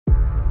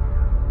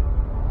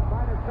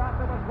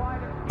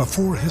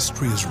Before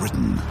history is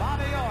written,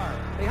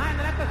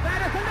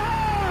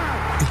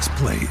 it's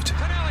played.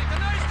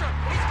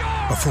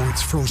 Before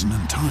it's frozen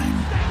in time,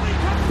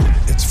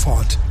 it's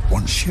fought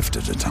one shift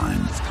at a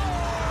time.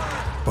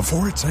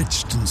 Before it's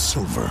etched in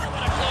silver,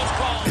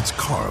 it's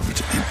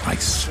carved in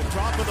ice.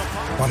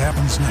 What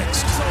happens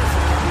next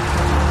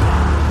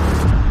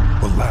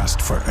will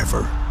last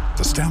forever.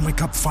 The Stanley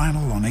Cup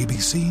Final on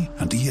ABC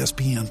and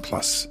ESPN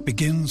Plus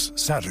begins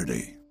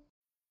Saturday.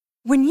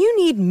 When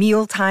you need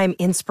mealtime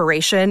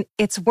inspiration,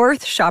 it's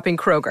worth shopping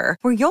Kroger,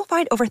 where you'll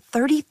find over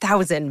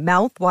 30,000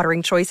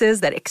 mouth-watering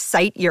choices that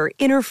excite your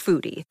inner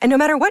foodie. And no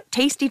matter what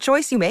tasty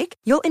choice you make,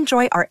 you'll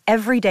enjoy our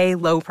everyday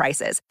low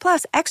prices,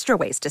 plus extra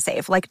ways to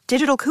save, like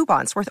digital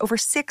coupons worth over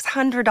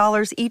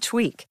 $600 each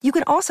week. You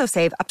can also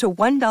save up to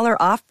 $1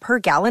 off per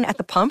gallon at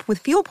the pump with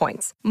fuel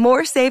points.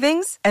 More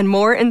savings and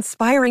more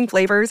inspiring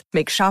flavors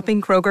make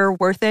shopping Kroger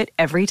worth it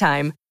every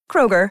time.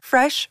 Kroger,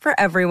 fresh for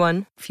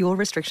everyone. Fuel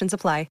restrictions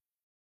apply.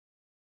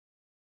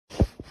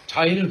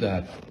 Tired of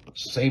that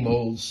same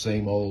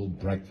old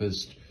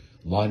breakfast,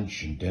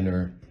 lunch, and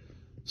dinner.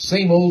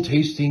 Same old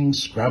tasting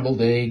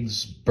scrambled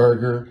eggs,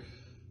 burger,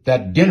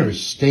 that dinner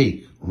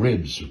steak,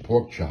 ribs, or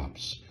pork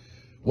chops.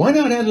 Why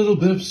not add a little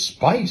bit of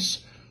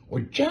spice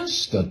or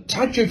just a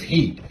touch of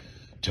heat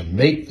to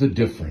make the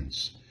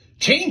difference?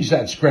 Change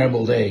that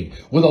scrambled egg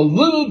with a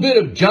little bit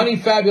of Johnny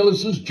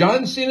Fabulous's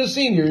John Cena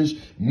Sr.'s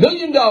 $1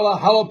 Million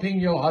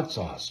Jalapeno Hot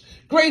Sauce.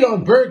 Great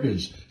on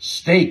burgers,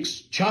 steaks,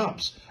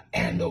 chops,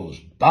 and those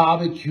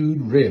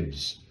barbecued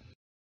ribs.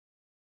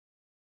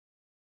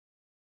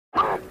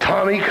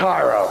 Tommy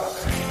Cairo.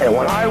 And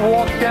when I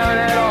walk down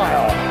that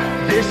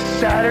aisle this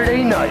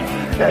Saturday night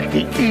at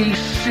the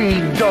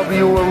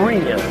ECW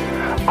Arena,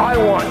 I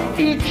want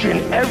each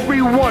and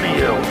every one of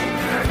you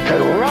to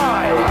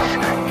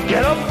rise,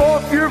 get up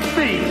off your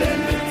feet,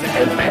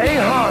 and pay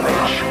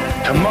homage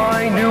to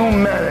my new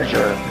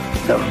manager,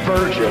 the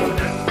Virgin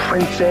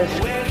Princess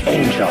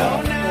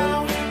Angel.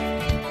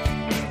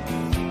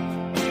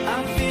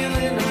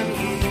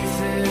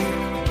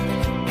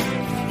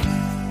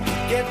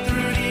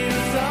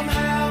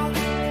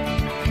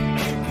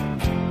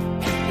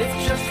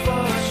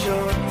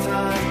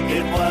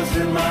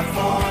 In my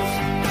fault,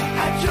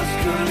 I just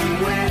couldn't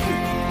win.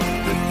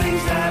 The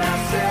things that I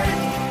said,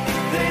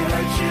 they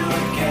hurt you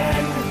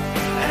again.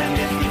 And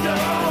if you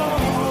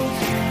don't,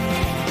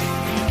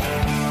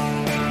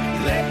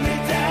 let me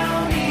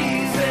down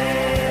easy.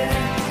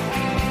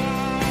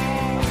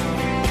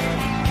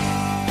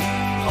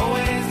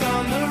 Always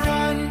on the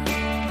run,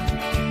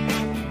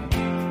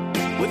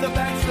 with the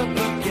backs up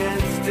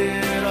against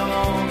it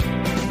all.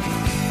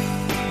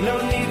 No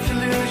need to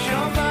lose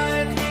your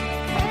mind.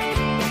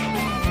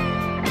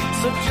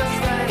 So just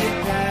let it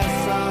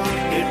pass on.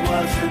 It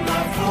wasn't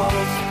my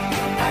fault.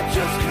 I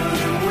just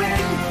couldn't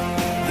win.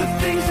 The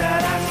things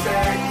that I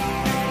said,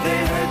 they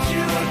hurt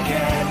you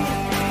again.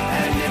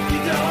 And if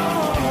you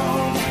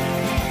don't,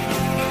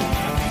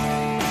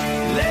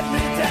 let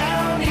me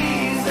down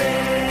easy.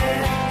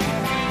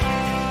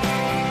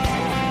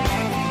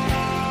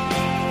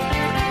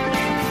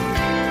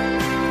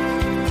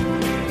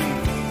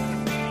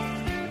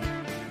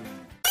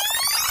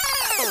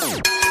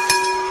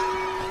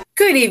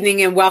 Good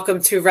evening and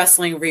welcome to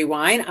Wrestling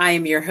Rewind. I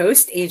am your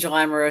host, Angel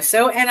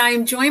Amoroso, and I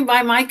am joined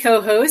by my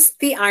co-host,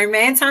 the Iron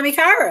Man, Tommy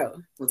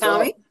Cairo.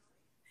 Tommy?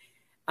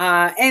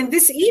 And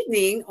this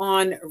evening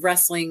on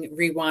Wrestling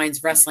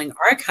Rewind's Wrestling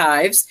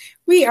Archives,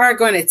 we are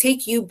going to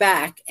take you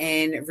back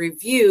and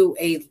review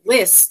a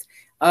list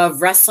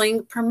of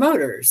wrestling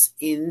promoters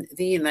in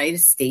the United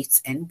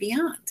States and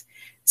beyond.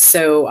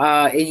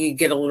 So you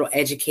get a little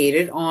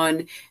educated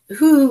on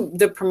who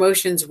the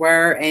promotions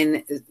were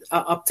and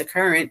up to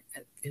current,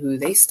 who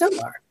they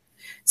still are.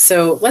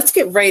 So let's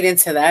get right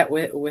into that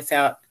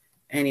without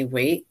any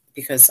wait,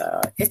 because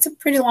it's a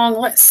pretty long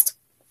list.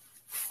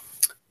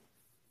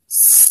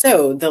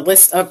 So the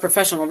list of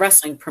professional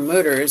wrestling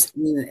promoters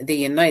in the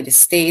United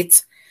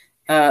States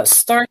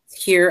starts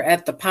here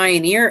at the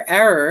pioneer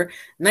era,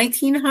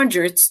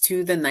 1900s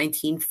to the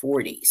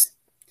 1940s.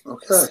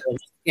 Okay. So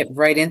let's get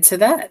right into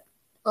that.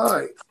 All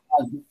right.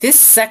 This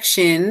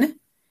section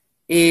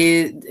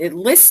it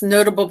lists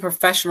notable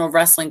professional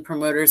wrestling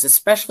promoters,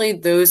 especially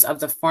those of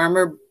the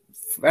former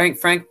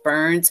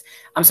Burns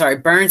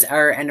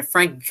era and the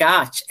Frank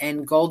Gotch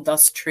and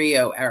Goldust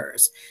Trio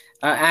eras,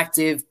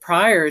 active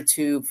prior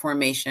to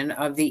formation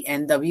of the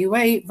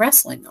NWA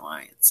Wrestling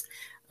Alliance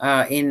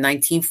in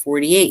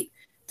 1948.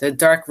 The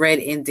dark red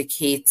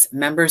indicates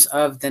members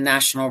of the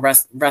National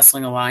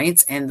Wrestling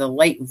Alliance, and the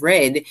light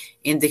red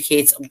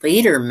indicates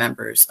later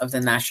members of the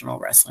National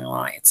Wrestling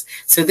Alliance.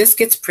 So this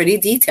gets pretty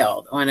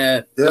detailed on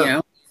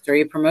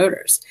history of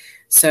promoters.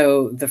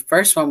 So the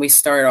first one we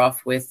start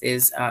off with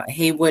is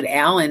Haywood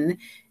Allen.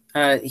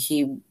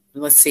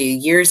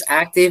 Years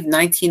active,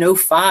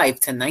 1905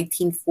 to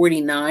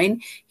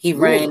 1949. He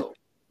ran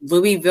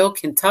Louisville,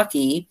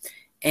 Kentucky.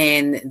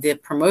 And the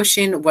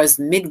promotion was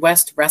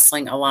Midwest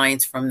Wrestling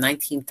Alliance from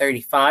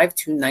 1935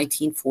 to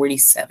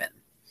 1947.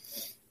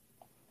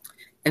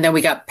 And then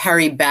we got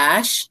Perry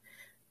Bash,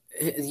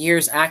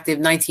 years active,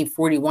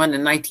 1941 to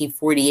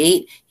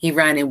 1948. He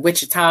ran in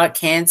Wichita,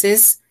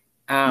 Kansas.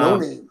 No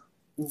name.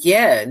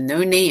 Yeah,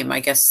 no name. I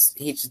guess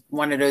he's just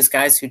one of those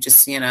guys who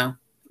just,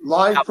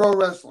 Live pro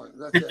wrestling.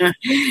 That's it.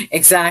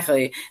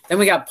 Exactly. Then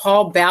we got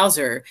Paul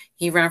Bowser.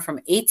 He ran from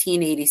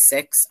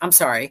 1886. I'm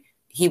sorry.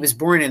 He was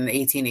born in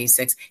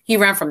 1886. He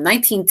ran from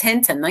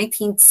 1910 to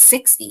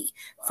 1960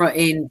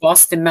 in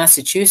Boston,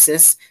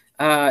 Massachusetts,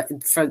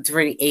 for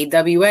the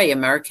AWA,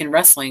 American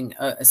Wrestling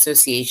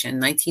Association,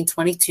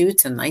 1922 to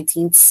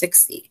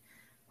 1960.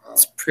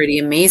 It's pretty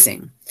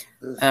amazing.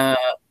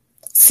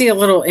 See a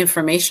little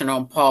information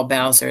on Paul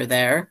Bowser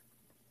there.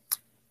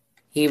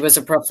 He was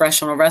a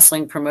professional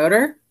wrestling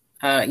promoter,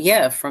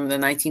 from the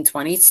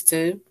 1920s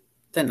to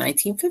the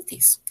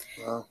 1950s.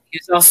 Wow. He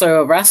was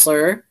also a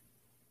wrestler.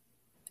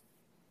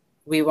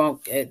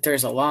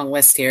 There's a long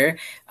list here.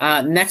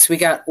 Next, we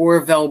got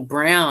Orville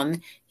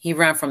Brown. He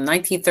ran from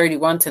 1931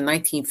 to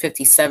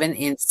 1957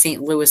 in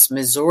St. Louis,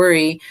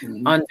 Missouri,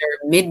 under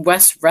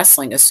Midwest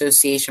Wrestling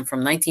Association from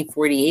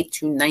 1948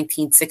 to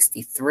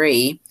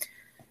 1963.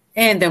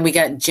 And then we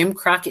got Jim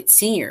Crockett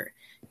Sr.,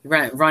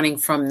 running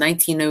from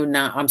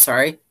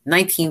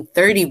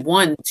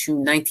 1931 to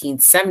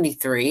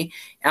 1973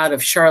 out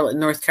of Charlotte,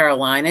 North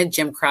Carolina,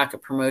 Jim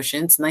Crockett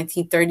Promotions,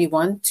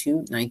 1931 to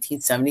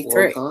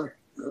 1973.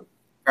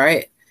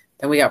 Right.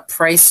 Then we got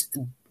Price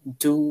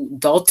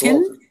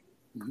Dalton.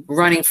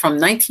 Running from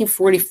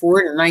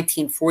 1944 to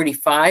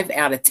 1945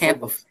 out of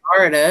Tampa,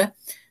 Florida.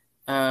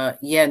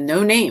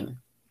 No name.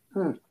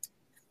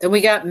 Then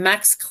we got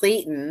Max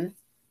Clayton,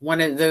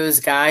 one of those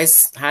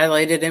guys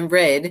highlighted in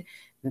red.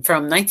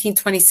 From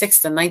 1926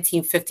 to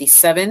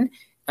 1957,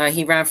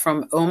 he ran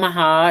from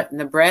Omaha,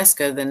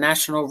 Nebraska, the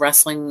National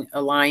Wrestling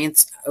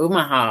Alliance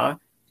Omaha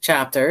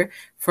chapter,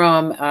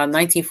 from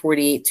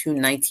 1948 to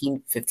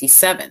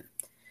 1957.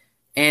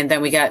 And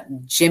then we got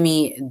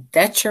Jimmy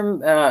Demetrio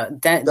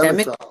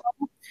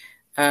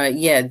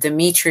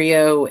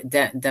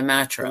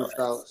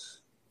Demetriou.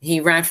 He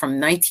ran from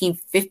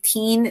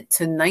 1915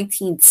 to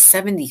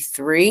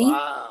 1973.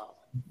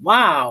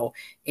 Wow.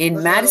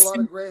 In Madison. A lot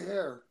of gray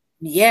hair.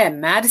 Yeah,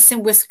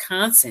 Madison,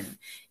 Wisconsin.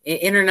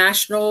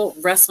 International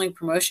Wrestling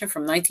Promotion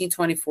from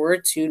 1924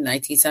 to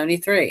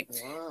 1973.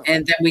 Wow.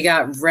 And then we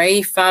got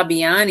Ray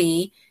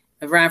Fabiani,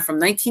 ran from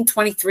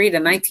 1923 to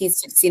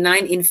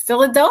 1969 in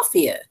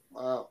Philadelphia.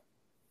 Wow.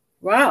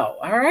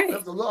 All right.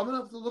 I'm going to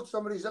have to look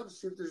some of these up to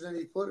see if there's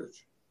any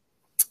footage.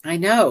 I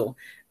know.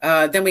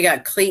 Then we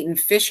got Clayton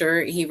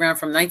Fisher. He ran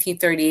from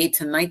 1938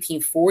 to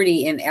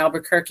 1940 in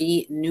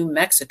Albuquerque, New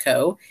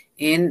Mexico,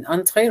 in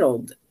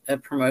Untitled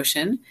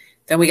promotion.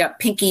 Then we got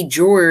Pinky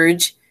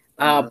George.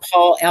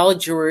 Paul L.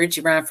 George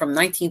ran from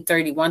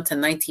 1931 to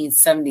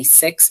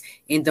 1976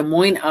 in Des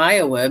Moines,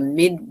 Iowa,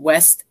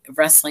 Midwest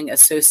Wrestling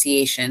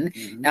Association,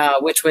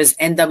 which was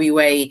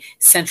NWA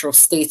Central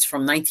States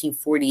from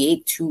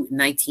 1948 to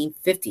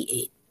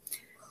 1958.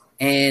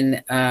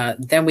 And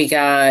then we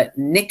got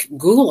Nick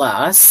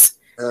Goulas,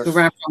 who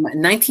ran from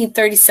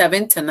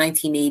 1937 to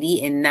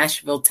 1980 in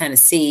Nashville,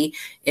 Tennessee,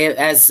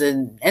 as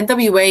an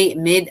NWA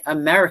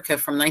Mid-America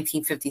from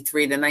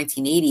 1953 to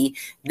 1980,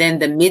 then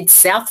the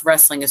Mid-South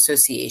Wrestling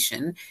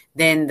Association,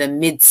 then the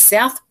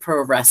Mid-South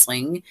Pro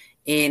Wrestling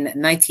in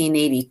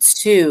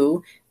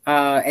 1982,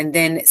 and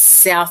then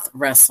South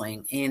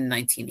Wrestling in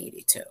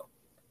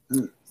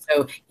 1982.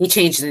 So he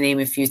changed the name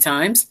a few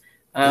times.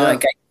 I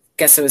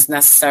guess it was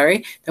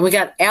necessary. Then we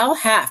got Al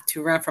Haft,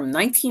 who ran from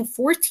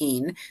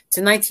 1914 to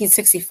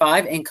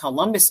 1965 in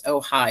Columbus,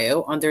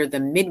 Ohio, under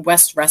the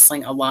Midwest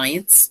Wrestling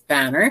Alliance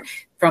banner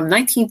from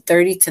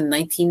 1930 to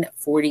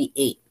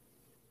 1948.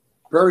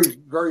 Very,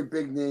 very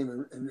big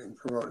name in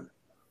promoting.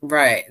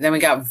 Right. Then we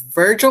got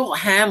Virgil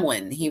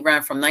Hamlin. He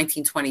ran from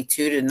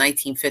 1922 to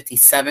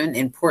 1957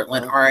 in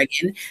Portland,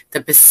 Oregon,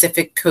 the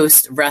Pacific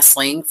Coast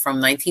Wrestling from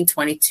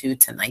 1922 to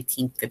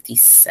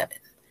 1957.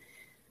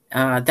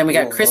 Then we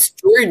got Chris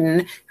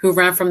Jordan, who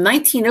ran from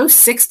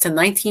 1906 to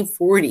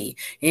 1940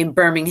 in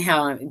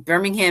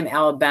Birmingham,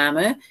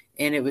 Alabama,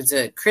 and it was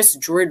a Chris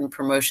Jordan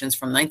Promotions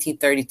from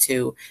 1932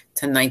 to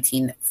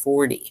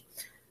 1940.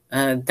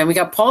 Then we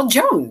got Paul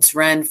Jones,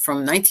 ran from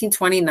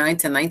 1929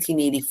 to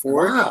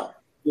 1984.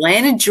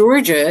 Atlanta,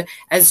 Georgia,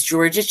 as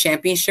Georgia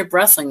Championship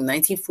Wrestling,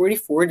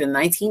 1944 to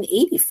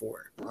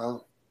 1984.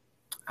 Wow.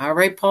 All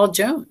right, Paul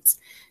Jones.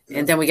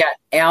 And then we got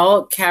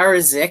Al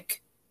Karazik.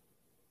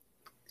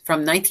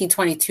 From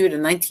 1922 to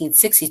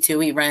 1962,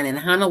 he ran in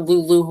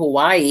Honolulu,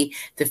 Hawaii,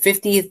 the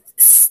 50th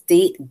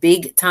State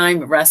Big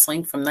Time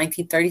Wrestling from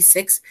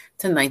 1936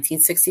 to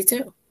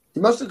 1962. He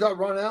must have got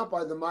run out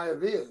by the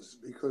Mayavias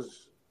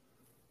because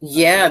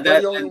they're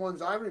the only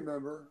ones I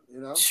remember.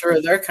 Sure,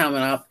 they're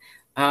coming up.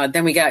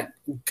 Then we got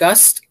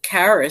Gus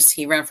Karras.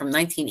 He ran from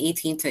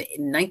 1918 to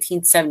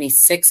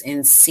 1976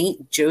 in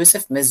St.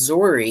 Joseph,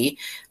 Missouri.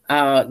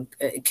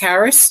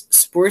 Karras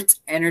sports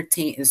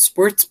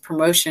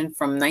promotion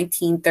from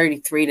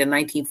 1933 to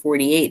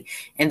 1948,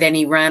 and then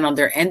he ran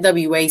under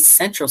NWA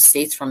Central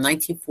States from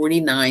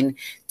 1949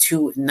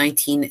 to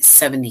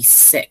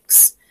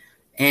 1976.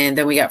 And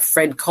then we got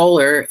Fred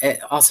Kohler,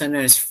 also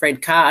known as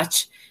Fred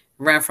Koch,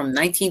 ran from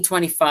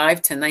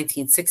 1925 to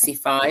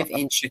 1965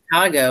 in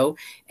Chicago,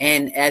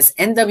 and as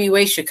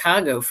NWA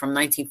Chicago from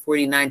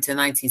 1949 to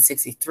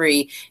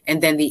 1963,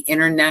 and then the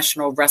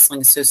International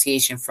Wrestling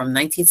Association from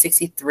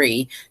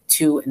 1963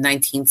 to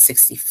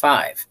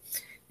 1965.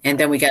 And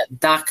then we got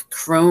Doc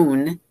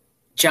Crone,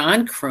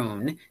 John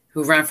Crone,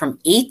 who ran from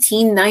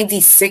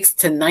 1896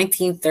 to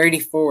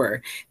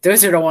 1934.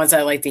 Those are the ones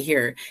I like to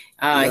hear.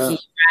 He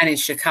ran in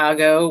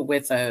Chicago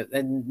with a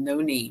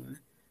no-name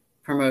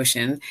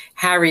promotion.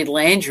 Harry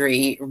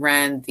Landry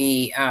ran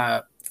the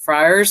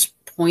Friars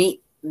Point,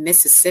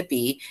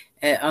 Mississippi,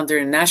 under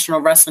the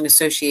National Wrestling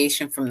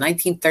Association from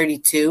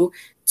 1932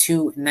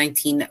 to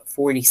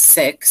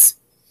 1946.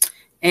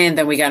 And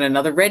then we got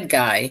another red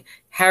guy.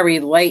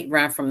 Harry Light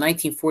ran from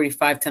 1945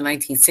 to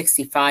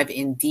 1965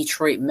 in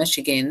Detroit,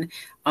 Michigan,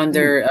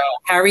 under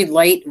Harry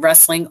Light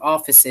Wrestling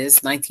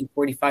Offices,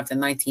 1945 to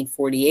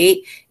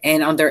 1948,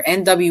 and under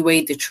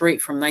NWA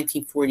Detroit from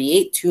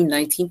 1948 to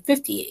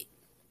 1958.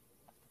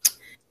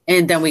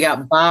 And then we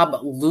got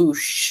Bob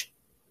Louche,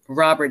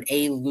 Robert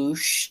A.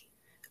 Louche.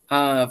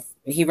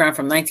 He ran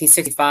from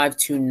 1965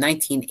 to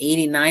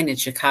 1989 in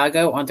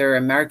Chicago under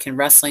American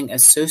Wrestling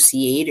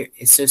Association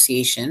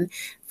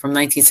from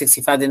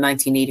 1965 to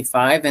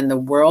 1985, and the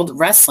World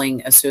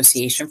Wrestling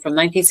Association from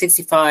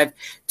 1965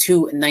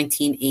 to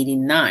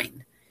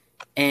 1989.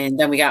 And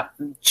then we got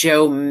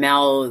Joe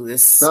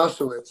Malowitz.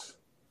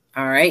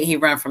 All right. He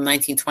ran from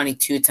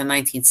 1922 to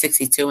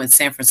 1962 in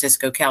San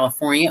Francisco,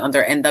 California,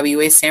 under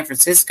NWA San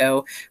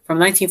Francisco from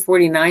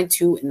 1949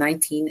 to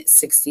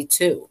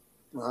 1962.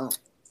 Wow.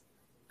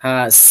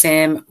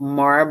 Sam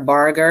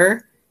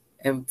Marbarger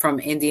from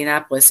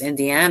Indianapolis,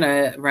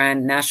 Indiana,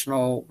 ran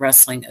National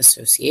Wrestling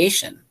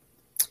Association.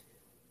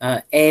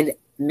 Ed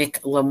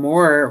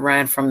McLemore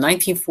ran from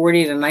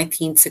 1940 to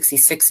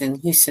 1966 in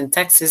Houston,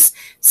 Texas.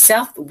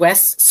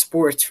 Southwest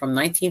Sports from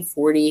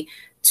 1940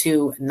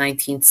 to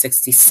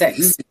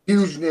 1966.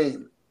 Huge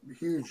name.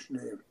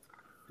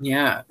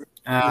 Yeah.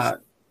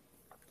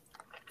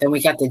 Then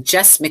we got the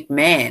Jess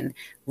McMahon,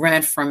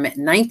 ran from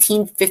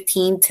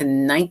 1915 to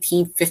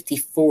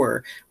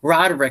 1954.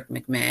 Roderick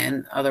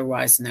McMahon,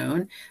 otherwise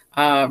known,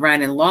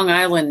 ran in Long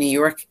Island, New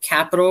York,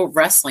 Capital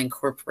Wrestling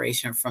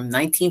Corporation from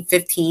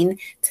 1915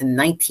 to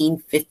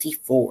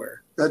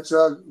 1954. That's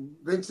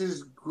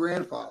Vince's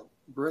grandfather.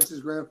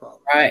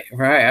 Right.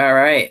 All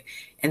right.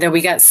 And then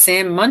we got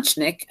Sam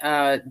Munchnick,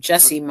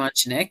 Jesse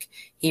Munchnick.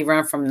 He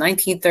ran from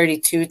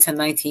 1932 to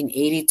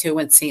 1982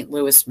 in St.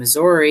 Louis,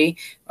 Missouri,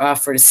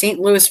 for the St.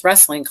 Louis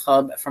Wrestling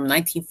Club from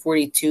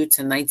 1942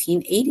 to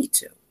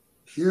 1982.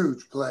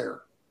 Huge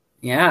player.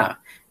 Yeah.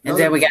 And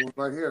then we got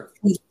right here.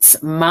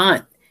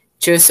 Mont,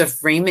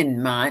 Joseph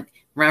Raymond Mont,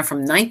 ran from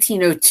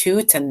 1902 to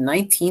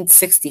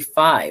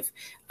 1965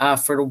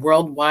 for the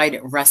Worldwide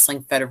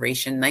Wrestling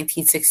Federation,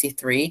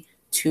 1963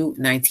 to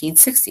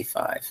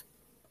 1965.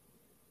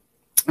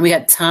 We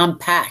got Tom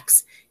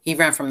Pax. He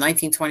ran from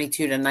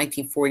 1922 to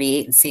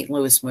 1948 in St.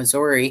 Louis,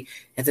 Missouri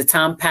at the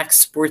Tom Pax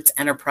Sports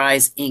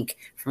Enterprise, Inc.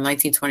 from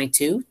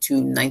 1922 to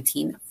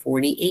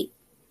 1948.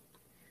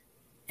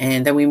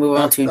 And then we move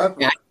on to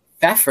Jack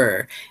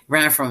Pfeffer.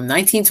 Ran from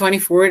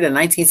 1924 to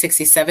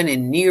 1967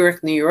 in New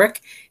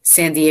York,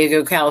 San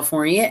Diego,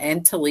 California,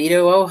 and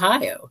Toledo,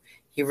 Ohio.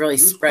 He really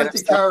spread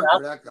himself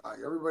out. That guy. I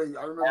remember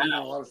hearing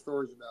a lot of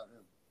stories about him.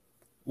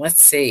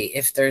 Let's see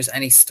if there's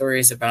any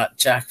stories about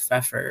Jack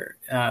Pfeffer.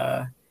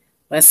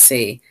 Let's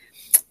see.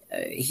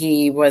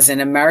 He was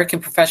an American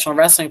professional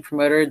wrestling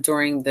promoter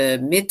during the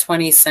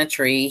mid-20th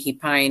century. He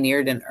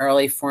pioneered an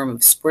early form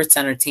of sports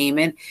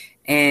entertainment,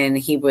 and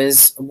he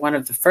was one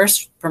of the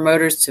first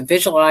promoters to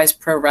visualize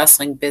pro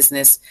wrestling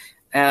business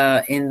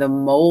in the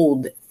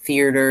mold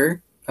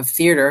theater.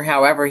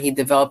 However, he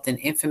developed an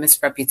infamous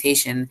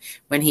reputation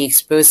when he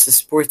exposed the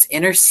sport's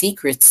inner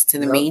secrets to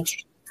the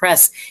mainstream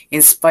press,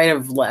 in spite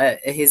of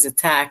his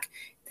attack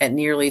that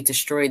nearly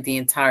destroyed the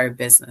entire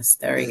business.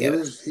 There he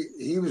goes.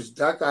 He was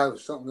that guy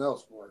was something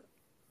else, boy.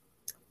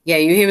 Yeah,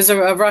 he was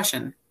a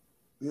Russian.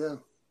 Yeah.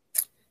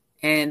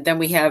 And then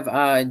we have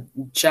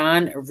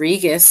John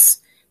Regis,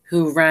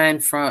 who ran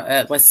from,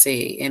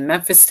 in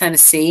Memphis,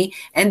 Tennessee,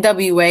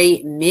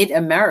 NWA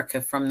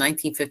Mid-America from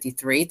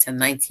 1953 to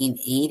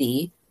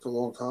 1980. It's a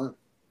long time.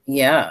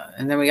 Yeah,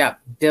 and then we got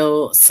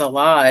Bill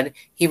Salad.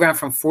 He ran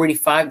from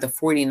 45 to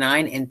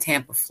 49 in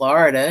Tampa,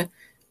 Florida,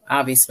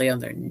 obviously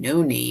under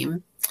no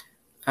name.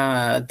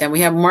 Then we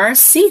have Morris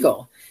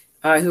Siegel,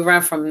 who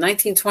ran from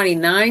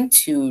 1929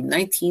 to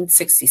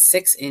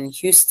 1966 in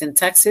Houston,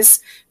 Texas,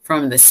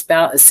 from the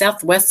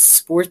Southwest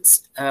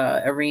Sports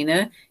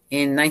Arena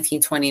in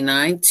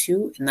 1929 to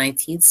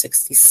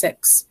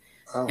 1966.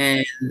 Oh.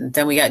 And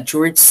then we got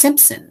George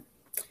Simpson.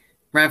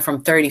 Ran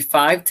from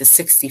 35 to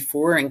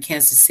 64 in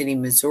Kansas City,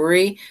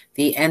 Missouri,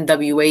 the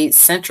NWA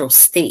Central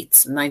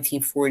States,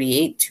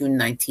 1948 to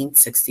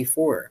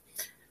 1964.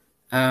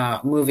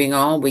 Moving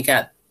on, we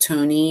got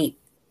Tony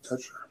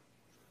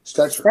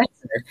Stetcher,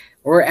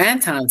 or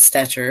Anton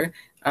Stetcher.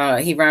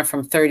 He ran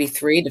from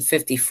 33 to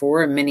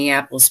 54 in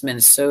Minneapolis,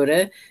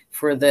 Minnesota,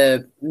 for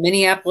the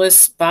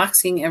Minneapolis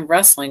Boxing and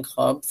Wrestling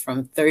Club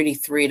from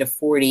 33 to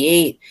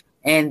 48,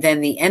 and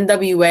then the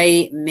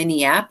NWA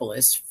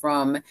Minneapolis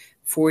from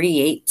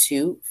 48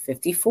 to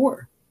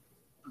 54.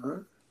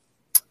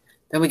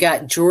 Then we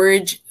got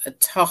George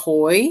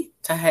Tahay.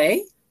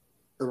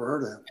 Never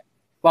heard of him.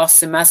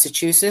 Boston,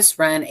 Massachusetts,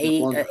 ran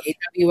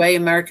AWA,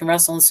 American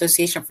Wrestling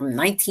Association, from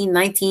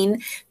 1919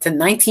 to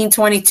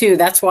 1922.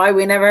 That's why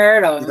we never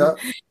heard of him. Yep.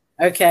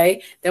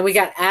 Okay. Then we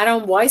got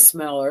Adam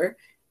Weissmuller,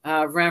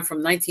 ran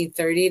from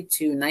 1930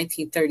 to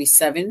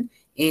 1937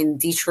 in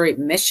Detroit,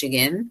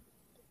 Michigan.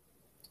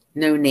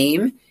 No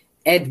name.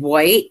 Ed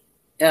White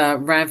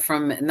ran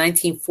from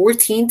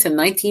 1914 to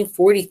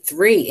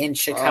 1943 in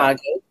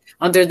Chicago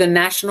under the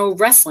National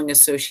Wrestling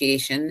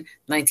Association,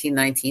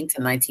 1919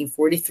 to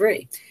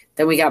 1943.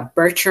 Then we got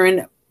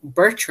Bertram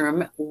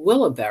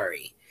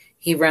Williberry.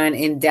 He ran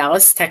in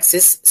Dallas,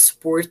 Texas,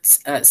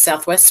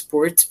 Southwest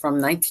Sports from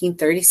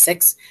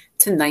 1936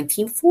 to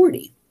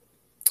 1940.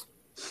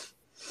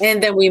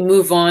 And then we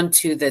move on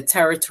to the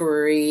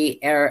territory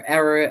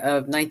era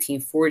of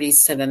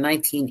 1940s to the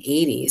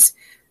 1980s.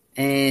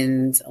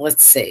 And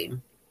let's see.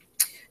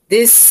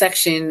 This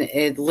section,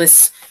 it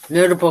lists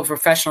notable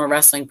professional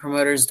wrestling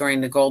promoters during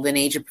the golden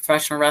age of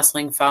professional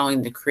wrestling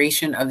following the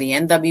creation of the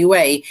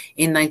NWA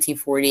in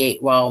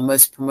 1948. While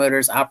most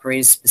promoters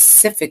operated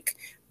specific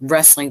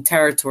wrestling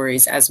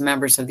territories as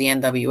members of the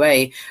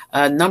NWA,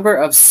 a number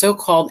of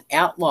so-called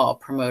outlaw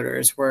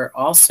promoters were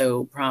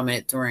also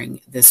prominent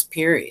during this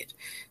period.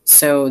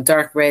 So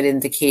dark red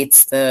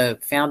indicates the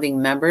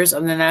founding members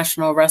of the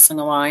National Wrestling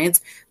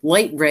Alliance,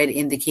 light red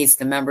indicates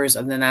the members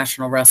of the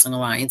National Wrestling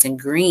Alliance, and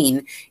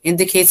green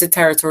indicates the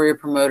territory of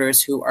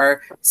promoters who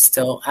are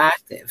still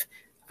active.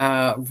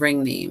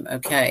 Ring name,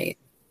 okay.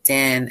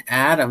 Dan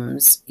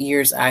Adams,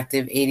 years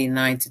active,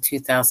 89 to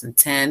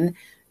 2010,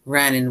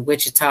 ran in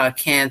Wichita,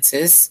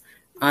 Kansas,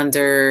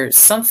 under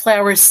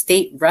Sunflower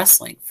State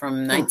Wrestling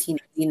from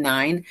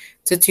 1989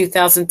 to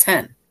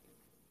 2010.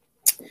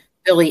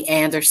 Billy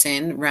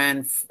Anderson ran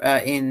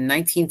in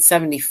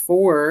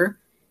 1974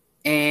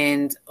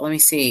 and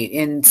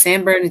in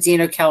San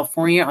Bernardino,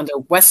 California under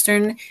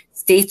Western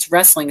States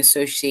Wrestling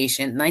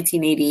Association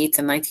 1988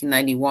 to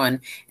 1991,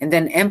 and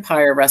then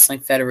Empire Wrestling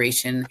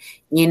Federation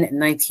in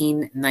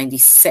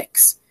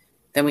 1996.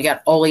 Then we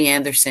got Ole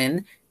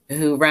Anderson,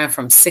 who ran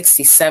from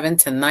 67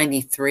 to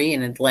 93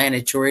 in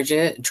Atlanta,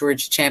 Georgia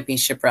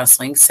Championship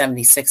Wrestling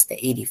 76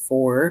 to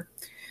 84.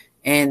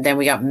 And then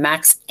we got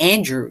Max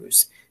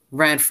Andrews,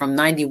 ran from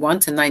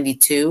 91 to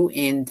 92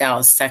 in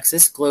Dallas,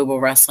 Texas, Global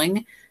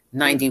Wrestling,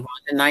 91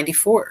 to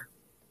 94.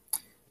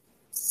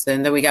 So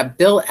then we got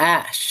Bill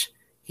Ash.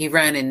 He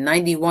ran in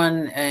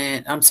 91,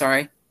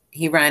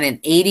 he ran in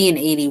 80 and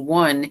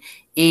 81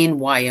 in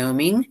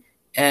Wyoming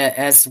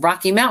as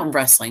Rocky Mountain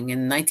Wrestling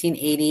in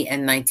 1980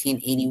 and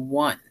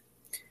 1981.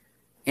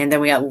 And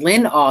then we got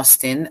Lynn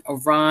Austin,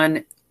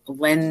 Ron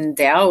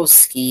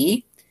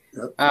Lendowski,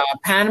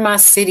 Panama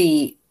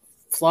City,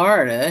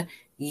 Florida,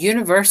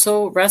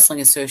 Universal Wrestling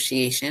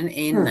Association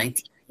in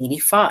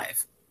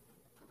 1985.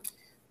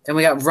 Then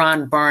we got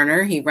Ron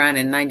Barner. He ran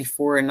in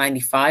 94 and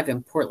 95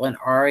 in Portland,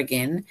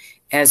 Oregon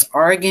as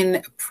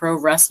Oregon Pro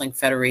Wrestling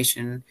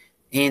Federation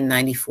in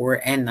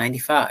 94 and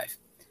 95.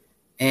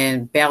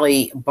 And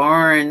Bally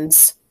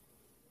Barnes,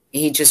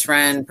 he just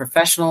ran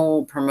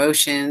professional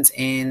promotions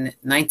in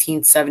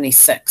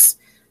 1976.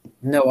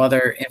 No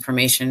other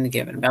information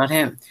given about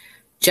him.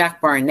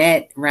 Jack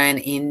Barnett ran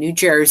in New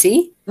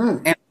Jersey,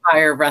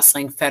 Empire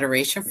Wrestling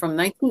Federation from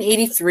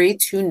 1983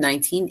 to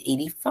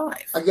 1985.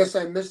 I guess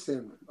I missed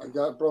him. I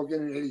got broke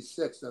in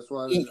 86. That's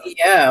why.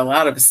 Yeah, a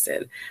lot of us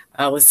did.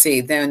 Let's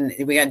see. Then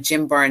we got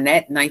Jim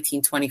Barnett,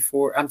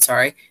 1924. I'm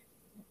sorry.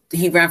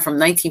 He ran from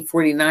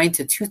 1949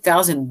 to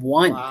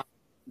 2001. Wow.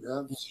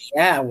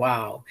 Yeah,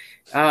 wow.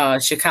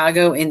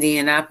 Chicago,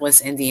 Indianapolis,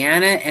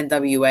 Indiana,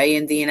 NWA,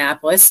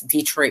 Indianapolis,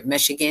 Detroit,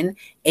 Michigan,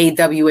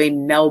 AWA,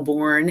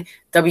 Melbourne,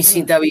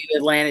 WCW,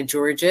 Atlanta,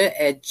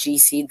 Georgia, at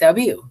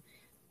GCW.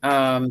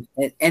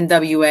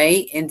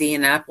 NWA,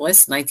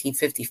 Indianapolis,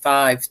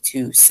 1955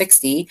 to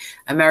 60,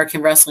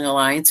 American Wrestling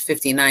Alliance,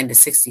 59 to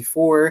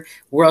 64,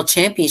 World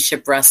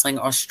Championship Wrestling,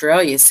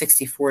 Australia,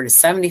 64 to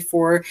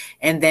 74,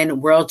 and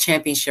then Georgia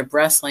Championship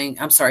Wrestling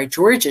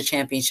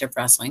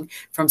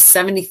from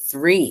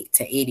 73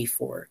 to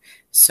 84.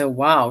 So,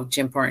 wow,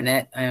 Jim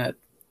Barnett,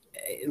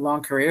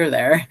 long career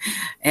there.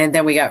 And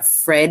then we got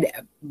Fred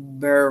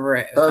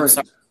Burrend.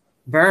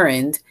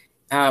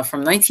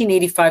 From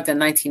 1985 to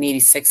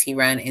 1986, he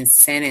ran in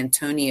San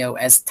Antonio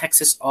as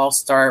Texas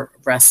All-Star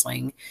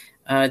Wrestling,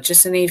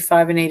 just in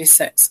 85 and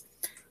 86.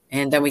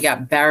 And then we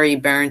got Barry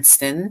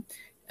Bernston.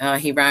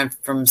 He ran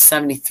from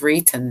 73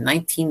 to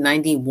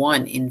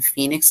 1991 in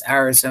Phoenix,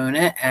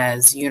 Arizona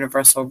as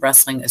Universal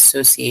Wrestling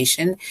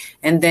Association,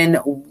 and then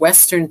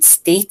Western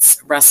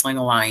States Wrestling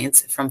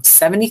Alliance from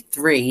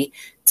 73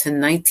 to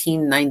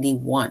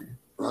 1991.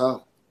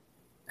 Wow.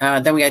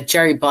 Then we got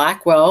Jerry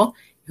Blackwell,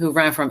 who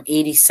ran from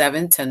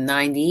 87 to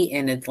 90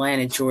 in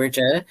Atlanta,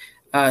 Georgia,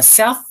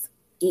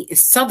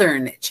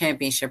 Southern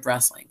Championship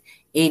Wrestling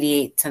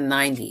 88 to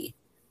 90,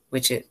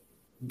 which it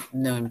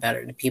known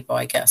better to people,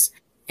 I guess.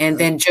 And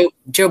then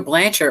Joe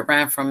Blanchard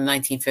ran from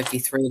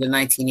 1953 to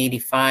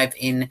 1985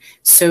 in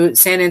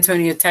San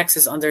Antonio,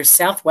 Texas, under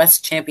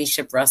Southwest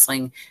Championship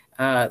Wrestling.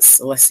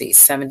 So let's see,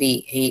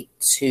 78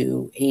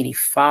 to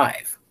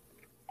 85.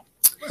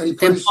 And he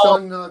put his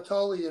son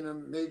Tully in a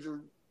major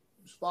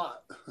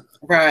spot.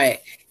 Right.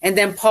 And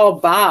then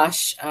Paul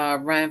Bosch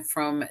ran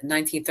from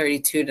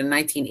 1932 to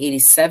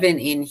 1987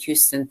 in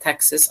Houston,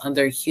 Texas,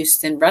 under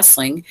Houston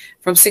Wrestling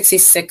from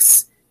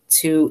 66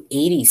 to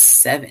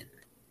 87.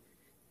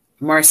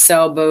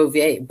 Marcel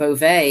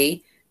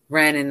Beauvais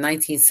ran in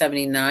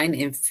 1979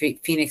 in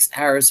Phoenix,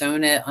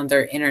 Arizona,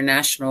 under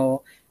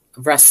International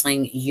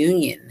Wrestling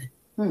Union.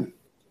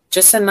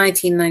 Just in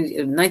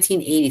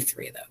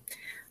 1983, though.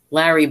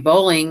 Larry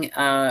Bowling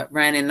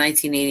ran in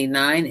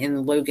 1989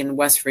 in Logan,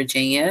 West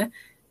Virginia,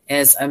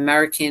 as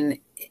American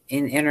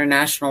in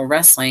International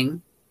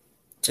Wrestling,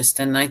 just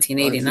in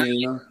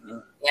 1989.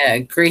 Yeah,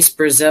 Grace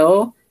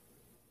Brazil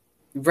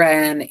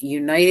ran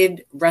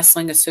United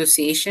Wrestling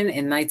Association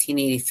in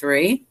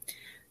 1983.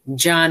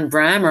 John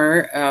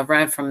Brammer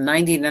ran from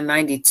 90 to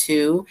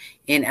 92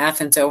 in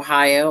Athens,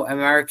 Ohio,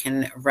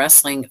 American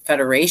Wrestling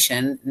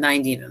Federation,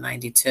 90 to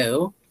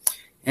 92.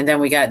 And then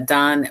we got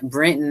Don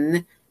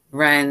Brinton,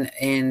 ran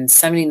in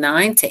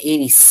 79 to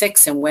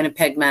 86 in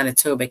Winnipeg,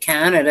 Manitoba,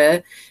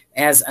 Canada,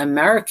 as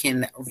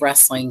American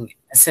Wrestling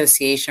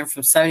Association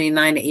from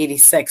 79 to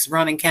 86,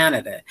 run in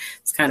Canada.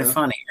 It's kind of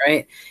funny,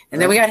 right?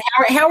 And then we got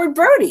Howard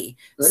Brody,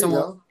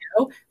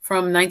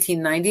 from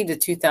 1990 to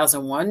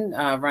 2001,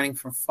 running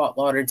from Fort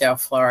Lauderdale,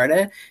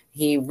 Florida.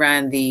 He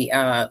ran the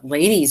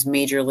Ladies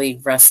Major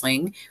League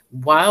Wrestling,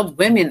 Wild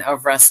Women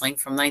of Wrestling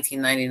from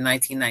 1990 to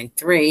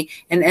 1993,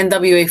 and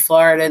NWA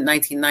Florida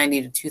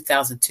 1990 to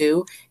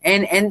 2002,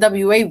 and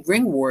NWA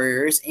Ring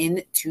Warriors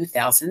in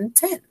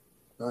 2010.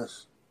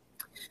 Nice.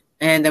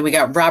 And then we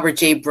got Robert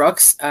J.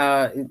 Brooks. He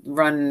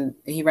ran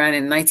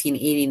in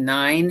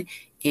 1989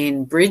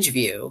 in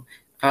Bridgeview.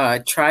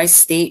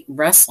 Tri-State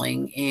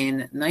Wrestling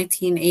in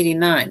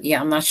 1989. Yeah,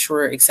 I'm not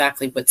sure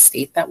exactly what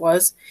state that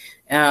was.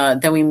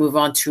 Then we move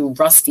on to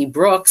Rusty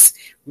Brooks,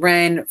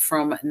 ran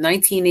from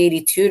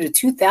 1982 to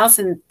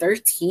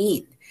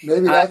 2013.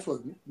 Maybe that's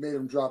what made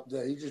him drop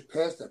dead. He just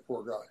passed that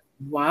poor guy.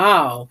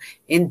 Wow.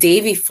 In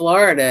Davie,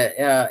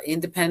 Florida,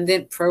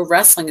 Independent Pro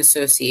Wrestling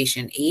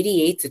Association,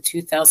 88 to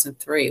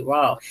 2003.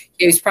 Wow.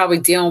 He was probably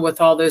dealing with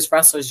all those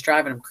wrestlers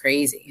driving him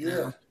crazy.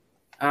 Yeah.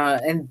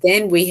 And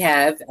then we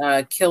have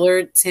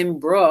Killer Tim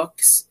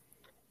Brooks.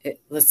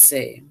 Let's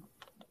see.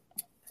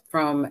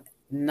 From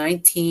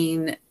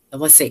 1969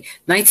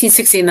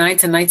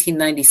 to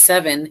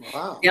 1997.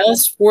 Wow.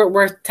 Dallas, Fort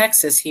Worth,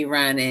 Texas, he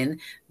ran in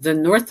the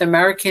North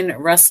American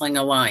Wrestling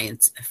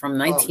Alliance from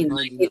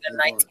 1990 to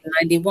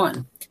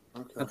 1991.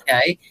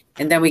 Okay.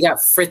 And then we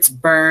got Fritz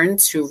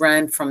Burns, who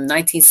ran from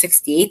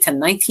 1968 to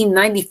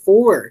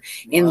 1994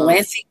 in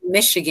Lansing,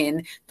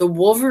 Michigan, the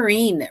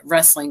Wolverine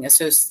Wrestling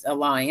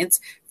Alliance,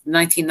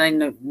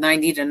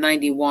 1990 to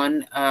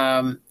 91,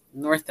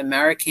 North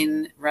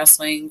American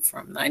Wrestling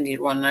from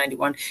 91 to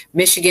 91,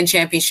 Michigan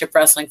Championship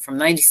Wrestling from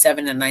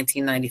 97 to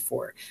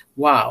 1994.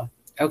 Wow.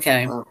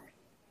 Okay. Wow.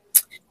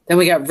 Then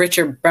we got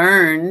Richard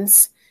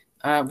Burns,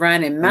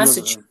 ran in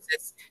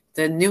Massachusetts,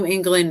 the New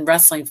England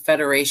Wrestling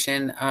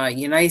Federation,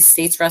 United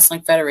States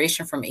Wrestling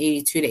Federation from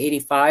 82 to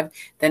 85,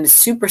 then the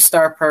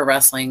Superstar Pro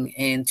Wrestling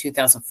in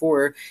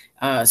 2004,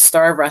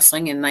 Star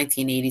Wrestling in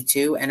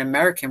 1982, and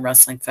American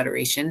Wrestling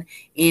Federation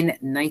in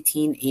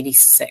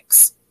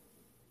 1986.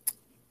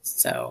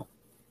 So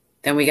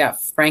then we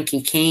got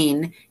Frankie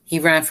Kane. He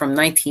ran from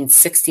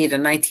 1960 to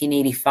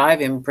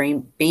 1985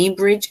 in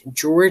Bainbridge,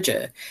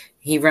 Georgia.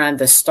 He ran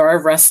the Star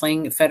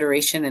Wrestling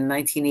Federation in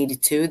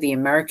 1982, the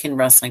American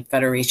Wrestling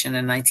Federation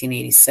in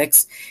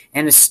 1986,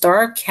 and the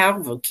Star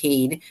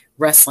Cavalcade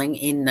Wrestling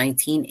in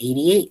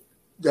 1988.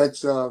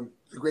 That's the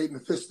Great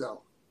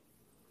Mephisto.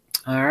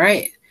 All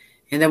right.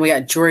 And then we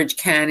got George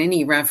Cannon.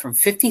 He ran from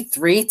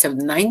 53 to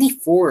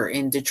 94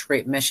 in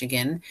Detroit,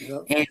 Michigan,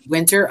 and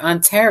Winter,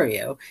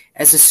 Ontario,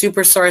 as the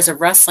Superstars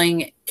of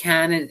Wrestling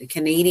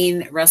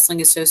Canadian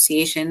Wrestling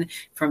Association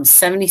from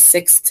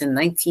 76 to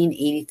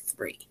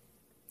 1983.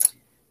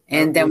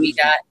 And then we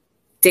got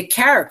Dick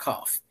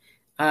Karakoff,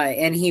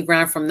 and he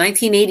ran from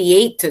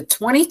 1988 to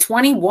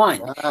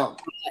 2021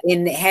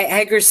 in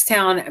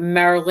Hagerstown,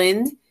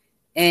 Maryland.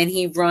 And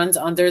he runs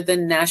under the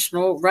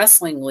National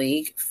Wrestling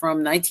League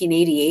from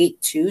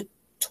 1988 to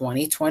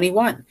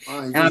 2021.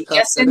 I'm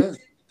guessing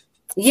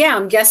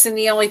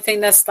the only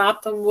thing that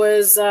stopped him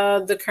was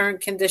the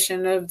current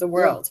condition of the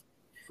world.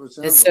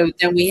 Yeah, so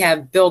then we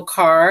have Bill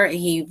Carr.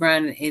 He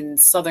ran in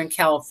Southern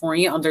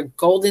California under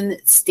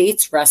Golden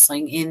States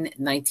Wrestling in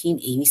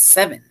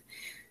 1987.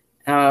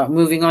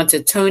 Moving on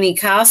to Tony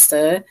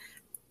Costa,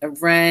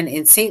 ran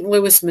in St.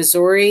 Louis,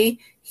 Missouri.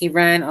 He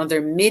ran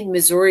under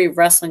Mid-Missouri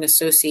Wrestling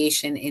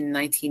Association in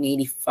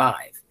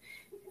 1985.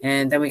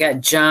 And then we got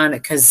John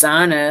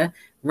Kazana,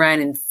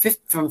 ran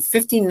from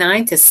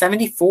 59 to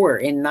 74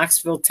 in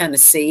Knoxville,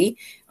 Tennessee,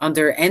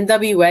 under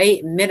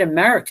NWA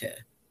Mid-America.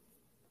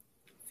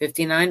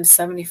 59 to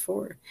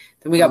 74.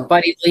 Then we got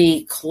Buddy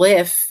Lee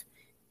Cliff.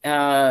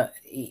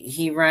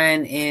 He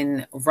ran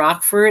in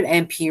Rockford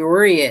and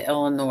Peoria,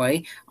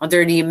 Illinois,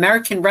 under the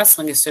American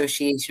Wrestling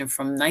Association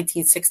from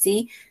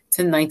 1960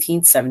 to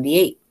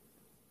 1978.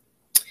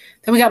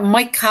 Then we got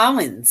Mike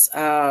Collins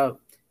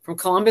from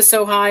Columbus,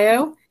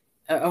 Ohio.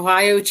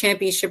 Ohio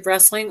Championship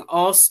Wrestling,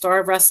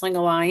 All-Star Wrestling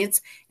Alliance,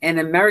 and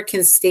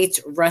American States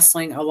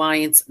Wrestling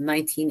Alliance,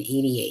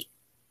 1988.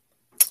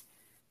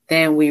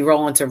 Then we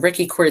roll into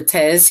Ricky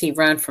Cortez. He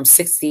ran from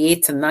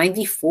 68 to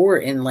 94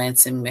 in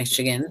Lansing,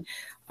 Michigan,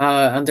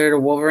 under the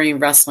Wolverine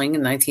Wrestling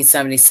in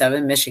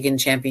 1977, Michigan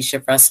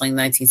Championship Wrestling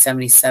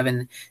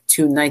 1977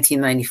 to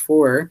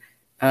 1994.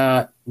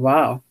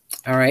 Wow.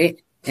 All right.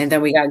 And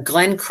then we got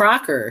Glenn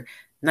Crocker,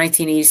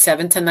 1987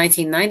 to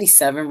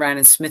 1997, ran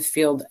in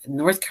Smithfield,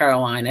 North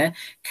Carolina,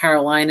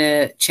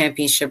 Carolina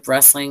Championship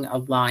Wrestling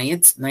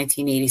Alliance,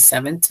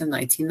 1987 to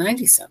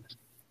 1997.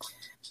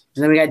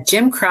 And then we got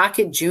Jim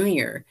Crockett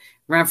Jr.,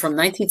 ran from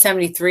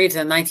 1973 to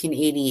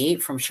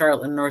 1988 from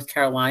Charlotte, North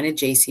Carolina,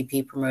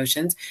 JCP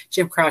Promotions,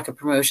 Jim Crockett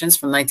Promotions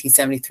from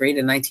 1973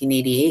 to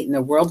 1988, and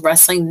the World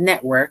Wrestling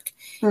Network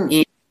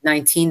in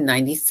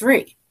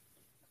 1993.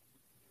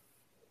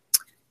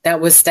 That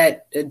was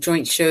that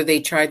joint show they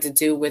tried to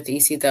do with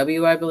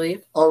ECW, I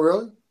believe. Oh,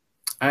 really?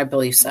 I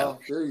believe so.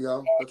 Oh, there you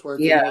go. That's why it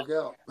didn't work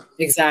out.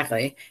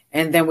 Exactly.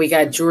 And then we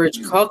got George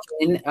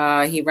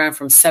Culkin. He ran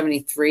from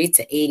 73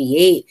 to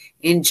 88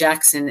 in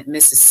Jackson,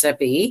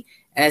 Mississippi,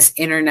 as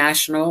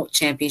International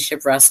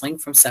Championship Wrestling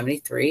from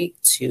 73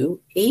 to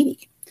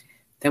 80.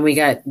 Then we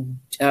got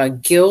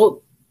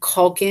Gil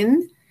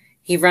Culkin.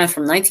 He ran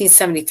from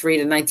 1973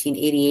 to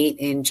 1988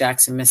 in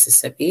Jackson,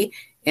 Mississippi,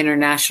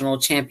 International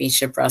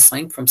Championship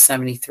Wrestling from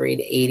 73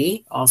 to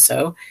 80.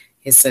 Also,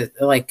 it's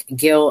like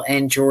Gil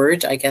and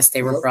George. I guess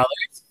they were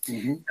brothers.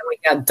 Mm-hmm. And we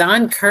got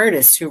Don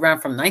Curtis, who ran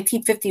from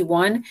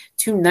 1951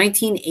 to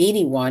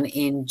 1981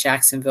 in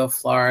Jacksonville,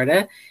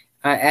 Florida,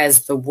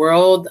 as the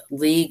World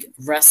League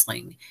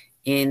Wrestling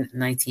in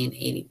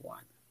 1981.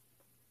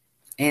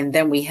 And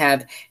then we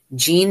have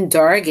Gene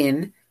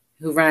Dargan,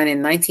 who ran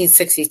in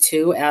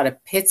 1962 out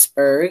of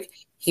Pittsburgh.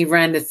 He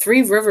ran the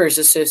Three Rivers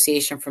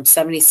Association from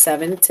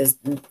 77 to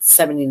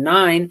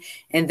 79,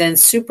 and then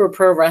Super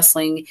Pro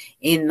Wrestling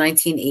in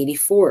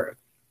 1984.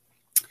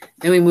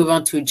 Then we move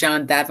on to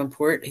John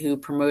Davenport, who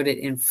promoted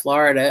in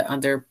Florida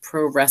under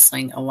Pro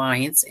Wrestling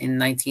Alliance in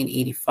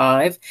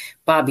 1985.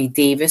 Bobby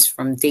Davis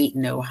from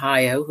Dayton,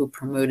 Ohio, who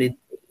promoted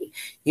the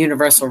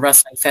Universal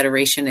Wrestling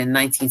Federation in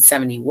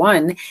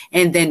 1971,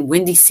 and then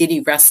Windy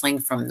City Wrestling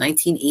from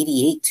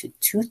 1988 to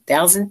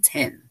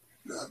 2010.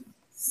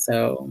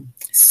 So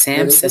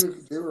Sam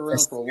they were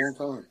around for a long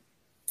time.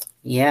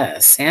 Yeah,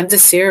 Sam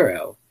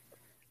DeCiro.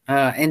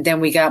 And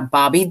then we got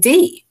Bobby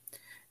D.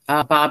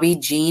 Bobby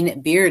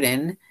Gene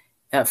Bearden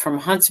from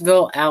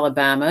Huntsville,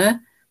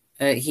 Alabama.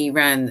 He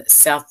ran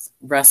South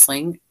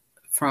Wrestling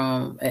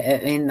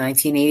in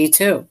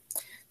 1982.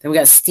 Then we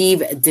got Steve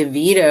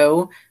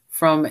DeVito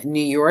from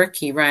New York.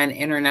 He ran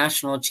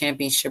International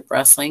Championship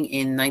Wrestling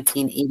in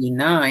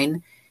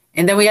 1989.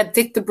 And then we got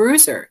Dick the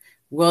Bruiser,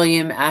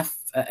 William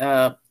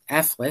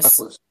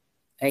Eflis.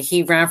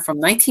 He ran from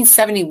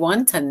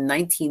 1971 to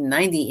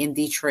 1990 in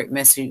Detroit,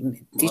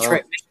 Michigan,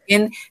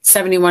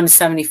 71 to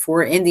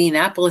 74,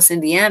 Indianapolis,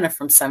 Indiana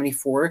from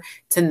 74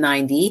 to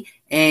 90,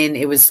 and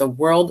it was the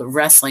World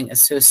Wrestling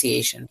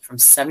Association from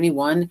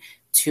 71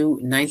 to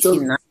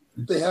 1990.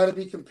 So they had to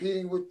be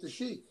competing with the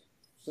Sheik.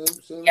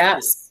 Same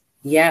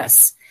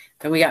Yes.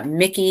 Then we got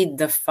Mickey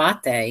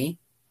DeFate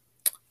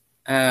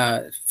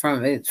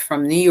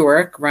from New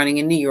York, running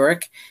in New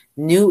York.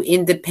 New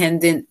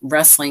Independent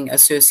Wrestling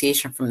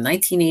Association from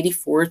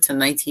 1984 to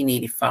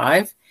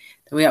 1985.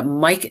 Then we got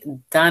Mike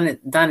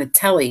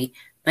Donatelli,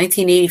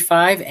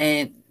 1985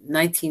 and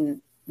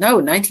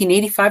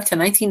 1985 to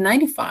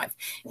 1995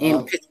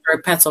 in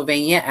Pittsburgh,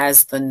 Pennsylvania,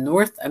 as the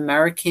North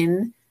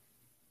American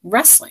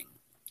Wrestling,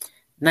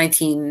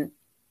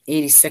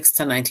 1986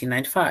 to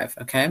 1995.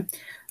 Okay,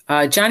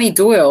 Johnny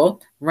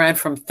Doyle ran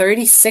from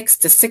 36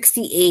 to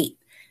 68.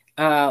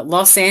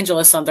 Los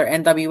Angeles under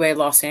NWA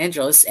Los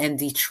Angeles, and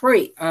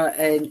Detroit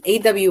and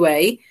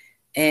AWA,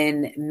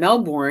 and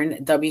Melbourne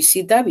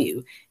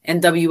WCW.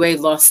 NWA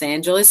Los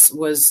Angeles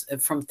was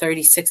from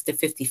 36 to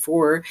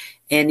 54,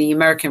 and the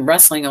American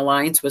Wrestling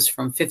Alliance was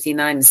from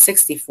 59 to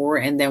 64,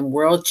 and then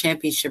World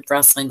Championship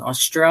Wrestling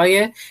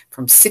Australia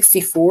from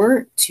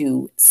 64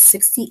 to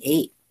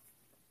 68.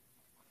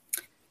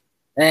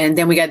 And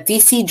then we got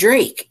DC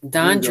Drake,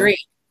 Don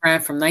Drake, ran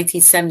from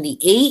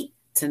 1978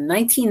 to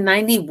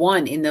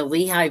 1991 in the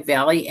Lehigh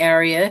Valley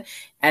area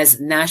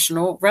as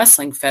National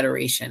Wrestling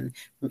Federation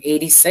from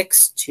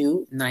 86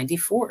 to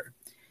 94.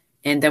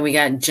 And then we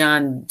got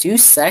John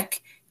Dusek,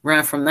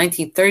 ran from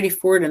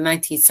 1934 to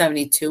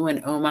 1972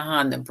 in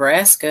Omaha,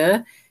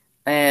 Nebraska,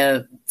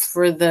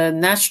 for the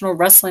National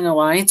Wrestling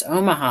Alliance,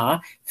 Omaha,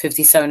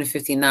 57 to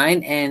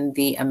 59, and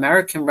the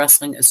American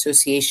Wrestling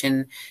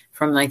Association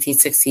from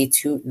 1960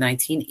 to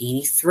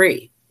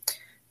 1983.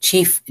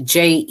 Chief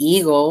J.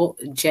 Eagle,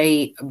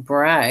 J.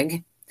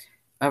 Bragg,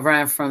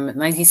 ran from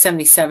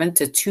 1977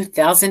 to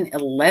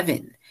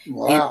 2011.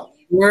 Wow.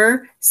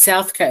 Lenore,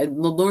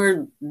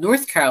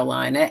 North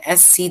Carolina,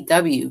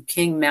 SCW,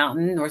 King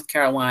Mountain, North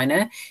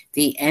Carolina,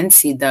 the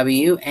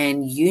NCW,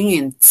 and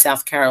Union,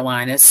 South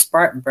Carolina,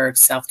 Spartanburg,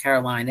 South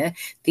Carolina,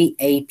 the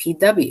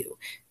APW.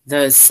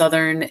 The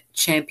Southern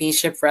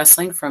Championship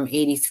Wrestling from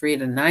 83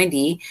 to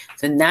 90,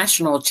 the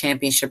National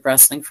Championship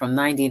Wrestling from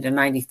 90 to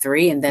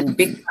 93, and then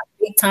Big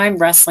Time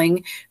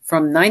Wrestling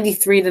from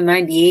 93 to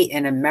 98,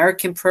 and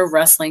American Pro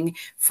Wrestling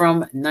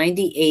from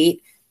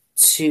 98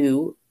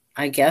 to,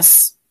 I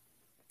guess,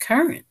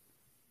 current.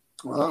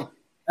 Wow.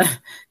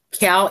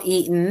 Cal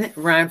Eaton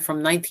ran from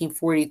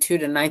 1942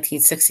 to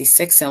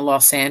 1966 in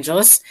Los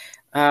Angeles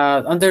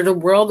under the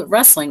World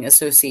Wrestling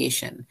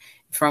Association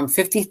from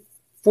 54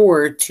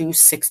 to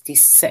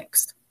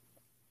 66.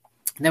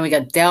 Then we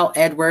got Dale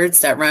Edwards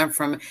that ran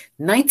from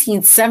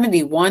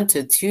 1971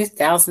 to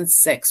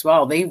 2006.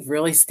 Wow, they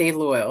really stayed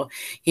loyal.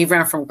 He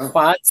ran from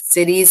Quad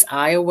Cities,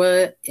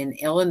 Iowa, and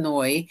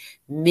Illinois,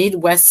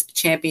 Midwest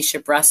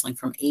Championship Wrestling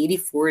from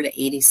 84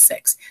 to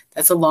 86.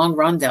 That's a long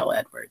run, Dale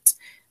Edwards.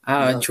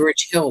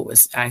 George Hill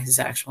was his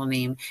actual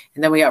name.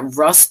 And then we got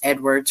Russ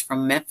Edwards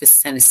from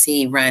Memphis,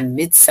 Tennessee, ran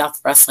Mid-South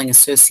Wrestling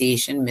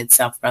Association,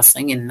 Mid-South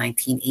Wrestling in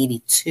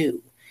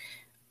 1982.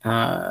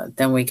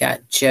 Then we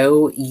got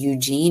Joe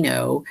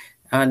Eugenio,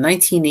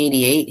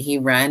 1988. He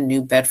ran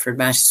New Bedford,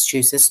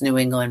 Massachusetts, New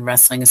England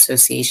Wrestling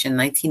Association,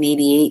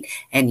 1988,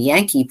 and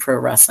Yankee Pro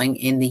Wrestling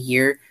in the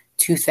year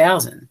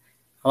 2000.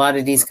 A lot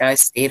of these guys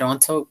stayed on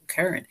till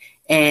current.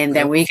 And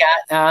then we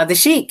got the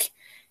Sheik,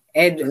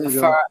 Ed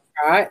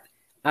Farhat,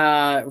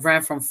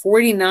 ran from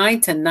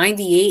 49 to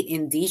 98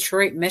 in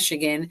Detroit,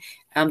 Michigan,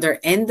 under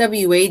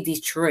NWA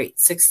Detroit,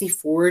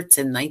 64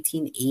 to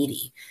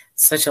 1980.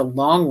 Such a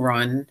long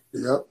run.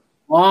 Yep.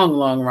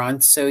 Long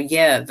run. So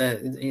yeah,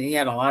 he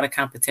had a lot of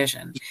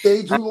competition.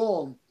 Stayed too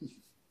long.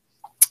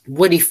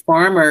 Woody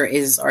Farmer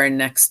is our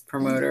next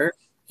promoter.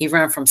 He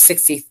ran from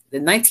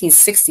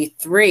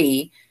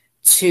 1963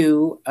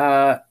 to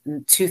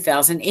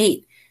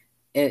 2008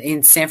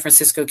 in San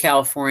Francisco,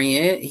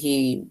 California.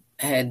 He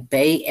had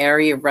Bay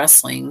Area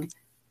Wrestling,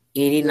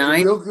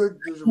 89.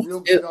 There's a real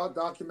good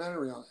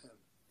documentary on him.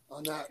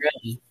 On that.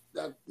 Really?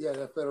 That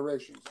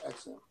federation is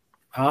excellent.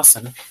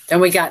 Awesome. Then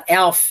we got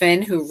Al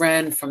Finn, who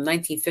ran from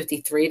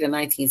 1953 to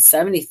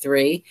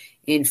 1973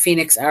 in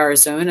Phoenix,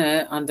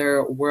 Arizona,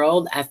 under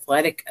World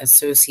Athletic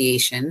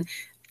Association,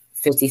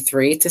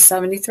 53 to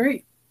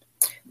 73.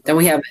 Then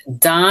we have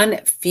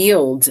Don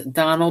Field,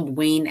 Donald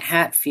Wayne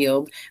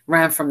Hatfield,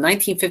 ran from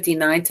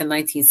 1959 to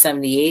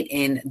 1978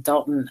 in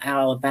Dalton,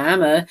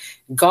 Alabama,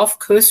 Gulf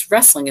Coast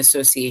Wrestling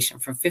Association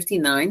from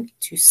 59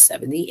 to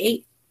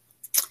 78.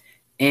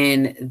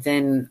 And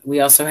then we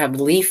also have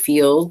Lee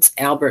Fields,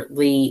 Albert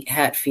Lee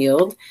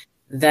Hatfield,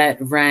 that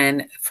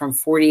ran from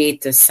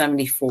 48 to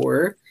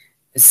 74.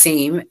 The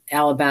same,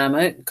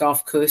 Alabama,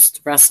 Gulf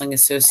Coast Wrestling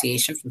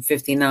Association from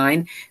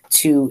 59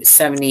 to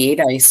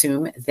 78. I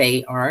assume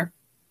they are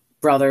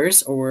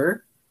brothers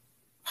or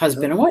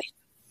husband and wife.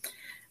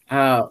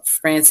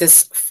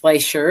 Francis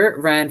Fleischer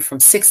ran from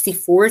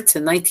 64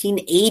 to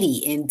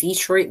 1980 in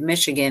Detroit,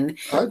 Michigan,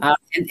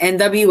 in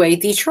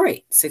NWA Detroit,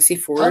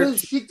 64. How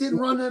does Sheik didn't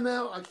run them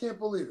out? I can't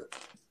believe it.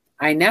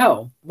 I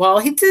know. Well,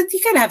 he got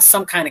to have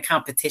some kind of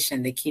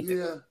competition to keep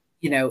it,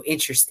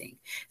 interesting.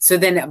 So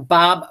then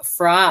Bob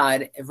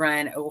Fraud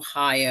ran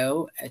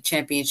Ohio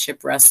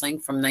Championship Wrestling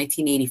from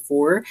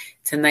 1984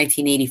 to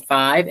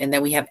 1985. And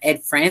then we have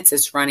Ed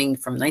Francis running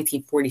from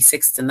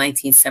 1946 to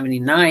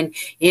 1979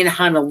 in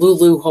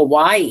Honolulu,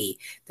 Hawaii,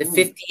 the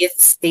 50th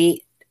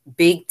state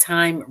Big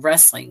Time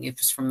Wrestling. It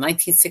was from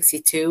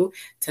 1962 to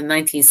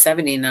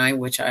 1979,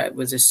 which I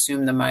was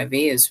assumed the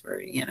Maivias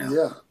were,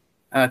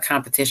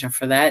 competition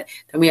for that.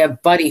 Then we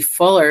have Buddy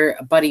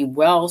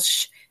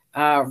Welsh,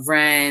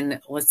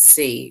 ran, from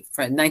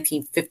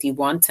 1951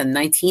 to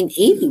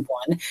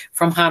 1981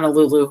 from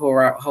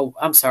Honolulu.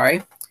 I'm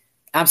sorry.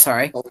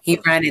 He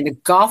ran in the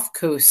Gulf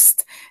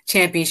Coast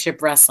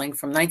Championship Wrestling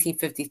from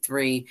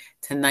 1953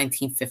 to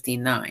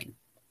 1959.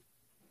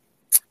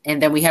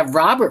 And then we have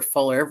Robert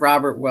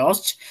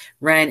Welch,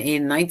 ran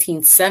in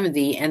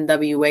 1970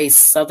 NWA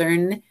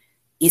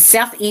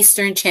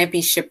Southeastern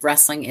Championship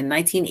Wrestling in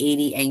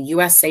 1980 and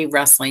USA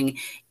Wrestling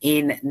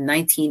in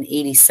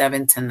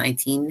 1987 to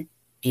 1988.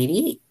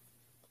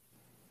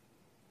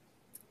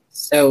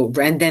 So,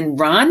 and then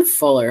Ron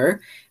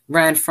Fuller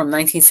ran from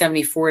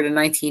 1974 to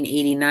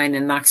 1989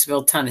 in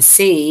Knoxville,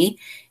 Tennessee,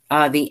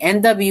 the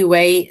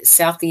NWA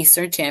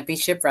Southeastern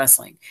Championship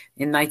Wrestling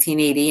in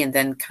 1980, and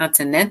then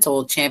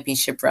Continental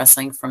Championship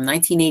Wrestling from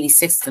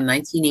 1986 to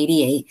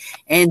 1988,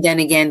 and then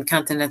again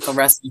Continental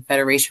Wrestling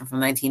Federation from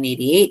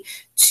 1988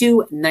 to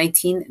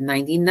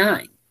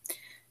 1999.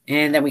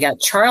 And then we got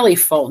Charlie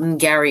Fulton,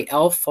 Gary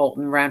L.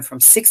 Fulton, ran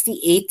from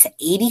 68 to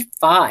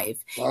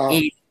 85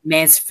 in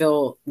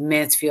Mansfield,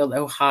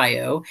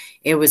 Ohio.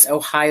 It was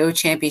Ohio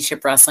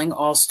Championship Wrestling,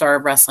 All-Star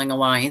Wrestling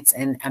Alliance,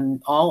 and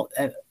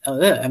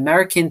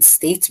American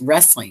States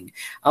Wrestling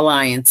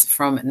Alliance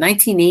from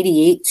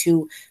 1988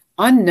 to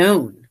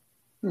unknown.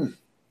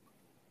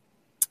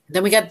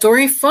 Then we got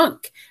Dory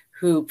Funk,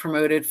 who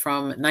promoted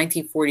from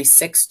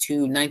 1946 to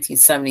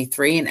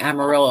 1973 in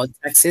Amarillo,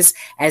 Texas,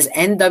 as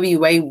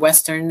NWA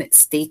Western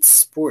States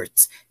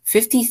Sports,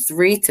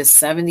 53 to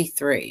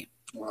 73.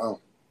 Wow.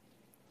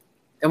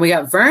 Then we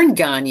got Vern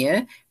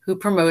Gagne, who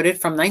promoted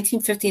from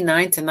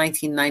 1959 to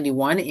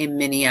 1991 in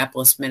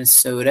Minneapolis,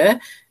 Minnesota,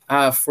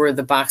 for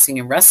the Boxing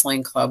and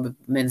Wrestling Club of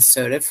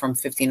Minnesota from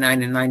 59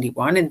 to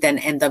 91, and then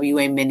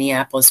NWA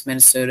Minneapolis,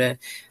 Minnesota,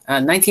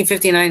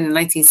 1959 to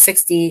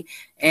 1960,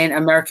 and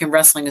American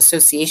Wrestling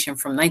Association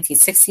from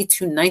 1960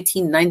 to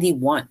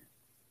 1991.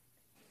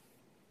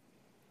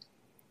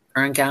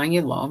 Vern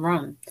Gagne, long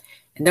run.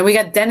 And then we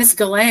got Dennis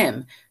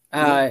Galam,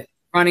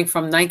 running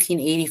from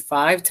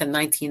 1985 to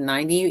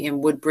 1990 in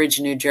Woodbridge,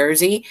 New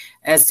Jersey,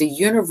 as the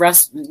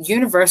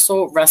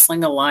Universal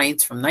Wrestling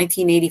Alliance from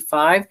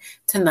 1985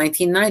 to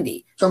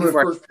 1990. Some of the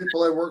first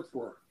people I worked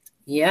for.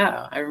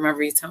 Yeah, I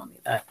remember you telling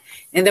me that.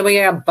 And then we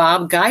got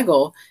Bob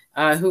Geigel,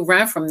 who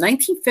ran from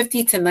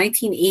 1950 to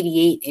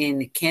 1988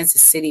 in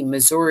Kansas City,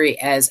 Missouri,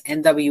 as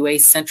NWA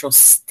Central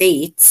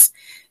States.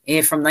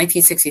 From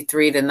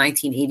 1963 to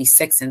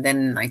 1986, and then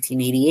in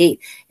 1988,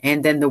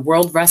 and then the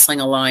World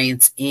Wrestling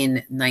Alliance in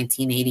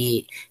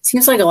 1988.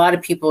 Seems like a lot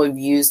of people have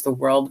used the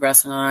World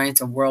Wrestling Alliance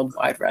and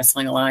Worldwide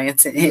Wrestling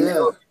Alliance in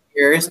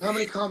years. How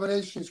many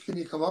combinations can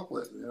you come up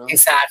with? You know?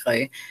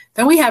 Exactly.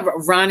 Then we have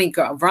Ronnie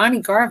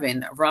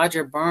Garvin.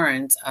 Roger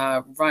Barnes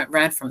ran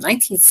from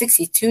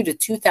 1962 to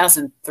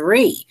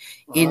 2003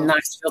 in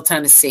Knoxville,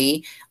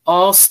 Tennessee.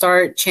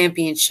 All-Star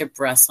Championship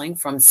Wrestling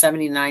from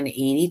 79 to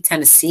 80,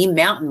 Tennessee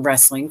Mountain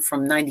Wrestling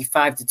from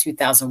 95 to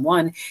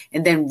 2001,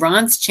 and then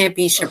Ron's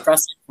Championship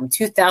Wrestling from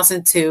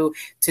 2002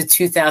 to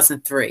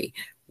 2003.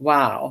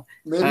 Wow.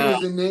 Maybe it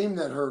was the name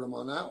that hurt him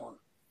on that one.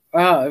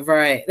 Oh,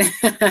 right.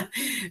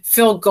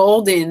 Phil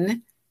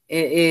Golden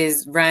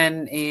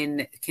ran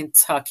in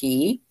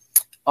Kentucky.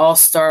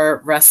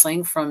 All-Star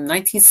Wrestling from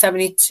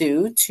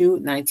 1972 to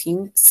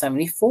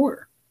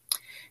 1974.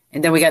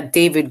 And then we got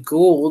David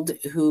Gould,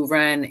 who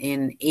ran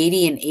in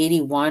 80 and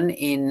 81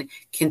 in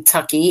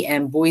Kentucky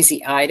and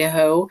Boise,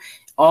 Idaho.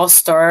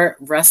 All-Star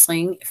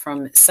Wrestling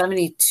from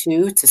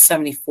 72 to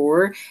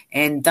 74,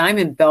 and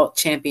Diamond Belt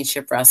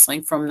Championship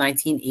Wrestling from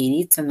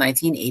 1980 to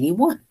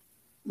 1981.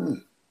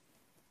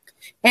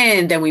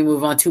 And then we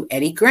move on to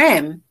Eddie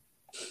Graham.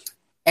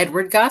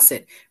 Edward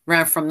Gossett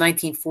ran from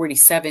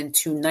 1947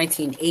 to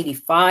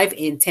 1985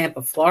 in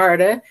Tampa,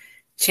 Florida.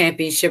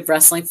 Championship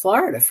Wrestling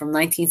Florida from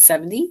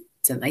 1970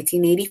 to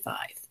 1985.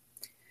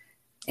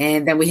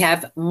 And then we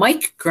have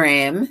Mike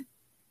Graham,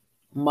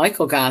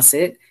 Michael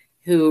Gossett,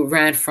 who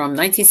ran from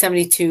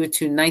 1972 to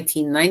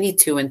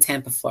 1992 in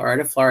Tampa,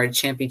 Florida, Florida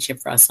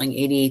Championship Wrestling,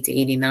 88 to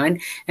 89,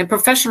 and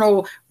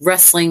Professional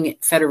Wrestling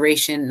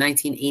Federation,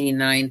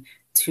 1989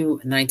 to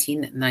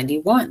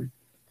 1991.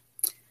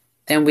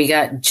 Then we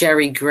got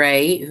Jerry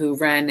Gray, who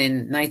ran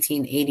in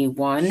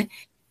 1981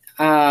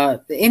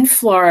 in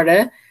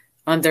Florida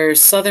under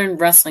Southern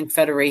Wrestling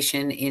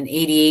Federation in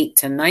 88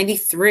 to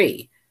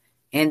 93,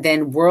 and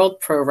then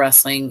World Pro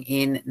Wrestling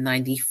in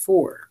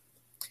 94.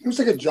 He was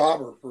like a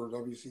jobber for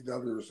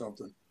WCW or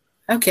something.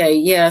 Okay,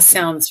 yeah,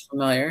 sounds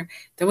familiar.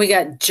 Then we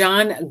got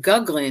John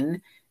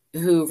Guglin,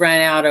 who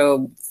ran out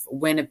of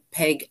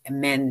Winnipeg,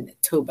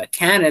 Manitoba,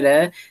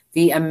 Canada,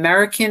 the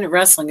American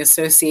Wrestling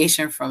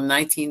Association from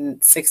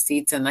 1960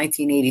 to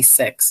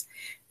 1986.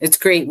 It's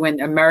great when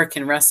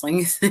American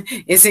wrestling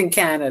is in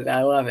Canada.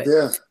 I love it.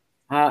 Yeah.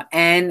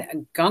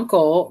 And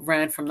Gunkel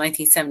ran from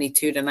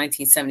 1972 to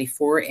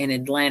 1974 in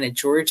Atlanta,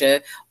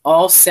 Georgia.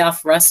 All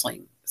South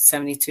Wrestling,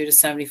 72 to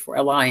 74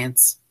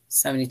 Alliance,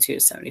 72 to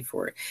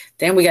 74.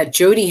 Then we got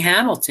Jody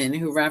Hamilton,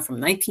 who ran from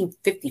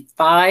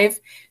 1955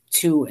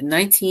 to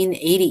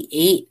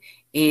 1988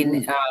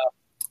 in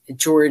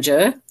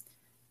Georgia.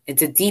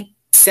 It's a Deep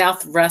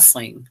South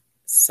Wrestling.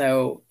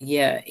 So,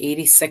 yeah,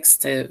 86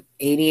 to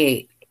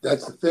 88.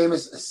 That's the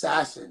famous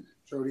assassin,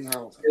 Jody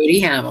Hamilton.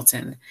 Jody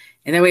Hamilton.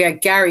 And then we got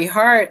Gary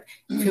Hart,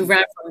 who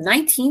ran from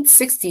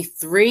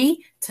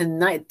 1963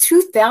 to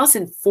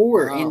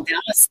 2004 in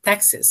Dallas,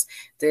 Texas.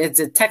 It's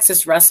a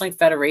Texas Wrestling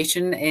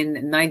Federation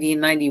in 90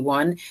 and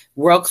 91,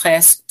 World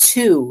Class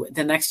 2,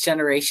 The Next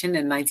Generation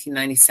in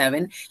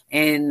 1997.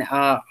 And,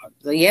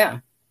 yeah.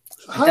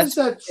 How does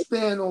that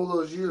span all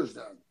those years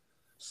then?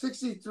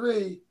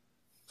 63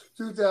 to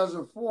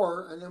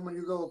 2004, and then when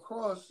you go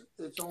across,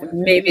 it's only...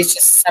 Maybe it's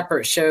just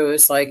separate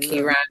shows, like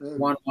he ran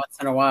one once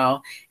in a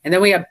while. And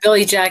then we have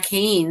Billy Jack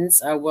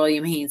Haynes,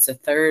 William Haynes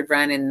III,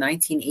 ran in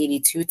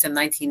 1982 to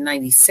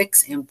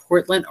 1996 in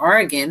Portland,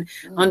 Oregon,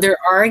 under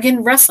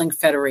Oregon Wrestling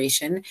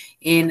Federation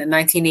in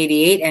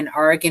 1988 and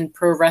Oregon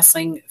Pro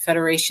Wrestling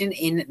Federation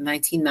in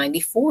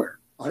 1994.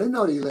 I didn't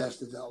know he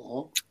lasted that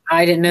long.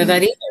 I didn't know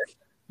that either.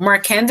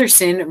 Mark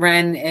Henderson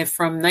ran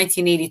from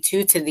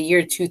 1982 to the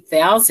year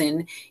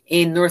 2000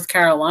 in North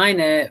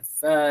Carolina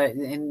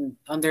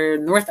under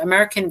North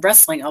American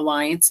Wrestling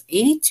Alliance,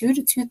 82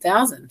 to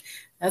 2000.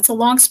 That's a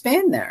long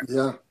span there.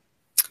 Yeah.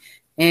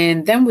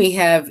 And then we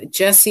have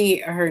Jesse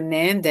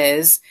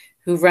Hernandez,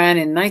 who ran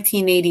in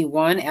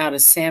 1981 out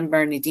of San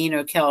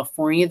Bernardino,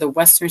 California, the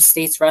Western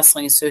States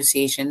Wrestling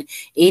Association,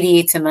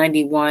 88 to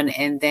 91,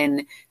 and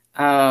then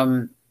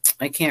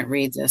I can't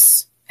read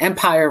this,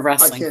 Empire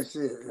Wrestling. I can't see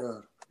it,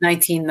 yeah.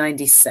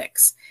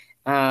 1996.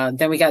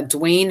 Then we got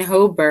Dwayne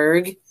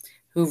Hoberg,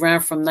 who ran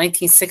from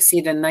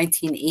 1960 to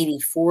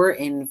 1984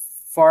 in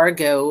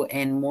Fargo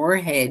and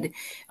Moorhead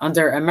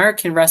under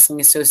American Wrestling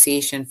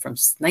Association from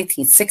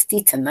 1960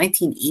 to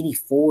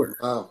 1984.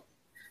 Wow.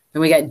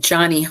 Then we got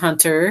Johnny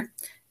Hunter,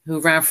 who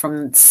ran from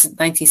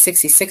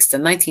 1966 to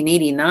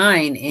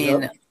 1989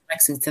 in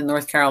Lexington,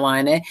 North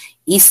Carolina,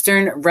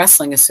 Eastern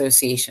Wrestling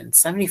Association,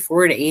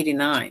 74 to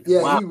 89.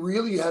 Yeah, wow. He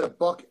really had to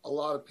buck a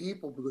lot of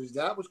people because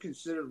that was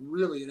considered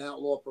really an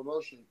outlaw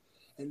promotion.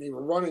 And they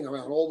were running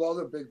around all the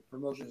other big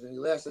promotions, and he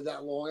lasted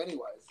that long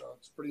anyway. So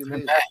it's pretty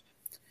amazing. Okay.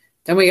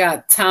 Then we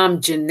got Tom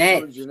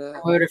Jeanette,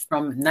 promoter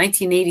from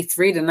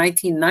 1983 to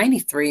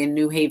 1993 in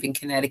New Haven,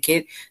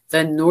 Connecticut,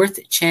 the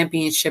North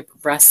Championship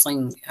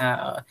Wrestling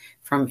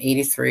from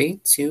 83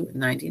 to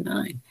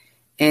 99.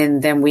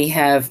 And then we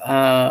have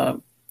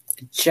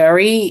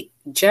Jerry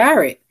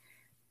Jarrett.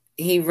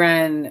 He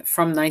ran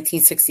from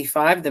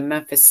 1965, the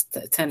Memphis,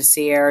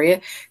 Tennessee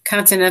area,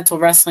 Continental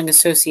Wrestling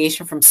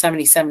Association from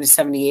 77 to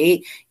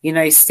 78,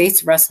 United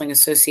States Wrestling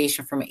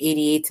Association from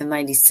 88 to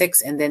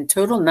 96, and then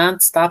Total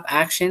Nonstop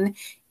Action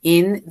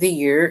in the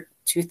year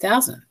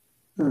 2000.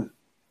 Then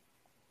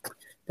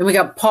we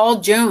got Paul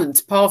Jones.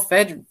 Paul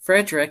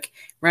Frederick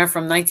ran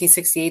from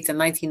 1968 to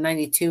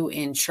 1992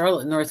 in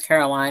Charlotte, North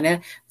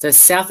Carolina, the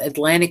South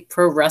Atlantic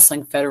Pro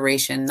Wrestling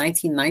Federation,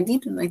 1990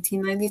 to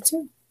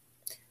 1992.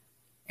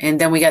 And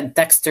then we got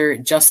Dexter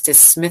Justice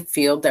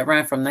Smithfield that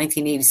ran from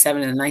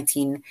 1987 to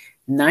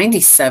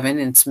 1997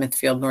 in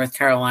Smithfield, North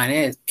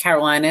Carolina.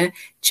 Carolina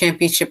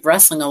Championship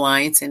Wrestling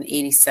Alliance in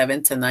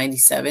 87 to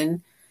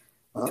 97.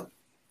 Huh?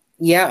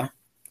 Yeah,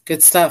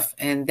 good stuff.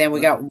 And then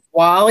we got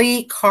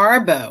Wally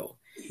Carbo.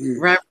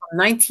 Ran from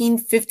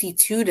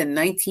 1952 to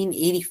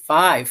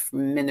 1985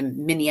 from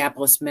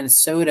Minneapolis,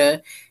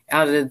 Minnesota,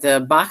 out of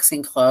the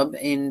boxing club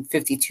in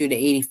 52 to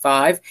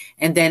 85.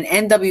 And then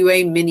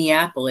NWA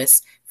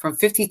Minneapolis from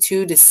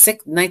 52 to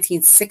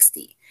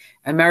 1960.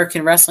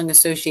 American Wrestling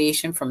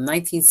Association from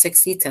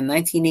 1960 to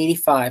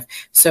 1985.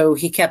 So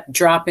he kept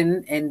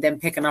dropping and then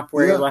picking up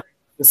where he left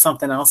with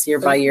something else year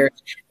by year.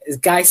 This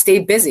guy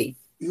stayed busy.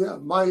 Yeah,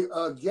 my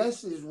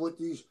guess is with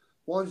these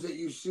ones that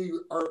you see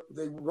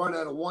they run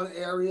out of one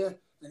area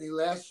and they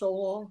last so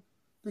long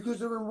because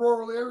they're in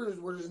rural areas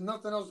where there's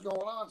nothing else going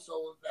on.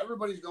 So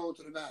everybody's going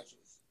to the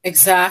matches.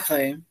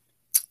 Exactly.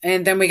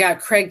 And then we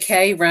got Craig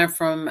Kay, ran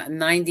from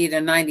 90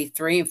 to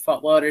 93 in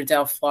Fort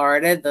Lauderdale,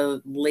 Florida,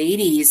 the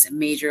ladies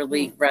Major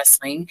League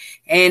Wrestling,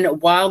 and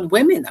Wild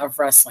Women of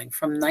Wrestling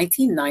from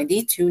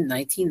 1990 to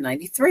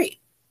 1993.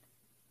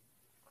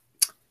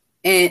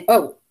 And,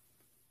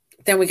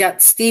 then we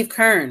got Steve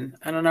Kern.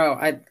 I don't know.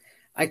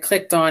 I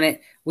clicked on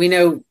it. We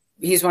know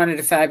he's one of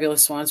the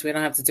fabulous ones. We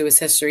don't have to do his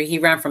history. He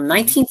ran from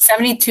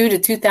 1972 to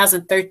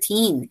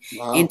 2013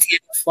 in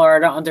Tampa,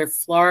 Florida, under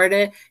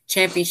Florida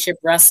Championship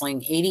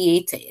Wrestling,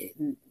 88 to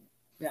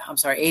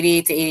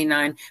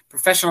 89,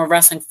 Professional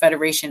Wrestling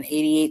Federation,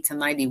 88 to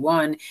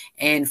 91,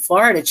 and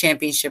Florida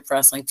Championship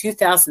Wrestling,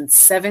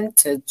 2007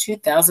 to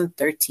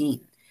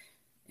 2013.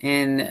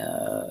 And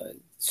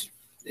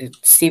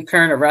Steve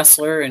Kern, a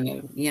wrestler,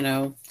 and,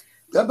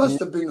 that must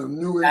have been a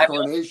new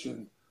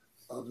incarnation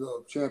of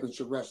the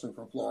Championship Wrestling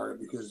from Florida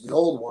because the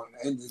old one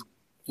ended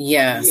in the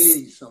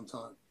 80s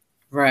sometime.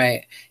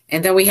 Right.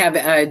 And then we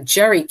have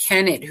Jerry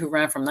Kennett, who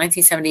ran from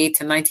 1978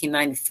 to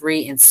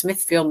 1993 in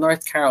Smithfield,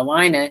 North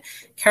Carolina,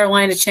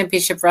 Carolina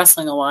Championship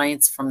Wrestling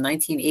Alliance from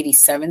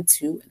 1987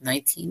 to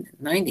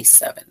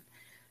 1997.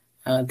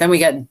 Then we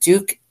got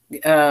Duke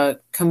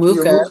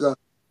Kamuka,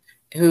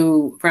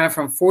 who ran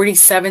from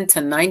 47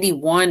 to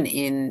 91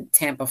 in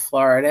Tampa,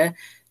 Florida,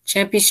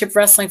 Championship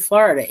Wrestling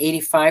Florida,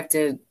 85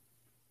 to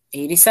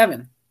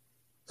 87.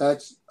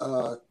 That's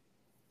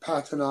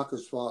Pat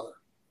Tanaka's father.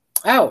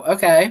 Oh,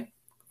 okay.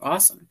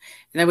 Awesome.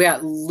 And then we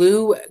got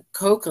Lou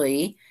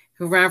Coakley,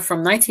 who ran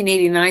from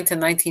 1989 to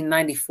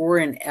 1994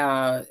 in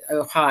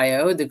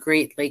Ohio, the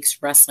Great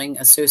Lakes Wrestling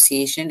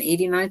Association,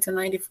 89 to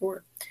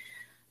 94.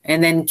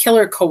 And then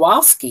Killer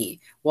Kowalski,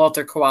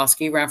 Walter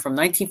Kowalski, ran from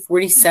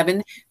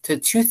 1947 to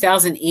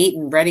 2008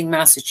 in Reading,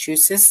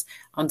 Massachusetts,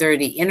 under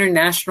the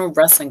International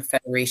Wrestling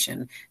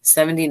Federation,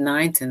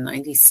 79 to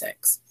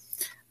 96.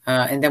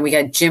 And then we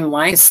got Jim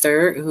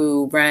Lancaster,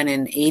 who ran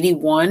in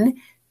 81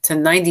 to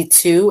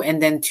 92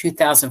 and then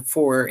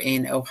 2004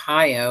 in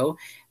Ohio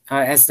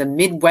as the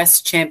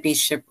Midwest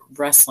Championship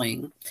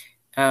Wrestling,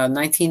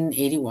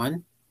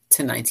 1981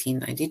 to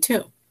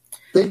 1992.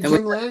 Big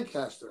Jim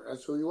Lancaster,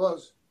 that's who he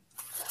was.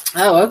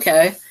 Oh,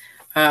 okay.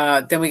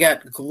 Then we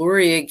got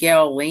Gloria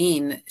Gale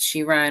Lane.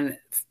 She ran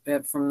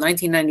from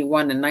 1991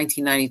 to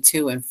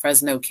 1992 in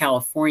Fresno,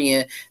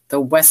 California,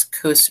 the West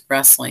Coast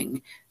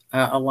Wrestling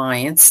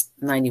Alliance,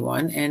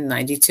 91 and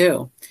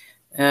 92.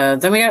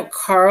 Then we got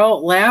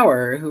Carl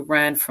Lauer, who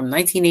ran from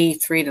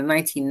 1983 to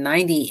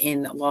 1990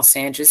 in Los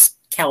Angeles,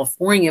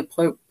 California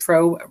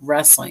Pro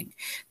Wrestling,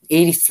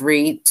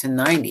 83 to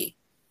 90.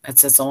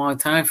 That's a long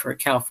time for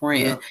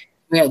California. Yeah.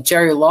 We got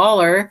Jerry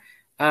Lawler,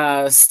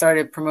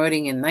 started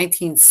promoting in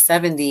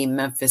 1970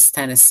 Memphis,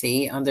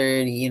 Tennessee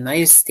under the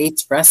United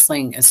States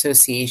Wrestling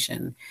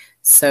Association.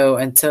 So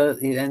until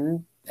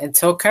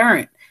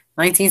current,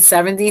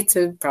 1970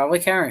 to probably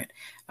current.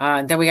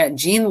 Then we got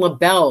Gene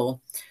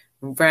LaBelle,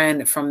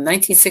 ran from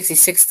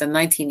 1966 to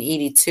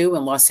 1982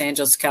 in Los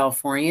Angeles,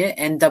 California.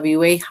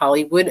 NWA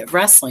Hollywood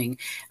Wrestling,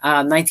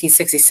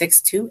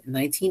 1966 to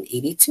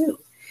 1982.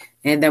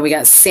 And then we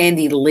got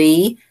Sandy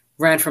Lee,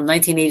 ran from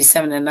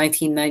 1987 to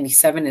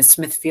 1997 in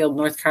Smithfield,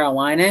 North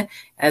Carolina,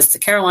 as the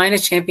Carolina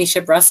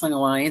Championship Wrestling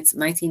Alliance,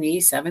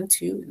 1987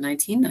 to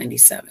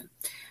 1997.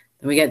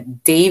 Then we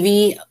got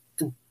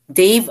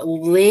Dave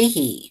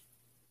Leahy,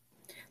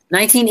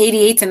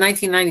 1988 to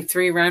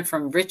 1993, ran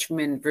from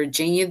Richmond,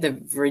 Virginia, the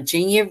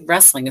Virginia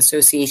Wrestling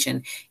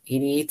Association,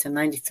 88 to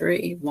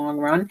 93, long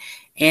run.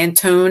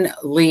 Antone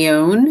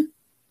Leon,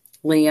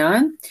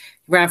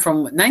 ran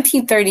from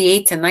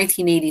 1938 to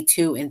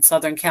 1982 in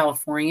Southern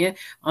California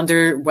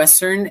under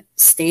Western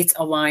States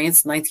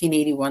Alliance,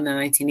 1981 to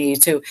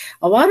 1982.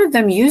 A lot of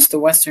them used the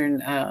Western,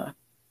 the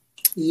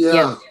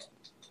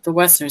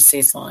Western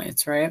States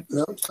Alliance, right?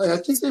 Yeah. I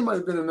think they might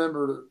have been a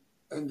member of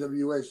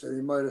NWA, so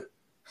they might have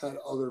had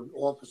other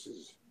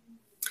offices.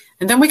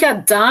 And then we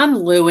got Don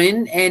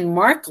Lewin and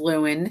Mark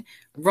Lewin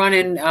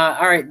running.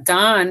 All right,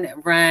 Don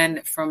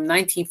ran from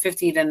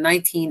 1950 to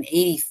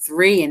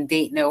 1983 in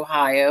Dayton,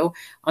 Ohio,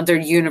 under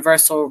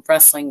Universal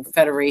Wrestling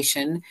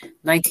Federation,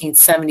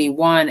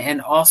 1971.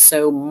 And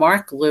also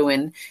Mark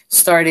Lewin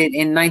started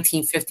in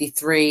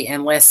 1953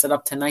 and lasted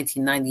up to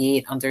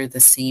 1998 under the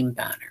same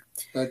banner.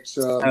 That's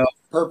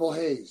Purple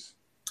Haze.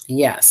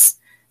 Yes.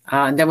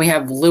 And then we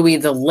have Louis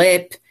the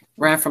Lip,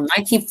 ran from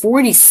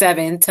 1947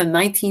 to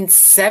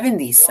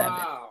 1977.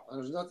 Wow.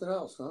 There's nothing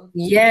else, huh?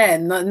 Yeah,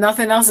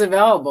 nothing else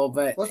available,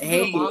 but What's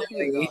hey,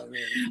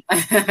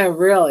 guy,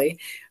 really.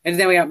 And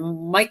then we got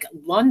Mike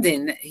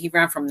London. He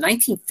ran from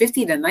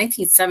 1950 to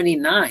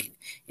 1979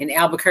 in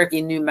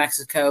Albuquerque, New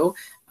Mexico.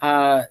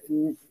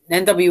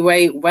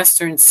 NWA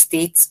Western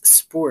States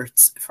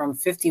Sports from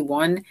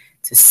 51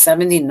 to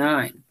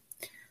 79.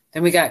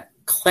 Then we got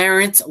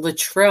Clarence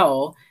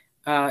Luttrell,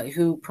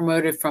 who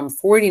promoted from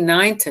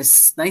 49 to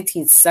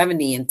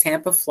 1970 in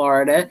Tampa,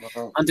 Florida,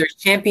 under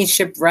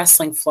Championship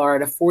Wrestling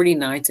Florida,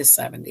 49 to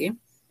 70. And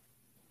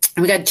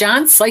we got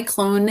John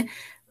Cyclone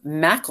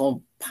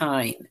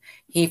McAlpine.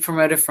 He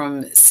promoted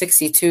from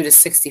 62 to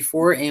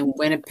 64 in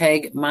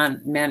Winnipeg,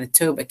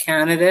 Manitoba,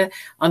 Canada,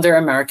 under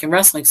American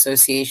Wrestling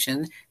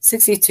Association,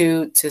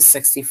 62 to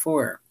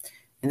 64.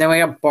 And then we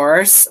got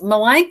Boris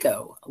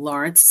Malenko.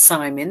 Lawrence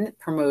Simon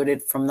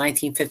promoted from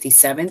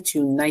 1957 to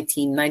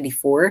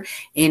 1994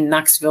 in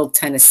Knoxville,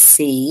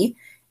 Tennessee,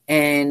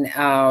 and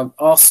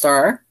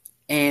All-Star,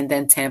 and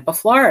then Tampa,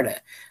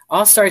 Florida.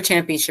 All-Star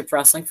Championship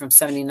Wrestling from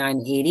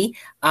 79 to 80,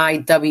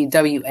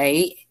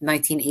 IWWA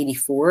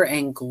 1984,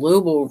 and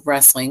Global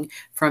Wrestling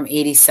from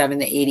 87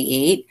 to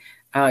 88.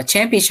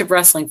 Championship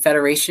Wrestling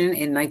Federation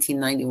in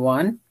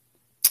 1991.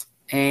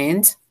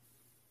 And,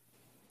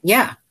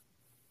 yeah.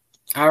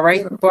 All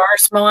right,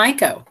 Boris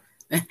Malenko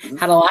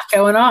had a lot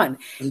going on.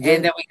 And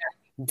then we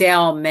got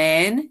Dale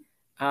Mann,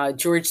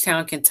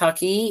 Georgetown,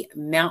 Kentucky,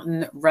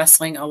 Mountain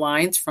Wrestling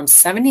Alliance from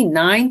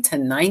 79 to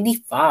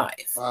 95.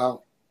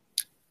 Wow.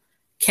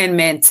 Ken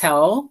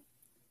Mantell,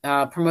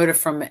 promoted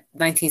from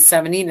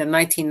 1970 to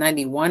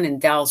 1991 in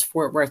Dallas,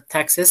 Fort Worth,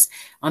 Texas,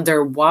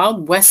 under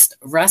Wild West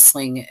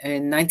Wrestling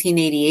in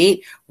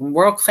 1988,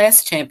 World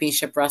Class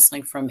Championship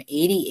Wrestling from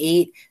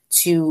 88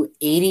 to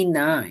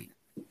 89.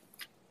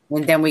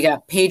 And then we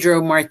got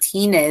Pedro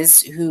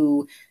Martinez,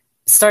 who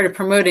started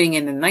promoting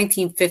in the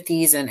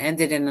 1950s and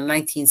ended in the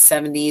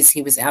 1970s.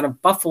 He was out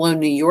of Buffalo,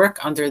 New York,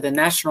 under the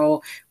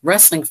National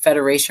Wrestling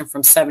Federation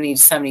from 70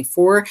 to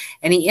 74,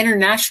 and the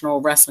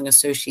International Wrestling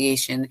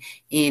Association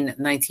in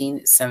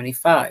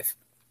 1975.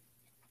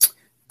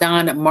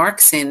 Don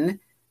Markson,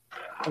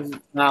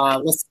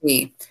 let's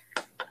see,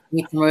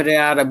 he promoted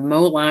out of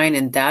Moline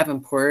and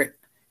Davenport.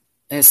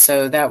 And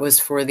so that was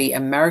for the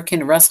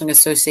American Wrestling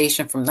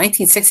Association from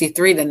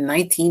 1963 to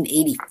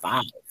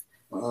 1985.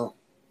 Wow.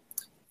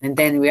 And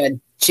then we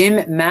had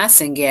Jim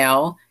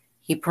Massengale.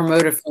 He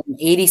promoted from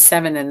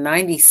 87 to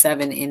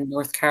 97 in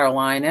North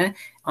Carolina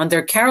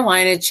under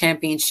Carolina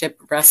Championship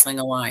Wrestling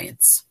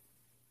Alliance.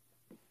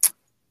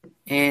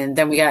 And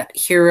then we got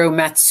Hiro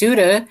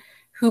Matsuda,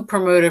 who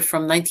promoted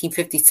from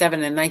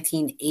 1957 to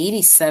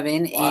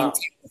 1987 in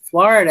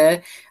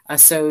Florida.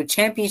 So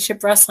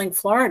Championship Wrestling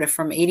Florida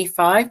from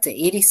 85 to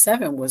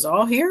 87 was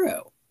all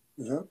Hiro.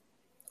 Yeah.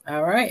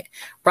 All right.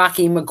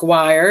 Rocky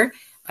McGuire,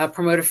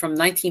 promoted from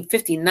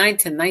 1959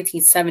 to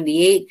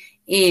 1978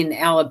 in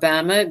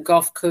Alabama,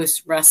 Gulf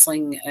Coast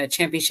Wrestling,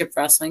 Championship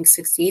Wrestling,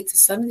 68 to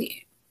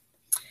 78.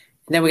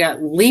 And then we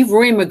got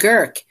Leroy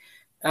McGurk,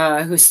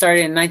 who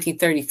started in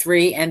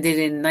 1933, ended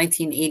in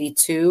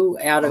 1982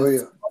 out of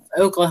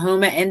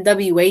Oklahoma,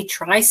 NWA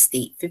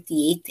Tri-State,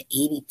 58 to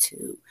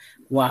 82.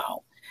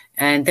 Wow.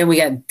 And then we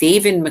got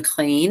David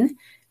McLean,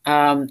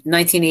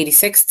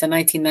 1986 to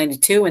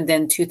 1992, and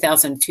then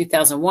 2000,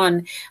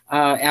 2001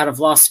 out of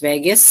Las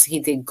Vegas. He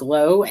did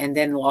Glow, and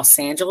then Los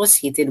Angeles,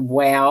 he did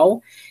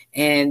Wow.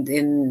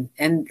 And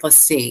let's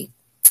see,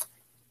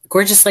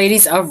 Gorgeous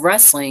Ladies of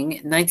Wrestling,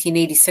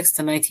 1986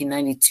 to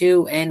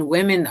 1992, and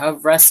Women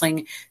of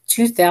Wrestling,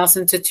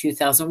 2000 to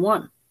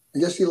 2001. I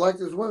guess he liked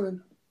his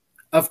women.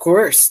 Of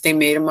course, they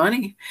made him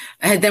money.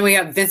 And then we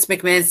got Vince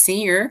McMahon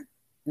Sr.,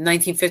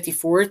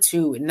 1954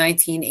 to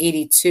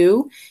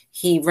 1982.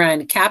 He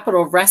ran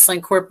Capital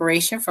Wrestling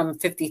Corporation from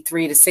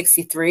 53 to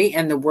 63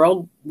 and the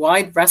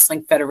Worldwide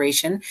Wrestling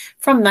Federation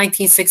from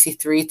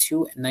 1963 to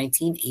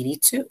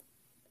 1982.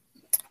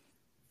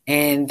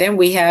 And then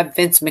we have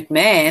Vince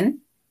McMahon,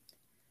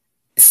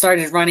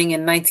 started running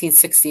in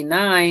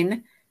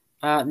 1969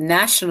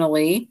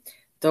 nationally,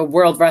 the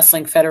World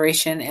Wrestling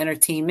Federation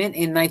Entertainment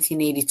in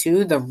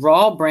 1982, the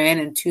Raw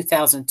brand in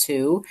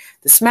 2002,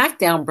 the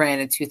SmackDown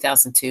brand in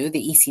 2002,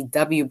 the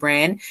ECW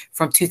brand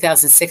from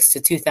 2006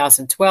 to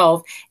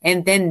 2012,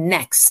 and then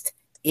Next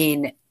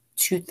in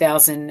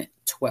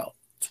 2012.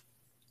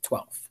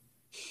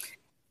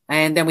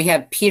 And then we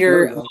have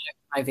Peter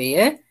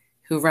Maivia,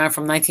 who ran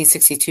from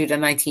 1962 to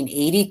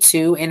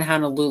 1982 in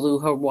Honolulu,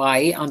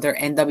 Hawaii, under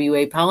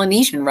NWA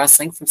Polynesian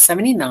Wrestling from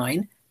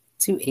 79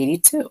 to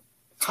 82.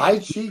 Hi,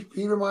 Chief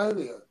Peter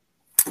Maivia.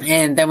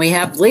 And then we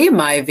have Lee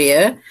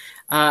Maivia,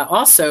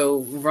 also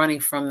running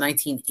from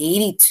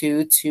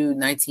 1982 to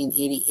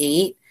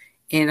 1988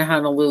 in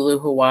Honolulu,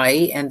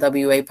 Hawaii,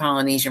 NWA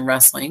Polynesian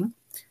Wrestling,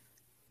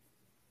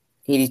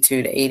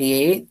 82 to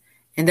 88.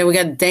 And then we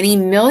got Denny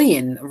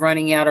Million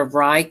running out of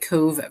Rye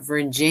Cove,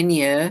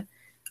 Virginia,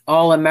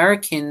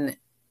 All-American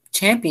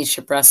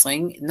Championship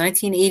Wrestling,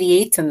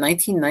 1988 to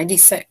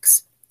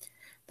 1996.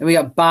 Then we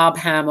got Bob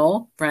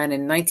Hamill, ran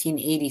in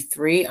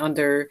 1983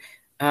 under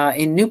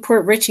in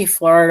Newport Richey,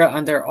 Florida,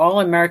 under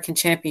All-American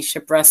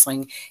Championship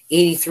Wrestling,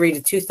 83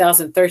 to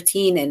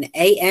 2013, and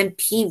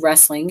AMP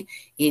Wrestling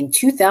in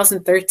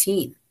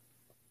 2013.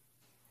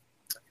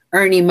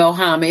 Ernie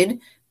Mohammed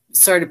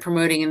started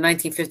promoting in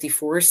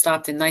 1954,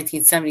 stopped in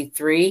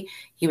 1973.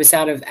 He was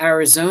out of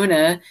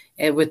Arizona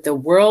with the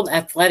World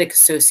Athletic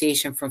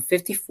Association from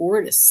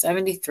 54 to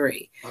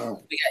 73.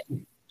 Wow.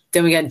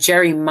 Then we got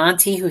Jerry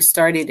Monty, who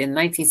started in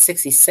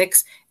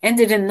 1966,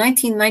 ended in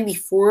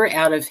 1994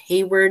 out of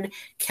Hayward,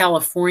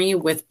 California,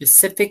 with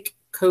Pacific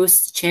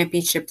Coast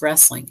Championship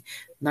Wrestling.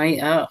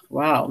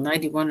 91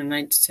 and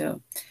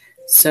 92.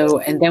 So,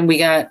 and then we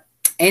got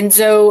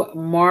Enzo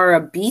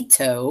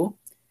Marabito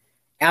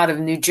out of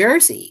New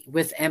Jersey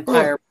with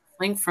Empire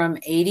Wrestling from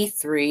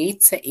 83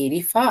 to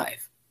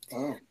 85.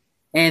 Wow.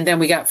 And then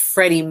we got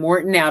Freddie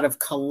Morton out of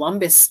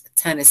Columbia,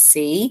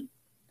 Tennessee,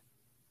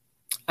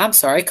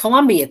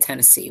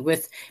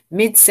 with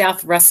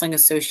Mid-South Wrestling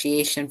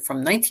Association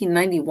from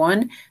 1991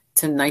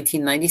 to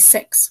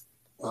 1996.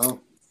 Wow.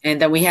 And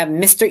then we have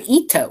Mr.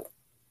 Ito.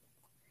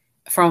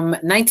 From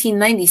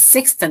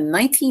 1996 to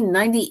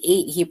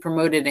 1998, he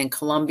promoted in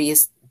Columbia,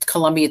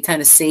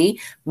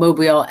 Tennessee,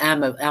 Mobile,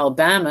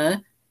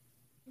 Alabama.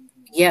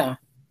 Yeah,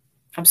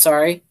 I'm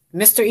sorry.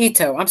 Mr.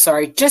 Ito, I'm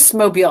sorry, just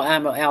Mobile,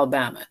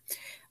 Alabama.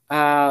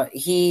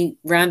 He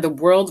ran the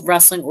World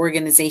Wrestling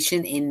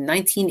Organization in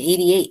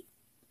 1988.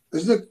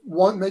 Doesn't it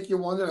make you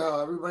wonder how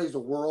everybody's a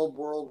world,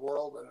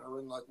 and are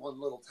in like one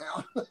little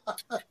town?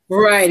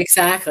 Right,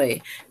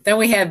 exactly. Then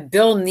we have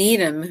Bill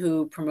Needham,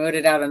 who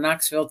promoted out of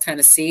Knoxville,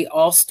 Tennessee,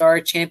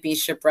 All-Star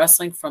Championship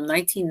Wrestling from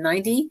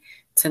 1990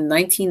 to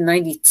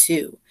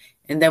 1992.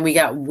 And then we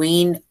got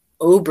Wayne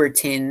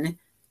Oberton,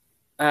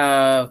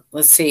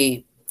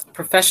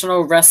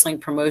 Professional Wrestling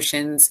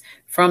Promotions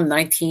from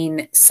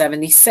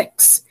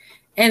 1976.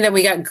 And then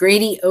we got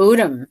Grady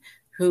Odom,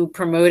 who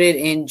promoted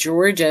in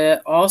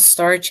Georgia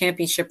All-Star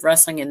Championship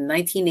Wrestling in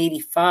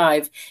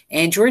 1985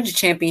 and Georgia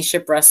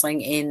Championship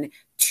Wrestling in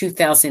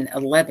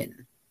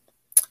 2011.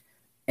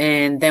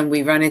 And then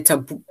we run into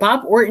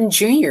Bob Orton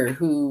Jr.,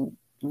 who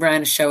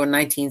ran a show in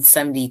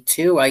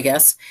 1972, I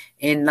guess,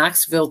 in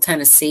Knoxville,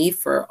 Tennessee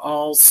for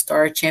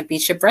All-Star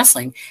Championship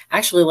Wrestling.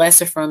 Actually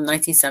lasted from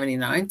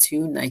 1979 to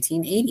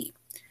 1980.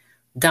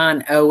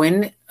 Don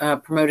Owen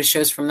promoted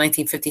shows from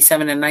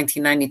 1957 and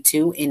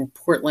 1992 in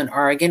Portland,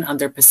 Oregon,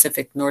 under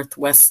Pacific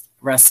Northwest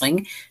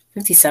Wrestling,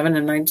 57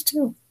 and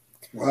 92.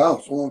 Wow,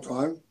 it's a long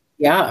time.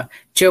 Yeah.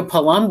 Joe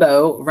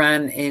Palumbo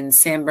ran in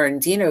San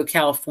Bernardino,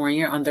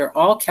 California, under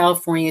All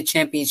California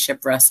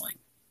Championship Wrestling,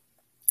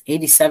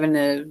 87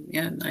 to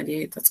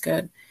 98. That's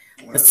good.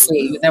 Let's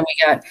see. Then we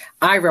got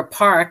Ira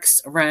Parks,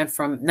 ran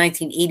from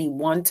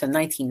 1981 to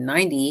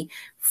 1990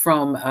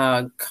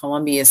 from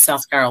Columbia,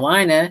 South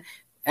Carolina,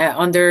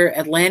 under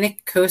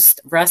Atlantic Coast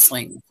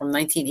Wrestling from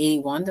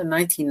 1981 to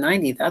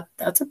 1990.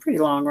 That's a pretty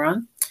long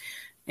run.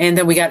 And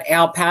then we got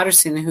Al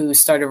Patterson, who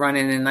started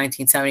running in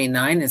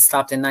 1979 and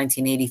stopped in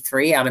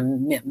 1983 out of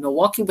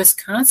Milwaukee,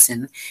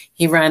 Wisconsin.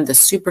 He ran the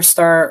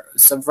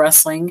Superstars of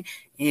Wrestling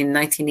in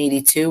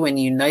 1982 and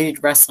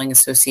United Wrestling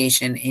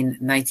Association in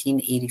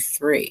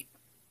 1983.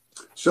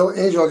 So,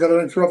 Angel, I got to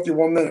interrupt you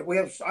 1 minute.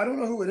 I don't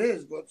know who it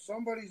is, but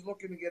somebody's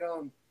looking to get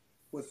on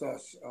with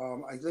us.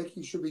 I think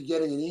he should be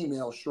getting an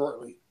email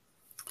shortly.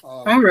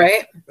 All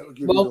right. That'll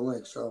give you the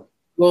link. So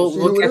we'll see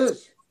who it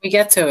is. We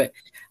get to it.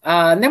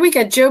 And then we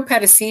got Joe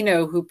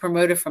Pedicino, who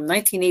promoted from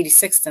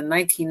 1986 to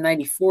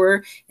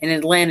 1994 in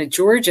Atlanta,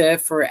 Georgia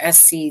for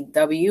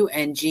SCW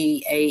and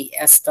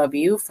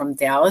GASW from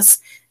Dallas,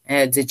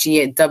 the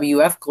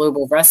GWF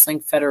Global Wrestling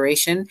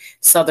Federation,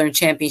 Southern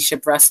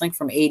Championship Wrestling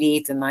from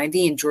 88 to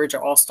 90, and Georgia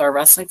All-Star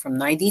Wrestling from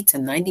 90 to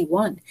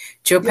 91.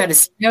 Joe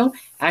Pedicino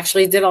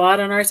actually did a lot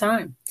on our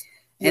time.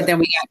 And then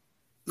we got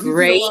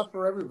Gray. He did a lot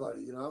for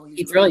everybody, you know.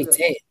 He really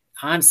did,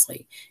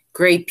 honestly.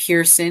 Gray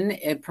Pearson,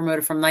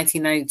 promoted from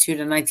 1992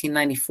 to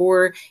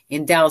 1994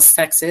 in Dallas,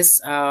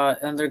 Texas,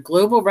 under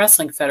Global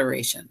Wrestling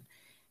Federation.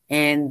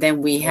 And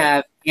then we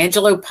have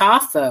Angelo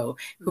Poffo,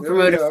 who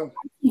promoted from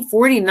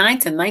 1949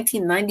 to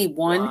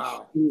 1991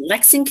 in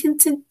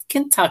Lexington,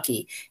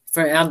 Kentucky,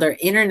 for under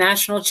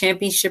International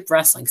Championship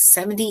Wrestling,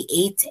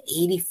 78 to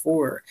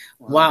 84.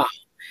 Wow.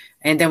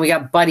 And then we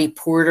got Buddy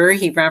Porter.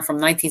 He ran from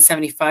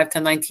 1975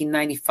 to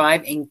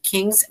 1995 in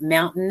Kings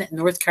Mountain,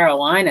 North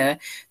Carolina,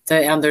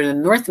 under the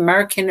North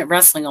American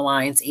Wrestling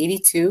Alliance,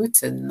 82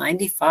 to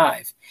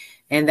 95.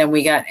 And then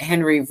we got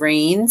Henry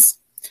Raines,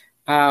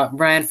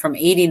 ran from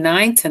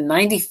 89 to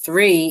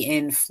 93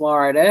 in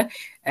Florida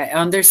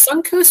under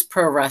Suncoast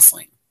Pro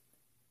Wrestling.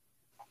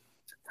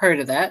 Heard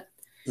of that?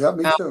 Yeah,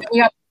 me too.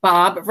 We got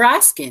Bob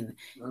Raskin.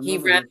 He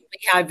ran the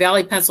Lehigh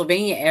Valley,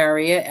 Pennsylvania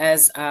area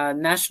as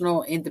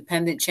National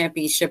Independent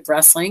Championship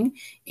Wrestling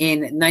in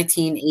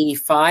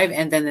 1985,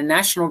 and then the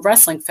National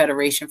Wrestling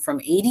Federation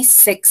from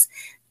 86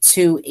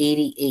 to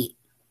 88.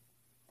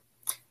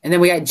 And then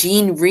we got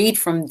Gene Reed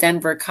from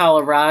Denver,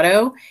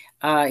 Colorado.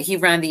 He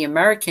ran the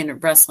American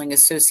Wrestling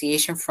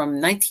Association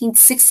from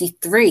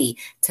 1963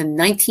 to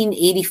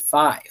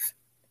 1985.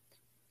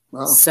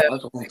 Wow,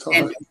 so,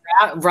 and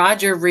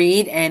Roger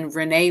Reed and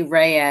Renee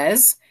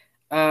Reyes.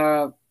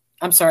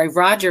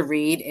 Roger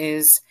Reed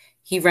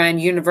he ran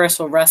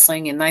Universal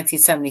Wrestling in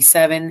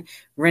 1977.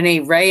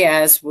 Renee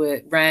Reyes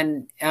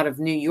ran out of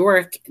New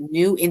York,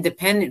 New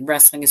Independent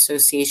Wrestling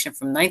Association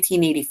from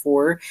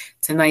 1984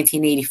 to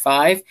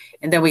 1985.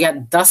 And then we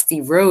got Dusty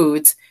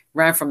Rhodes,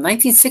 ran from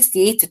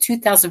 1968 to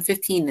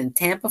 2015 in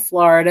Tampa,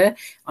 Florida,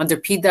 under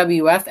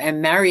PWF,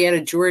 and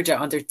Marietta,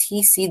 Georgia, under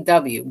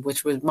TCW,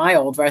 which was my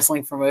old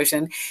wrestling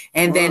promotion,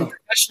 and then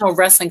Professional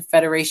Wrestling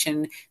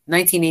Federation,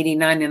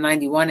 1989 and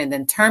 91, and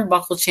then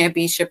Turnbuckle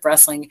Championship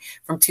Wrestling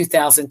from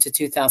 2000 to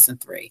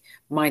 2003.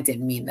 Mine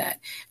didn't mean that.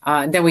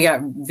 And then we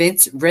got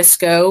Vince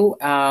Risco,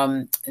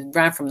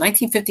 ran from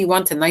 1951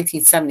 to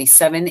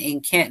 1977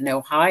 in Canton,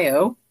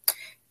 Ohio,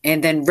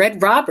 and then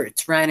Red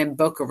Roberts ran in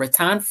Boca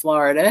Raton,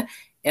 Florida,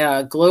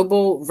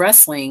 Global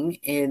Wrestling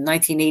in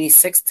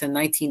 1986 to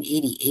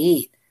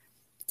 1988.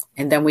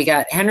 And then we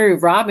got Henry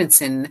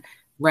Robinson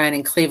ran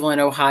in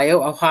Cleveland,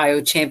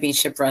 Ohio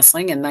Championship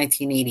Wrestling in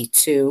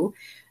 1982.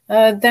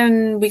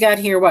 Then we got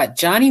here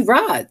Johnny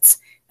Rods.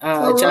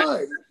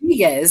 Johnny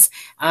Rodriguez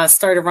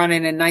started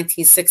running in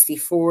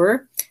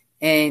 1964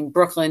 in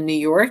Brooklyn, New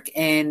York,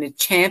 and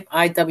champ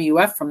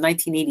IWF from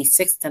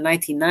 1986 to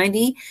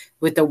 1990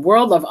 with the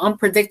World of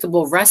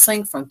Unpredictable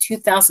Wrestling from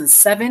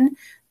 2007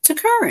 to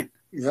current.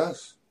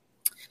 Yes.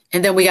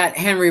 And then we got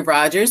Henry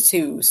Rogers,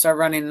 who started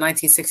running in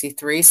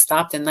 1963,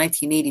 stopped in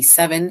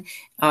 1987,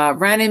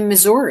 ran in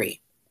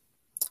Missouri.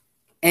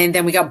 And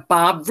then we got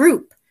Bob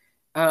Roop,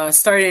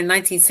 started in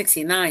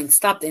 1969,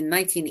 stopped in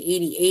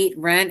 1988,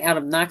 ran out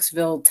of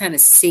Knoxville,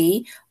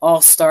 Tennessee,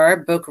 All-Star,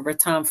 Boca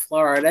Raton,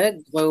 Florida,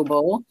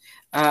 Global.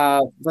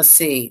 Global.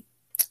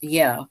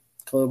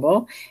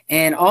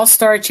 And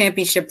All-Star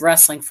Championship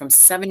Wrestling from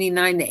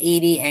 79 to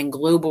 80 and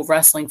Global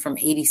Wrestling from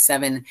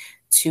 87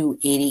 to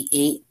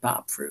 88,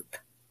 Bob Roop.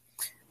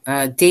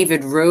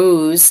 David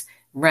Rose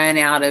ran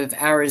out of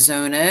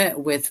Arizona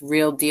with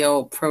Real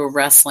Deal Pro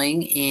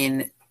Wrestling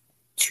in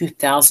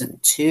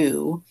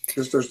 2002.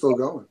 Because they're still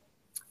going.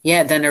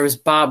 Yeah, then there was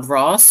Bob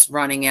Ross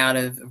running out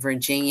of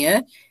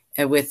Virginia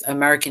with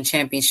American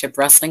Championship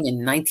Wrestling in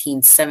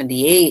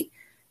 1978.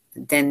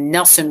 Then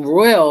Nelson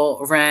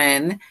Royal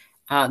ran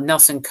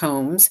Nelson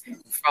Combs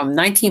from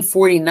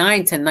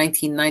 1949 to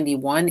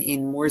 1991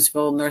 in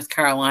Mooresville, North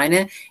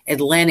Carolina,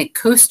 Atlantic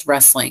Coast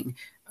Wrestling.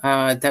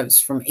 That was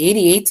from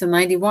 88 to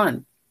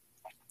 91.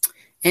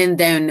 And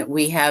then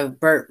we have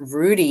Bert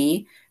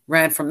Rudy,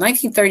 ran from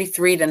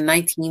 1933 to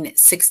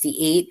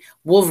 1968,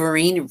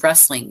 Wolverine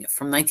Wrestling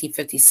from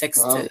 1956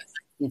 to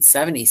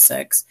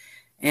 1976.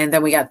 And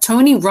then we got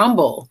Tony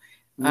Rumble,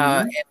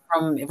 ran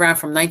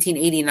from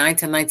 1989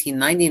 to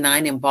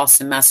 1999 in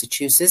Boston,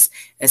 Massachusetts,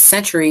 a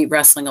Century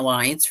Wrestling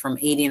Alliance from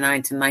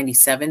 89 to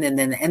 97, and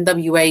then the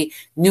NWA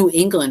New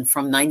England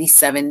from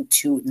 97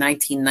 to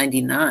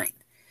 1999.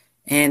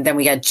 And then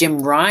we got Jim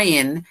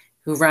Ryan,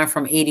 who ran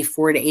from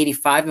 84 to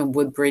 85 in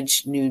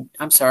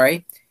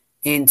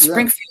in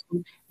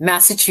Springfield,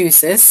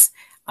 Massachusetts.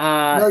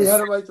 No, you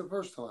had it right the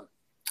first time.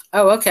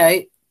 Oh,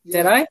 okay.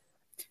 Yeah. Did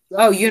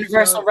I?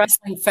 Universal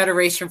Wrestling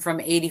Federation from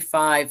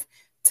 85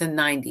 to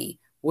 90.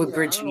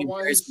 Woodbridge, New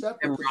Jersey.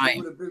 Jim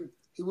Ryan.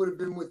 he would have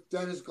been with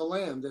Dennis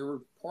Galam. They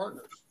were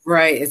partners.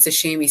 Right. It's a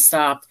shame he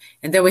stopped.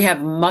 And then we have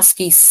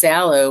Muskie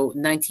Salo,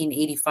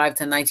 1985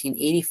 to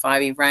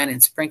 1985. He ran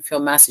in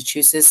Springfield,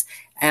 Massachusetts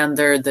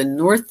under the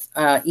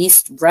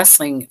Northeast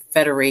Wrestling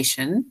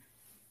Federation,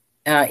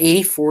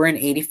 84 and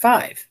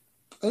 85.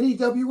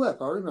 NEWF,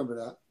 I remember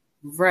that.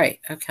 Right.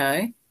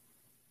 Okay.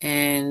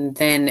 And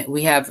then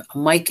we have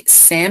Mike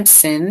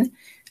Sampson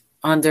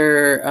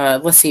under,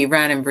 he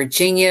ran in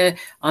Virginia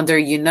under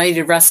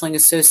United Wrestling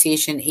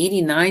Association,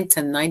 89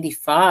 to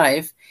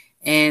 95.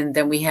 And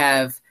then we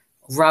have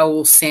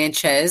Raul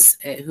Sanchez,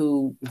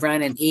 who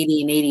ran in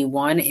 80 and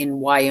 81 in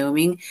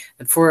Wyoming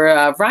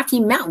for Rocky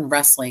Mountain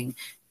Wrestling,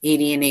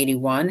 80 and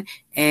 81.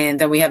 And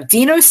then we have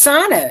Dino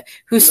Sana,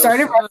 who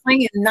started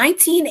wrestling in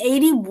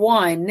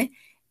 1981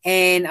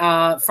 and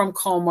from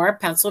Colmar,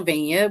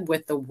 Pennsylvania,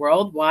 with the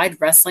Worldwide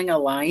Wrestling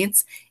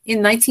Alliance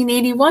in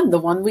 1981, the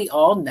one we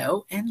all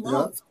know and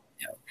love.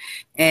 Yep.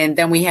 And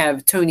then we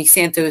have Tony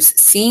Santos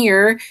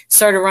Sr.,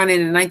 started running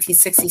in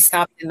 1960,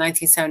 stopped in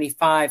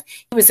 1975.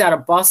 He was out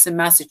of Boston,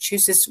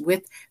 Massachusetts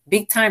with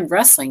Big Time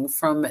Wrestling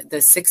from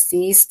the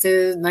 60s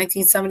to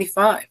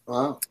 1975.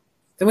 Wow.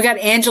 Then we got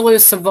Angelo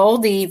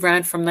Savoldi,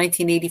 ran from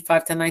 1985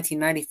 to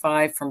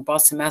 1995 from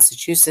Boston,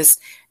 Massachusetts,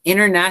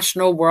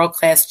 International World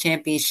Class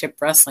Championship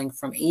Wrestling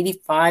from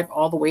 85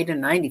 all the way to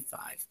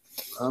 95.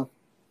 Wow.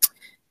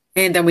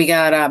 And then we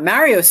got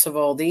Mario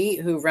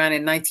Savoldi, who ran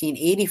in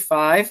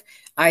 1985,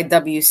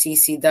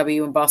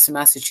 IWCCW in Boston,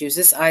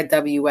 Massachusetts,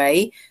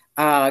 IWA,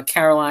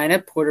 Carolina,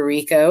 Puerto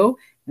Rico,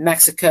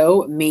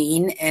 Mexico,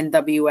 Maine,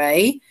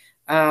 NWA,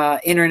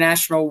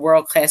 International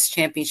World Class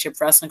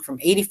Championship Wrestling from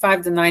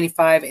 85 to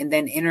 95, and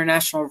then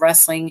International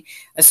Wrestling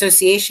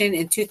Association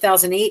in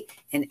 2008,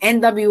 and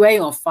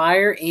NWA on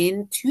fire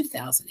in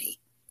 2008.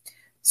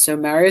 So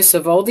Mario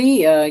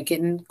Savoldi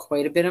getting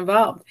quite a bit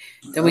involved.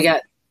 Then we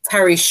got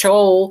Terry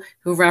Scholl,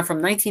 who ran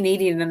from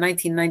 1980 to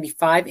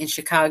 1995 in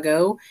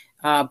Chicago,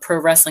 Pro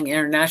Wrestling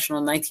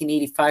International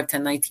 1985 to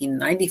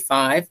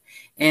 1995.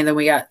 And then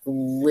we got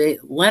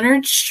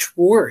Leonard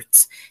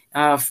Schwartz,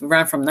 ran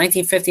from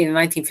 1950 to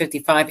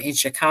 1955 in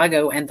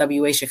Chicago,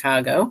 NWA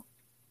Chicago.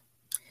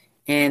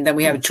 And then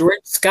we have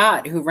George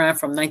Scott, who ran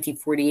from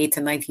 1948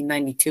 to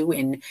 1992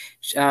 in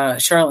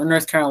Charlotte,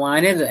 North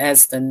Carolina,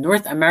 as the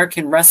North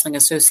American Wrestling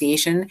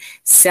Association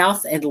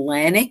South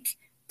Atlantic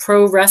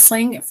Pro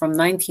Wrestling from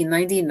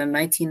 1990 to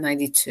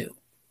 1992.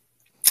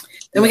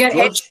 Then we got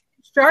Ed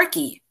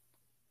Sharkey,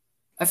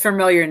 a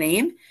familiar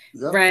name,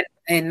 ran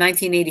in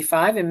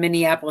 1985 in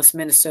Minneapolis,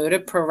 Minnesota,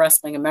 Pro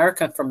Wrestling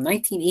America from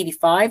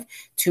 1985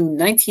 to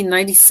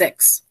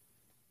 1996.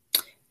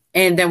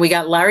 And then we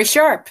got Larry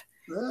Sharp,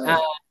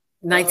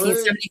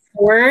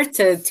 1974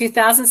 to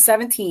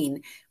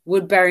 2017,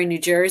 Woodbury, New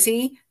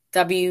Jersey,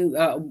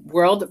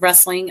 World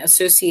Wrestling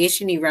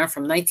Association. He ran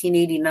from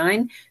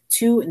 1989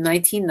 to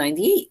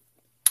 1998.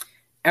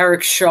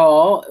 Eric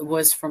Shaw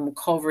was from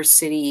Culver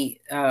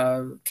City,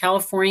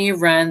 California,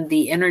 ran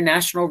the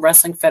International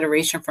Wrestling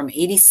Federation from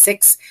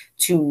 86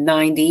 to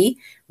 90.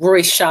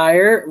 Roy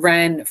Shire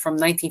ran from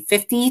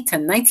 1950 to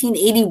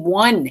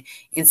 1981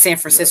 in San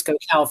Francisco,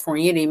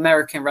 California, the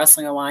American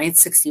Wrestling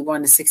Alliance,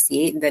 61 to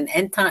 68, and then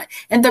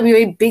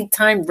NWA Big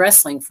Time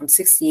Wrestling from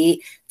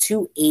 68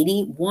 to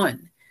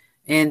 81.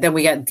 And then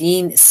we got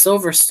Dean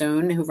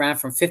Silverstone, who ran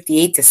from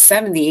 58 to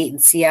 78 in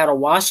Seattle,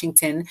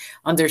 Washington,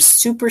 under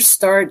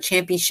Superstar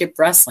Championship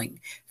Wrestling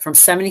from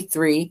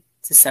 73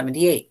 to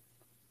 78.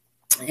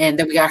 And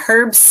then we got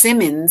Herb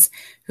Simmons,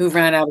 who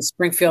ran out of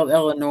Springfield,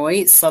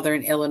 Illinois,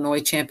 Southern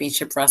Illinois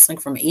Championship Wrestling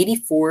from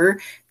 84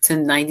 to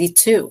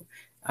 92.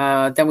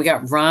 Then we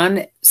got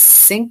Ron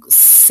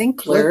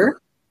Sinclair.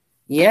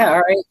 Yeah,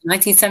 all right.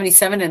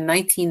 1977 and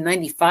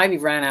 1995, he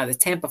ran out of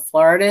Tampa,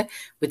 Florida,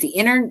 with the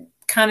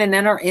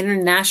Intercontinental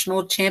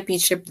International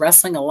Championship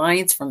Wrestling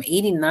Alliance from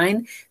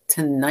 89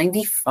 to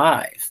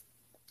 95.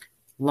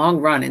 Long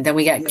run. And then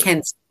we got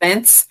Ken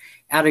Spence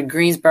out of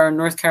Greensboro,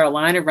 North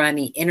Carolina, ran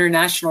the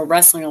International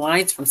Wrestling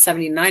Alliance from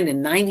 79 to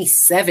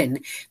 97.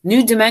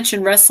 New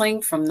Dimension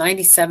Wrestling from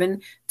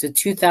 97 to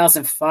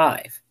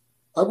 2005.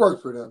 I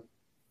worked for them.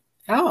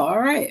 Oh, all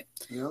right.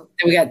 Yeah.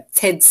 Then we got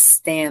Ted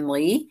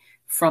Stanley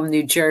from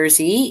New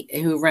Jersey,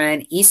 who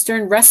ran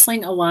Eastern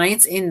Wrestling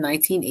Alliance in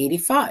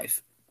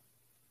 1985.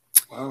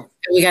 Wow.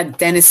 We got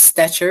Dennis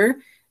Stetcher,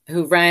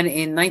 who ran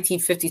in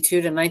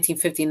 1952 to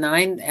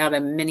 1959 out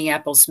of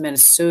Minneapolis,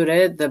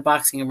 Minnesota, the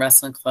Boxing and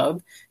Wrestling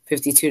Club,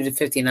 52 to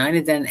 59,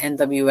 and then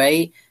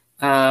NWA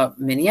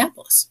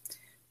Minneapolis.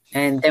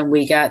 And then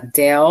we got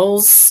Dale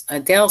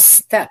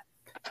Stepp.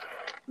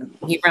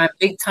 He ran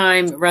Big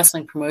Time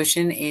Wrestling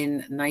Promotion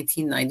in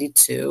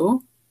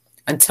 1992.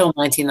 Until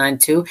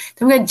 1992.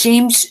 Then we got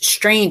James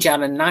Strange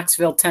out of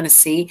Knoxville,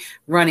 Tennessee,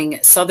 running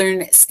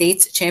Southern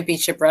States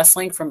Championship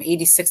Wrestling from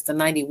 86 to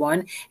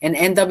 91, and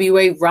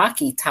NWA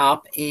Rocky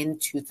Top in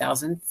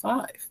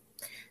 2005.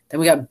 Then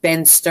we got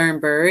Ben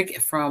Sternberg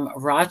from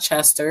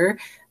Rochester,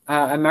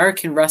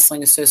 American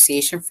Wrestling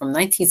Association from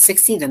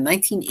 1960 to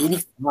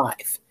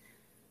 1985.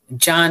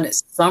 John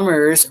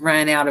Summers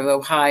ran out of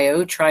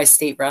Ohio,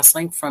 Tri-State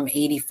Wrestling from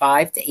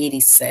 85 to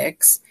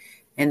 86.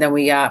 And then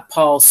we got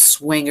Paul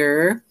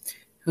Swinger,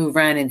 who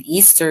ran in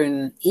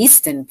Easton,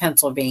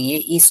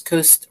 Pennsylvania, East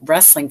Coast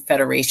Wrestling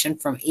Federation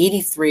from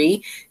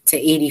 83 to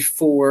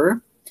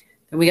 84.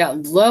 Then we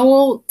got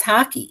Lowell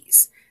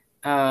Takis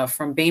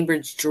from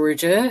Bainbridge,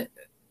 Georgia,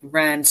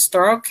 ran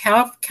Star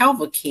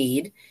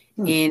Cavalcade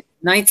in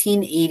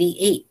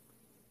 1988.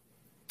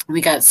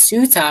 We got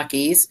Sue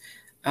Takis,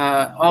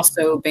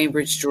 also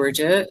Bainbridge,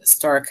 Georgia,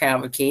 Star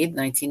Cavalcade,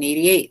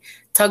 1988.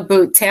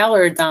 Tugboat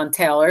Taylor, Don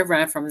Taylor,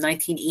 ran from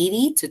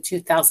 1980 to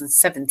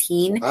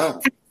 2017. Wow.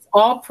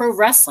 All Pro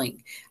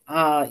Wrestling.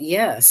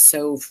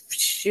 So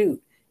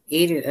shoot,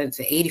 80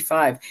 to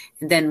 85.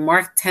 And then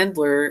Mark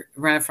Tendler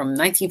ran from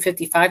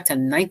 1955 to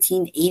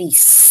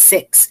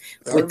 1986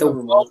 with the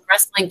World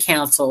Wrestling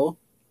Council.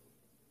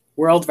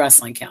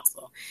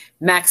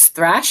 Max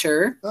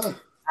Thrasher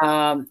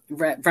ran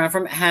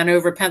from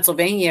Hanover,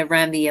 Pennsylvania,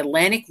 ran the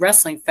Atlantic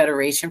Wrestling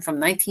Federation from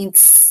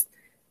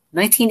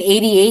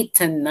 1988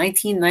 to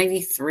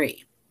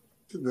 1993.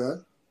 Too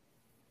bad.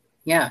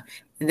 Yeah.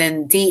 And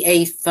then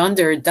D.A.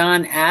 Thunder,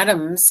 Don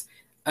Adams,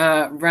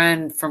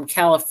 ran from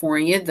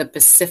California, the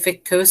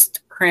Pacific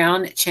Coast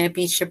Crown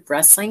Championship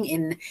Wrestling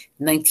in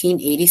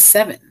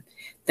 1987.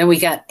 Then we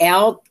got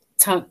Al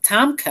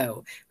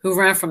Tomko, who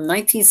ran from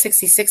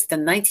 1966 to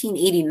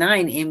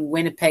 1989 in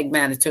Winnipeg,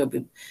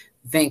 Manitoba,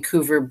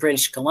 Vancouver,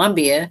 British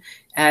Columbia,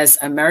 as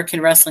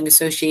American Wrestling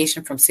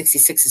Association from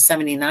 66 to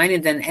 79,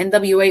 and then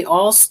NWA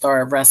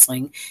All-Star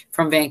Wrestling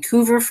from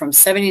Vancouver from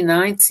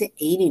 79 to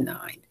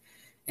 89.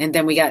 And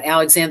then we got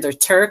Alexander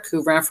Turk,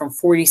 who ran from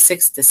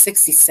 46 to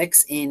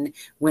 66 in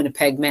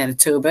Winnipeg,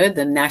 Manitoba,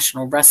 the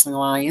National Wrestling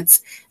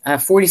Alliance,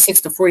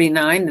 46 to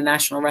 49, the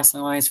National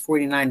Wrestling Alliance,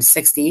 49 to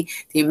 60,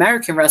 the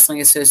American Wrestling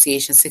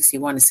Association,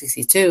 61 to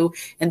 62,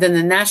 and then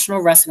the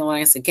National Wrestling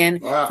Alliance again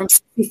from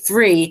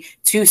 63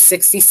 to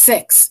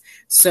 66.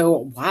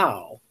 So,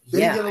 wow.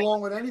 Didn't get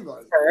along with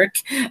anybody.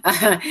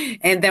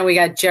 And then we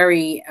got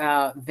Jerry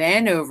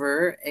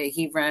Vanover.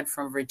 He ran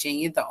from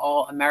Virginia, the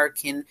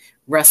All-American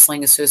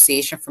Wrestling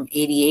Association from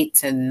 88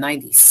 to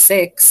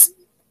 96.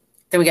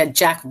 Then we got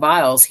Jack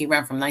Viles. He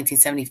ran from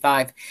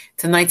 1975 to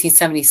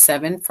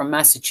 1977 from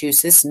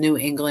Massachusetts, New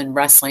England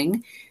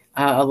Wrestling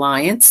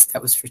Alliance.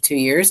 That was for 2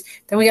 years.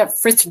 Then we got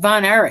Fritz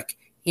Von Erich.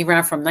 He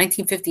ran from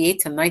 1958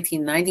 to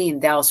 1990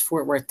 in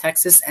Dallas-Fort Worth,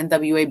 Texas,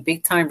 NWA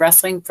Big Time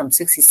Wrestling from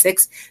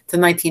 66 to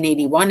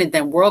 1981, and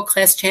then World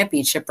Class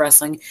Championship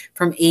Wrestling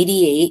from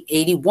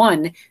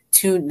 81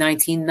 to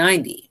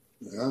 1990.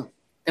 Yeah.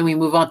 Then we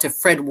move on to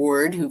Fred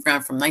Ward, who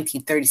ran from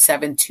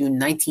 1937 to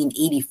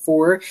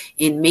 1984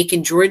 in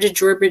Macon, Georgia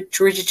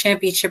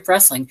Championship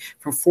Wrestling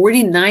from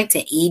 49 to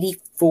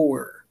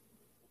 84.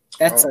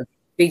 That's a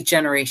big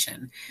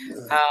generation.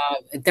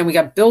 Then we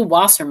got Bill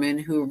Wasserman,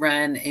 who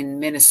ran in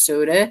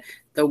Minnesota,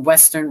 the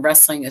Western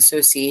Wrestling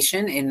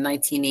Association in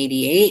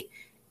 1988.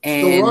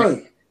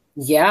 And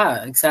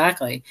yeah,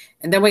 exactly.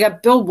 And then we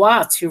got Bill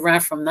Watts, who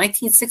ran from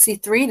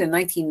 1963 to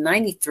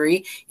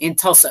 1993 in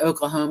Tulsa,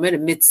 Oklahoma, to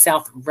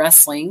Mid-South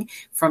Wrestling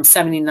from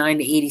 79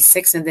 to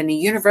 86, and then the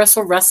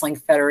Universal Wrestling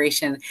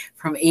Federation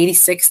from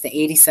 86 to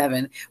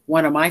 87.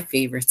 One of my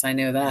favorites, I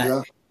know that.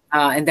 Yeah.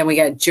 And then we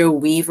got Joe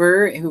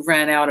Weaver, who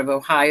ran out of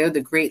Ohio,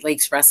 the Great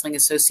Lakes Wrestling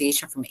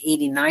Association from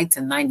 89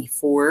 to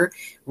 94.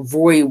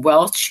 Roy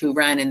Welch, who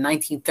ran in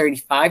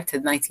 1935 to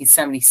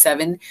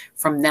 1977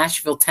 from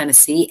Nashville,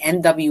 Tennessee.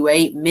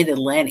 NWA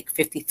Mid-Atlantic,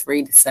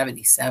 53 to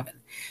 77.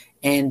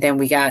 And then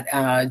we got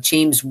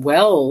James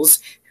Wells,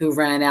 who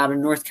ran out of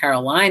North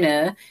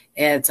Carolina.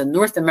 It's a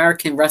North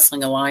American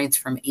Wrestling Alliance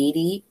from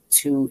 80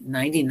 to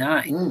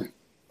 99.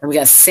 And we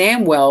got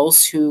Sam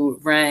Wells, who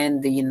ran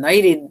the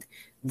United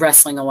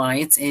Wrestling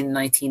Alliance in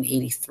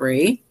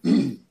 1983.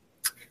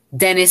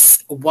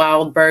 Dennis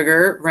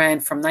Wildberger ran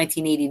from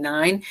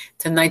 1989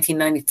 to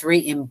 1993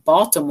 in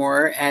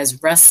Baltimore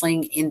as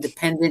Wrestling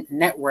Independent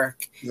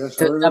Network.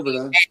 Yes, I remember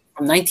that.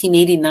 From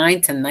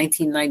 1989 to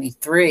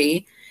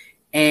 1993.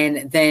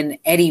 And then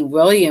Eddie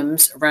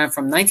Williams ran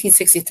from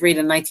 1963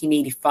 to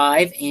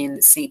 1985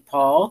 in St.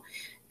 Paul.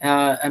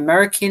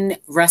 American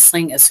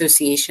Wrestling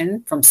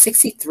Association from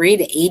 63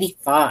 to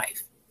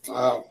 85.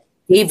 Wow.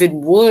 David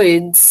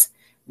Woods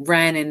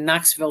ran in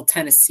Knoxville,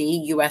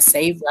 Tennessee,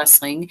 USA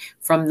Wrestling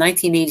from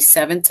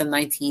 1987 to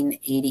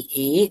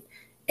 1988.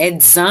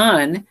 Ed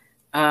Zahn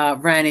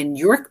ran in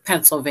York,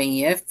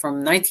 Pennsylvania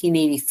from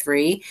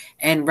 1983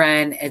 and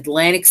ran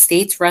Atlantic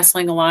States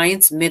Wrestling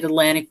Alliance,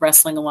 Mid-Atlantic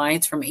Wrestling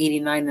Alliance from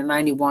 89 to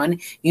 91,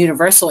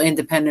 Universal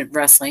Independent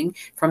Wrestling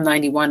from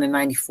 91 to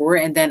 94,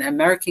 and then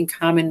American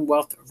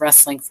Commonwealth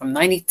Wrestling from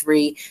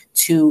 93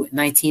 to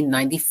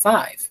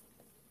 1995.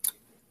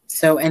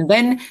 So, and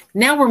then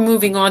now we're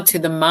moving on to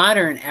the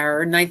modern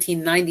era,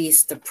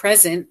 1990s to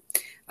present.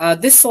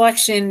 This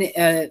selection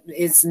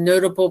is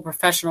notable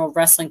professional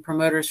wrestling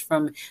promoters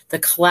from the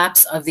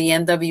collapse of the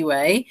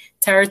NWA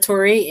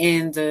territory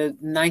in the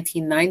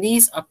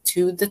 1990s up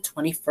to the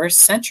 21st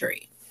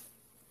century.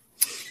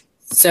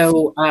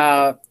 So,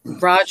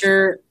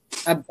 Roger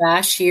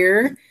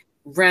Bashir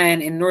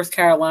ran in North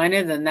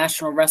Carolina, the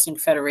National Wrestling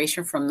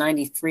Federation from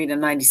 93 to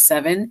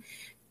 97.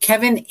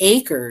 Kevin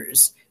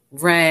Akers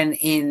ran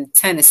in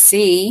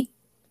Tennessee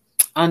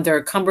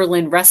under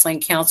Cumberland Wrestling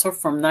Council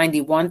from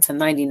 91 to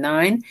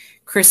 99.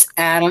 Chris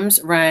Adams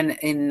ran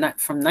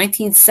from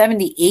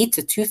 1978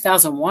 to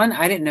 2001.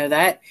 I didn't know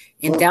that.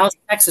 In Dallas,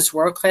 Texas,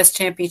 World Class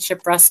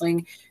Championship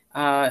Wrestling,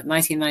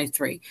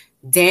 1993.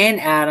 Dan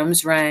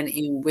Adams ran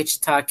in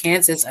Wichita,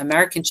 Kansas,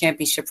 American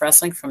Championship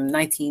Wrestling from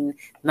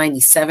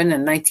 1997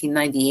 and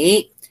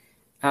 1998.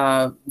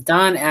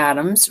 Don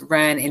Adams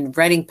ran in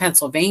Reading,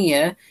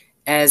 Pennsylvania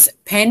as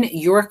Penn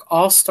York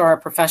All-Star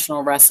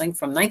Professional Wrestling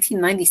from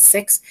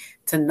 1996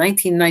 to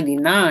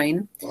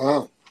 1999.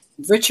 Wow.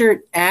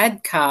 Richard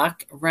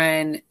Adcock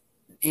ran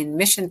in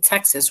Mission,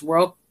 Texas,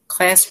 World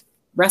Class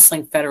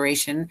Wrestling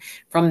Federation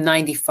from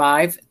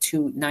 95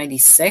 to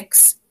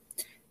 96.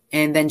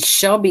 And then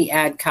Shelby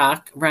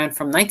Adcock ran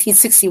from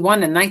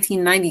 1961 to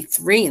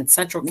 1993 in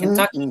Central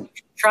Kentucky.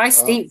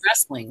 Tri-State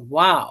Wrestling.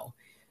 Wow.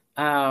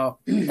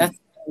 That's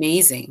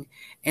amazing.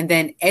 And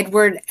then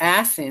Edward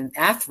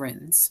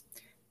Athrens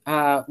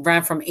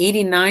ran from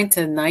 89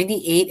 to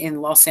 98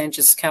 in Los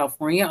Angeles,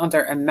 California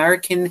under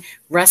American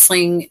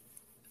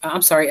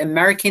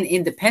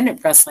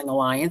Independent Wrestling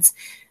Alliance,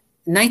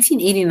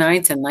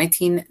 1989 to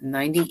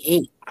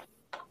 1998.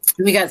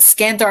 We got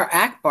Skandar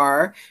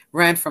Akbar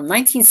ran from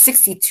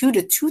 1962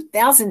 to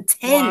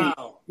 2010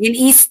 in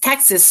East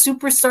Texas.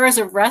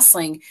 Superstars of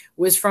Wrestling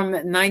was from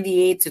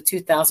 98 to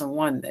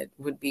 2001. That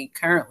would be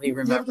currently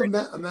remembered. You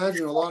have to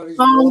imagine a lot of these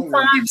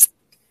times.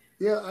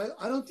 Yeah,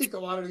 I don't think a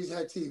lot of these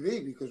had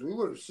TV because we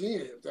would have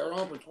seen it. If they were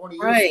on for 20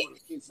 years, Right. we would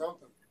have seen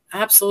something.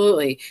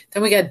 Absolutely.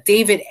 Then we got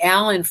David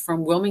Allen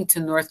from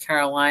Wilmington, North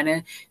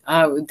Carolina,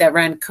 that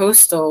ran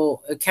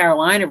Coastal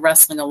Carolina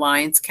Wrestling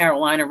Alliance,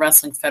 Carolina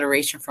Wrestling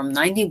Federation from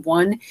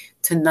 91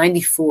 to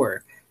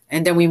 94.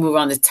 And then we move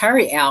on to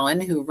Terry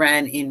Allen, who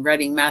ran in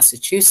Reading,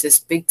 Massachusetts,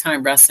 Big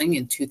Time Wrestling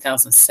in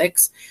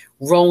 2006.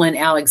 Roland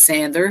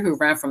Alexander, who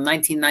ran from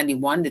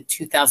 1991 to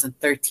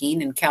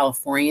 2013 in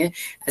California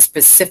as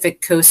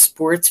Pacific Coast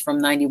Sports from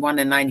 91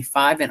 to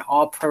 95 and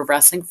All Pro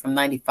Wrestling from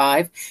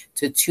 95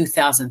 to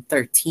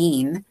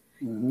 2013.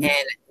 And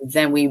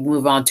then we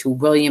move on to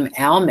William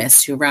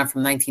Almus, who ran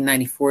from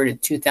 1994 to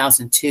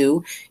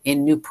 2002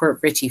 in Newport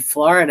Richey,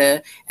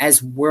 Florida,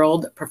 as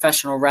World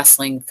Professional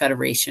Wrestling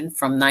Federation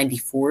from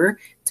 94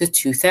 to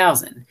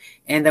 2000.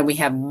 And then we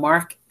have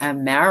Mark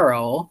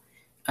Amaro,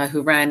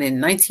 who ran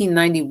in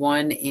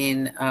 1991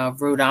 in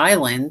Rhode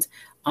Island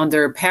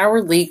under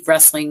Power League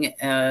Wrestling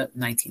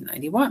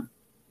 1991.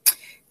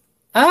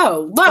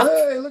 Oh, look.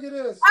 Hey, look at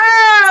this.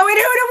 Oh, and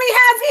who do we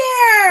have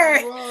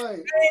here? All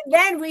right. And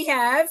then we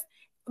have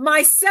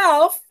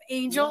myself,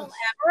 Angel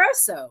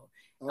Amoroso.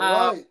 All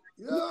right.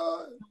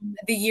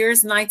 The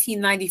years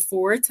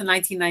 1994 to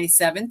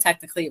 1997.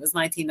 Technically, it was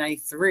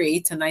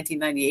 1993 to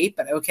 1998,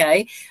 but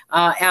okay.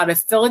 Out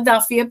of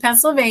Philadelphia,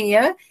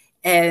 Pennsylvania,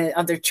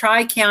 under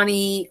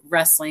Tri-County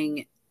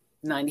Wrestling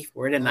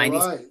 94 to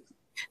 97. Right.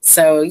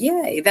 So,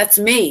 yay, that's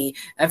me.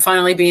 And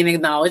finally being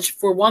acknowledged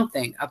for one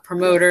thing, a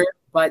promoter,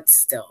 but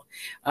still.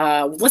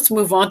 Let's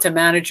move on to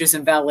managers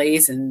and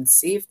valets and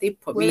see if they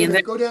put me in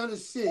there. Go down to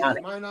C.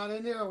 Am I not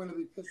in there? I'm going to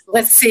be pissed off.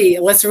 Let's see.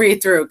 Let's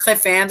read through.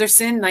 Cliff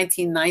Anderson,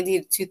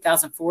 1990 to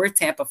 2004,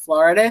 Tampa,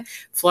 Florida,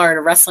 Florida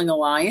Wrestling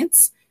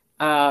Alliance.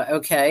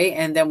 Okay.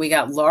 And then we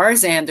got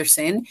Lars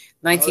Anderson,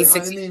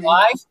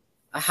 1965,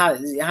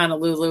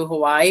 Honolulu,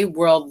 Hawaii,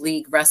 World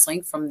League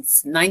Wrestling from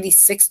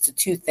 96 to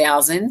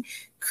 2000.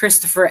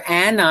 Christopher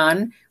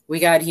Annan,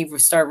 he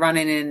started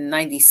running in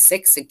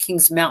 96 at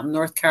Kings Mountain,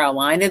 North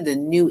Carolina, the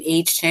New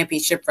Age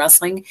Championship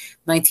Wrestling,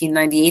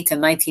 1998 to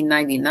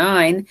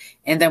 1999.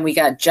 And then we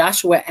got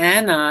Joshua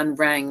Annan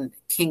ran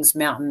Kings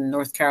Mountain,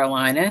 North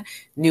Carolina,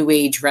 New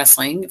Age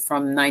Wrestling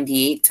from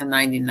 98 to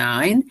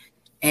 99.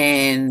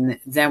 And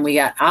then we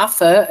got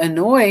Afa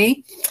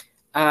Inouye,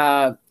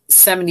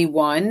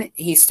 71.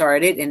 He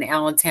started in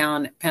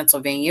Allentown,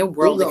 Pennsylvania,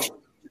 World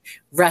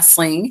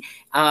Wrestling,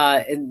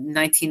 in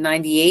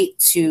 1998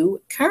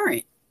 to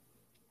current.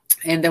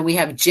 And then we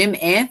have Jim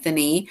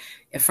Anthony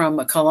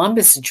from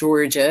Columbus,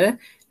 Georgia,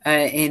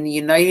 in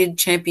United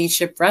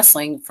Championship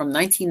Wrestling from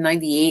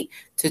 1998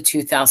 to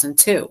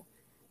 2002.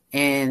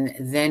 And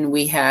then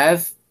we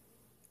have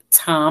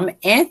Tom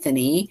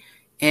Anthony,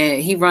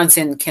 and he runs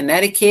in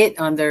Connecticut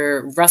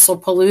under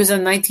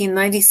WrestlePalooza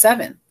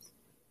 1997.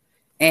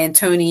 And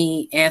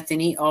Tony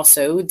Anthony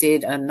also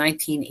did a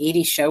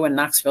 1980 show in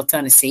Knoxville,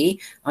 Tennessee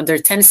under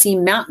Tennessee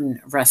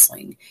Mountain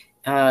Wrestling.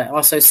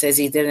 Also says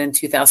he did it in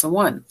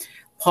 2001.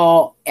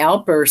 Paul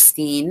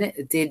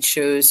Alberstein did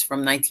shows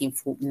from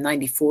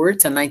 1994 to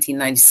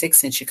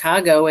 1996 in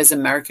Chicago as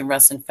American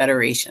Wrestling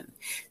Federation.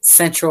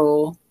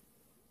 Central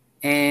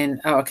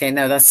and,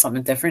 that's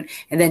something different.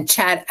 And then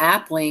Chad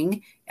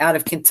Appling out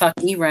of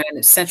Kentucky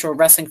ran Central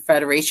Wrestling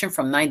Federation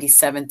from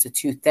 97 to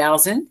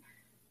 2000.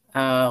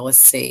 Let's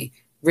see.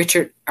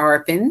 Richard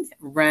Arpin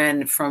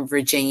ran from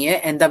Virginia,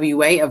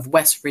 NWA of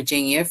West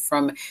Virginia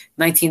from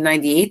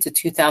 1998 to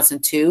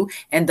 2002.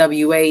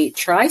 NWA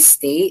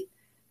Tri-State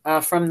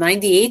from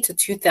 98 to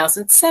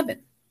 2007.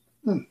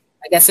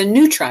 I guess a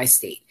new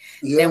tri-state.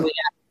 Yeah. Then we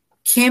got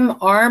Kim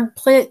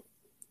Armplett,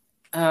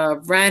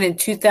 ran in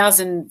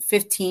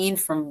 2015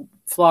 from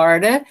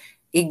Florida,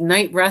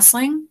 Ignite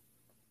Wrestling,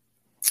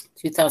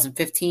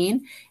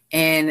 2015.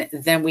 And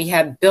then we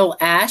have Bill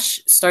Ash,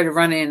 started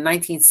running in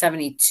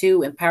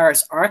 1972 in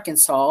Paris,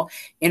 Arkansas,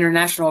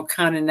 International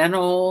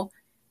Continental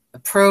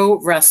Pro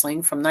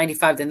Wrestling from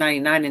 95 to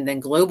 99, and then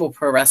Global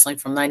Pro Wrestling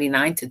from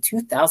 99 to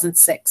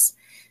 2006.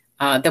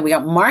 Then we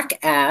got Mark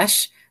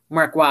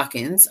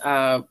Watkins,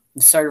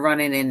 started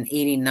running in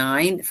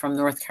 89 from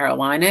North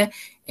Carolina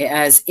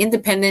as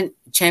Independent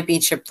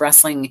Championship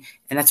Wrestling,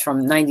 and that's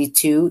from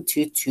 92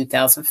 to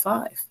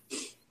 2005.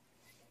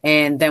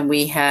 And then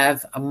we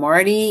have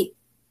Marty.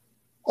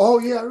 Oh,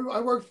 yeah,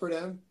 I worked for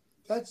them.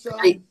 That's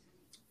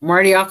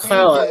Marty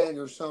Alcala.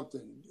 or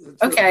something.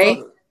 It's Okay.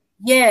 their brother.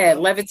 Yeah,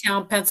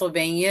 Levittown,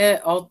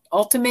 Pennsylvania,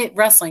 Ultimate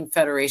Wrestling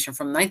Federation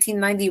from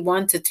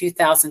 1991 to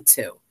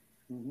 2002.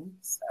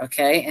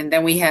 Okay, and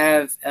then we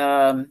have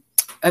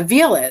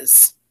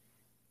Aviles,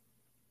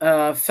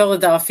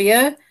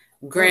 Philadelphia,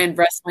 Grand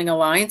Wrestling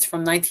Alliance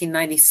from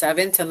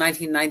 1997 to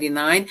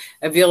 1999.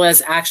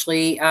 Aviles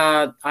actually,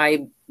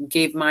 I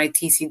gave my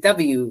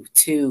TCW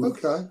to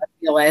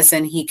Aviles,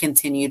 and he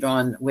continued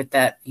on with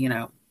that,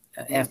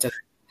 after that.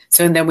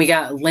 So, and then we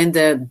got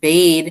Linda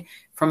Bade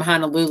from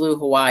Honolulu,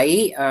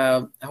 Hawaii,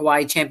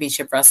 Hawaii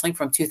Championship Wrestling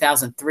from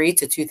 2003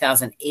 to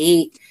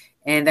 2008.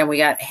 And then we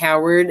got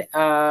Howard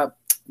Badecker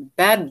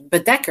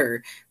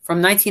from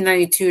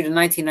 1992 to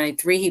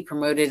 1993. He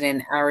promoted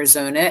in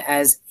Arizona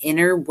as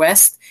Inner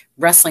West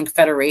Wrestling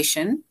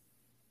Federation.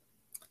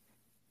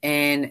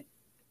 And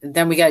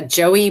then we got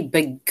Joey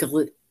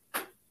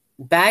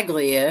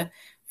Baglia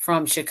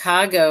from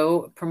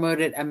Chicago,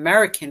 promoted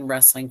American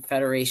Wrestling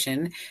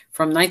Federation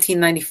from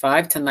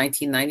 1995 to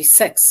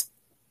 1996.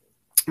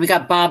 We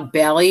got Bob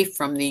Bailey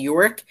from New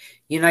York,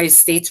 United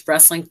States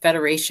Wrestling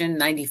Federation,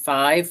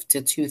 95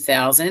 to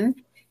 2000.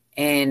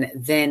 And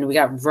then we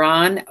got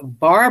Ron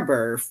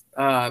Barber,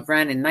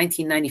 ran in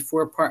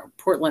 1994,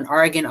 Portland,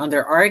 Oregon,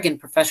 under Oregon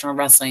Professional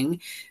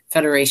Wrestling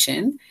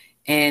Federation.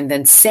 And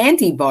then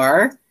Sandy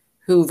Barr,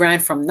 who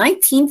ran from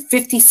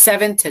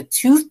 1957 to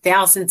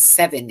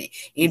 2007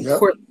 in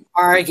Portland,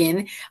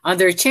 Oregon,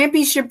 under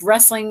Championship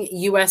Wrestling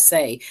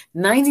USA,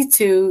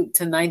 92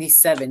 to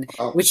 97,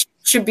 which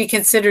should be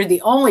considered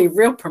the only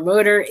real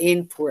promoter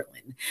in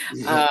Portland.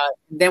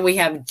 Then we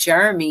have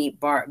Jeremy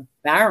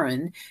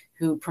Barron,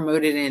 who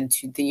promoted in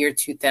the year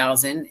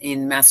 2000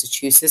 in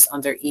Massachusetts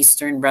under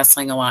Eastern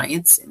Wrestling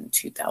Alliance in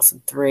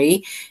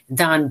 2003.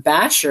 Don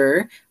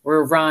Basher,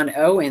 where Ron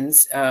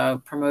Owens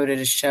promoted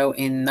a show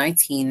in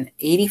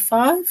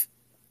 1985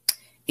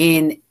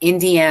 in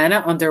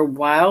Indiana under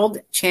Wild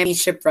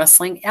Championship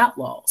Wrestling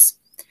Outlaws.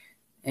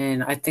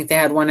 And I think they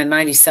had one in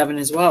 97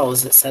 as well,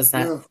 as it says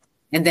that. Yeah.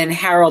 And then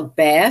Harold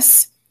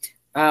Bass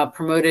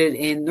promoted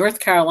in North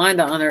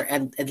Carolina under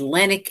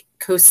Atlantic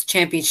Coast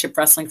Championship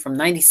Wrestling from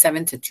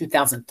 97 to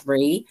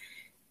 2003.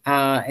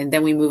 And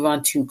then we move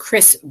on to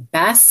Chris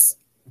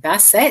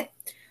Bassett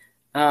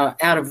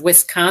out of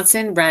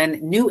Wisconsin, ran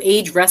New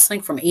Age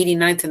Wrestling from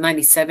 89 to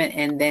 97,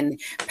 and then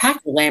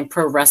Packland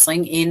Pro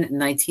Wrestling in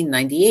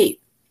 1998.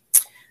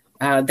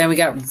 Then we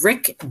got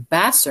Rick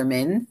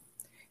Basserman,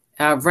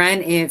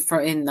 ran in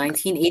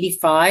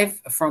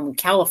 1985 from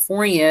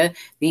California,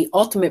 the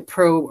Ultimate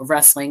Pro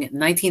Wrestling,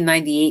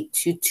 1998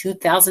 to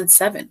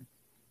 2007.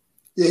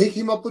 Yeah, he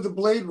came up with the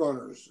Blade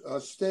Runners,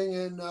 Sting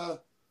and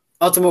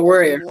Ultimate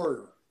Warrior.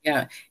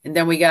 Yeah, and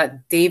then we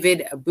got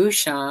David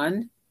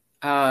Bouchon.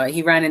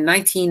 He ran in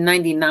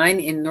 1999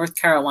 in North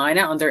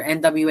Carolina under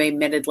NWA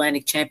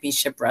Mid-Atlantic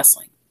Championship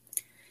Wrestling.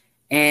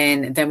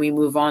 And then we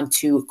move on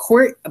to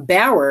Court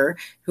Bauer,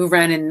 who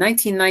ran in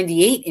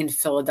 1998 in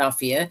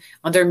Philadelphia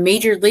under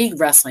Major League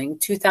Wrestling,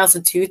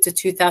 2002 to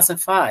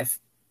 2005.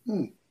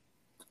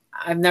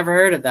 I've never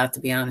heard of that,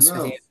 to be honest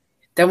with you.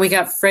 Then we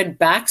got Fred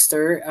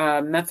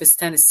Baxter, Memphis,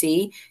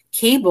 Tennessee,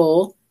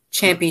 Cable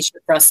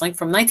Championship Wrestling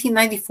from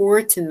 1994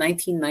 to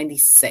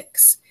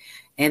 1996.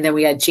 And then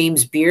we got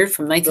James Beard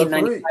from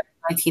 1995 to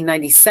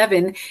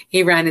 1997.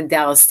 He ran in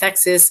Dallas,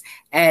 Texas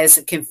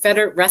as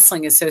Confederate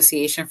Wrestling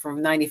Association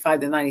from 95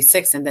 to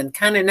 96, and then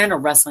Continental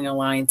Wrestling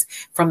Alliance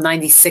from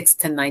 96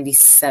 to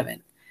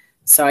 97.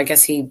 So I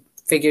guess he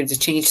figured to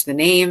change the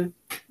name.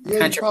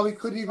 Yeah, you probably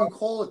couldn't even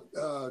call it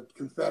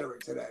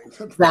Confederate today.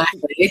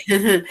 Exactly.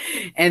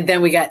 And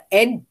then we got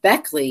Ed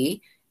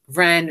Beckley,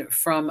 ran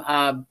from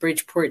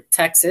Bridgeport,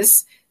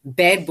 Texas,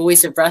 Bad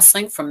Boys of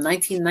Wrestling from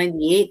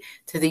 1998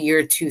 to the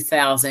year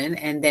 2000.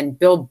 And then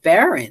Bill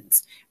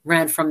Behrens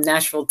ran from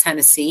Nashville,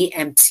 Tennessee,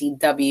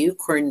 MCW,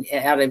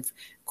 out of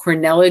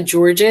Cornella,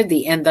 Georgia,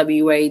 the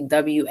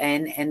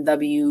NWA-WN,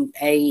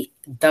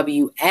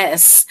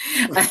 NWA-WS,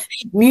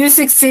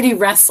 Music City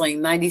Wrestling,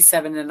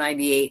 97 to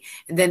 98,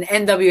 and then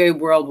NWA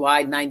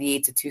Worldwide,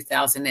 98 to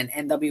 2000, and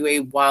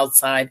NWA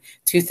Wildside,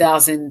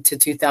 2000 to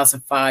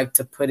 2005,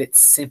 to put it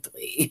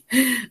simply.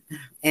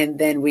 And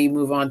then we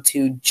move on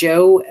to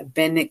Joe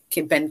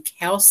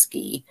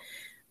Benkowski,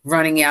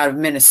 running out of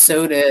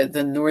Minnesota,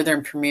 the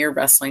Northern Premier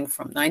Wrestling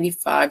from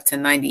 95 to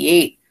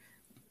 98.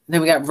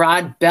 Then we got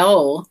Rod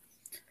Bell.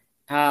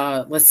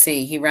 Let's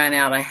see, he ran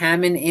out of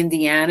Hammond,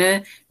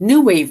 Indiana,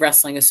 New Wave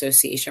Wrestling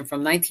Association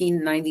from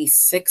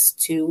 1996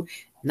 to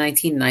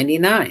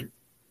 1999.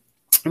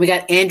 We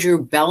got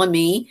Andrew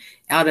Bellamy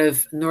out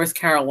of North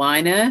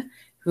Carolina,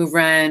 who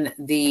ran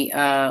the,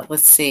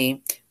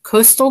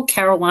 Coastal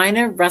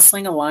Carolina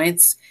Wrestling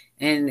Alliance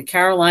and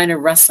Carolina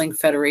Wrestling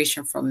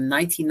Federation from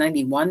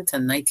 1991 to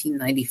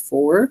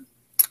 1994.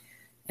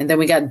 And then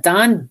we got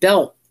Don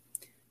Belt,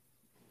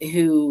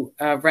 who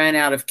ran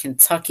out of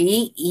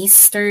Kentucky,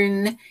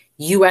 Eastern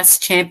U.S.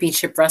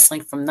 Championship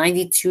Wrestling from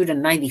 92 to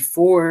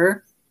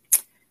 94.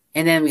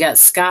 And then we got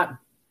Scott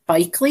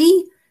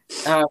Bikely,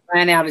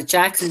 ran out of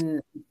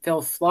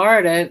Jacksonville,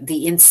 Florida,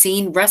 the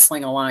Insane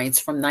Wrestling Alliance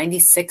from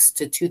 96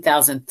 to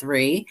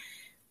 2003.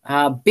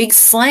 Big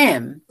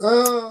Slam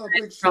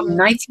from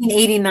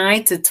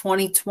 1989 to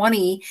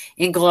 2020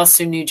 in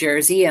Gloucester, New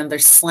Jersey, and their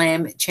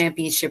Slam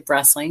Championship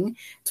Wrestling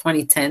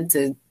 2010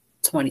 to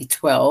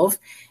 2012.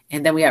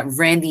 And then we got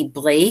Randy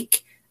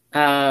Blake,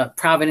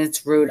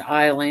 Providence, Rhode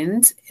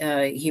Island.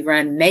 He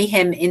ran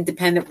Mayhem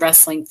Independent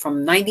Wrestling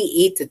from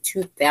 98 to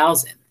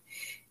 2000.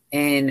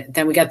 And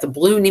then we got the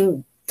Blue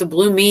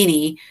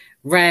Meanie,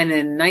 ran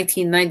in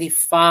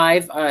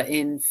 1995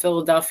 in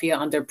Philadelphia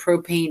under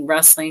Propane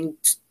Wrestling,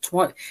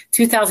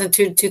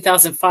 2002 to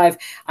 2005.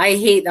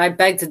 I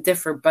beg to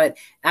differ, but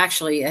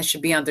actually it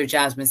should be under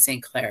Jasmine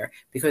St. Clair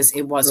because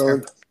it was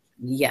her.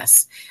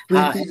 Yes.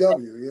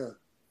 BPW, yeah.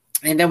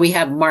 And then we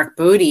have Mark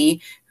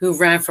Bodie, who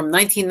ran from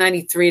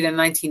 1993 to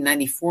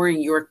 1994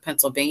 in York,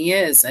 Pennsylvania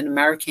as an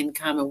American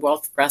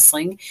Commonwealth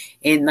Wrestling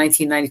in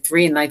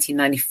 1993 and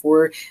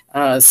 1994.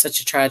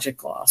 Such a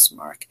tragic loss,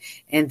 Mark.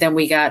 And then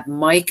we got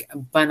Mike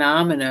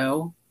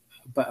Bonamino,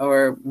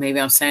 or maybe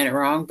I'm saying it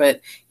wrong,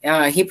 but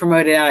he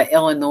promoted out of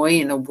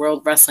Illinois in the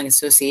World Wrestling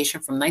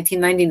Association from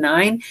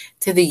 1999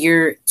 to the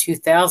year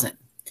 2000.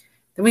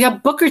 Then we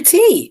got Booker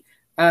T.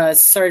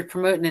 Started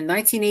promoting in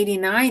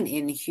 1989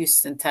 in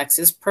Houston,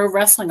 Texas, Pro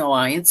Wrestling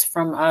Alliance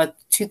from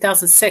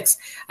 2006.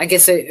 I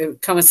guess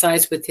it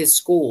coincides with his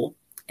school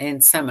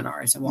and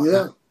seminars and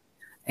whatnot. Yeah.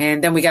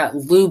 And then we got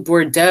Lou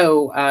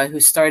Bordeaux, who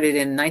started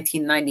in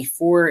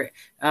 1994,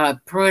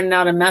 promoting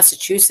out of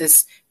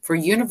Massachusetts for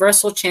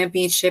Universal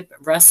Championship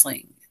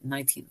Wrestling in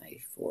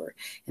 1994.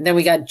 And then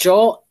we got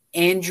Joel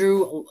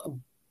Andrew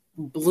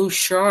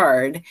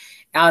Bouchard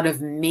out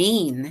of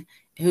Maine,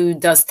 who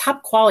does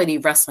Top Quality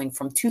Wrestling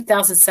from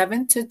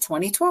 2007 to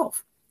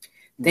 2012.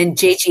 Then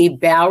J.J.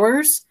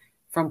 Bowers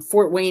from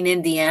Fort Wayne,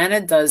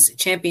 Indiana, does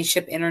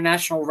Championship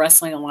International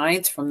Wrestling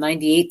Alliance from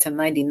 98 to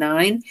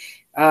 99.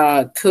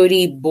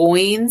 Cody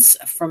Boynes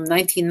from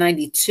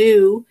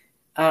 1992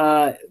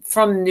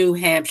 from New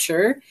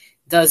Hampshire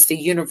does the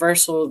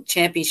Universal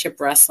Championship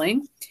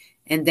Wrestling.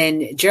 And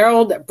then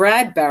Gerald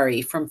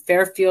Bradbury from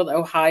Fairfield,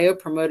 Ohio,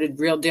 promoted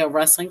Real Deal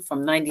Wrestling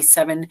from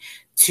 97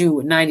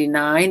 to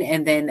 99.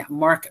 And then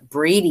Mark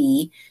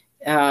Brady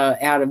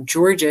out of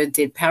Georgia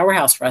did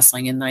Powerhouse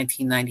Wrestling in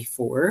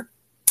 1994.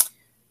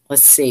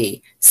 Let's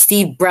see.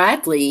 Steve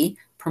Bradley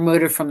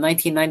promoted from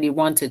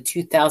 1991 to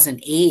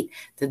 2008,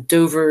 the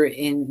Dover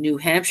in New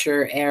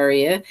Hampshire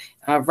area,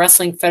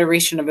 Wrestling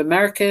Federation of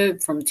America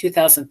from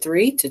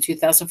 2003 to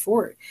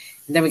 2004.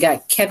 And then we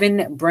got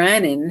Kevin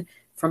Brannon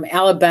from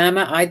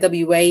Alabama,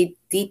 IWA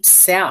Deep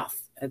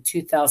South of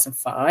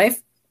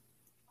 2005.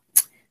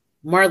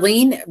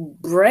 Marlene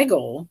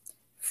Bregel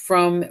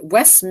from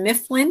West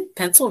Mifflin,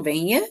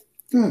 Pennsylvania.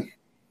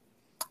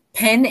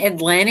 Penn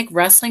Atlantic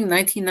Wrestling,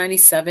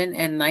 1997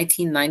 and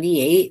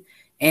 1998.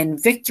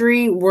 And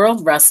Victory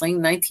World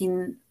Wrestling,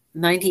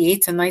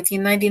 1998 to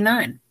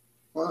 1999.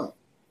 Wow.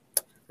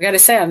 I got to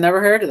say, I've never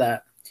heard of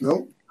that.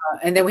 Nope.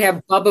 And then we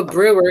have Bubba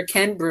Brewer,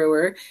 Ken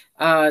Brewer,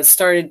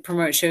 started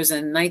promote shows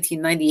in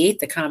 1998,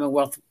 the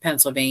Commodore,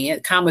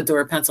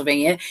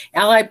 Pennsylvania,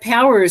 Allied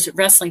Powers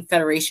Wrestling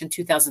Federation,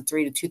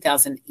 2003 to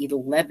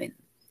 2011.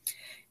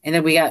 And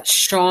then we got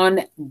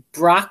Sean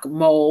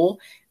Brockmole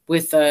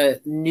with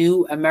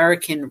New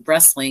American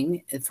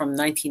Wrestling from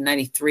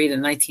 1993 to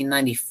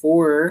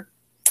 1994.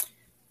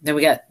 Then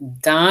we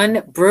got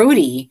Don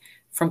Brody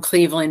from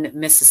Cleveland,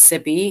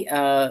 Mississippi,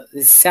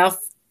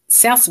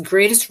 South's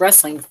greatest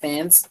wrestling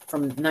fans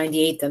from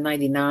 98 to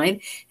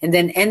 99. And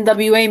then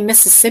NWA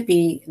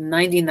Mississippi,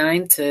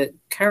 99 to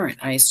current,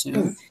 I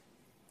assume.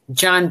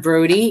 John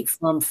Brody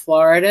from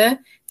Florida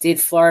did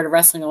Florida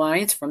Wrestling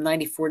Alliance from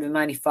 94 to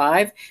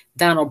 95.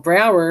 Donald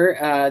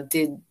Brower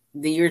did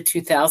the year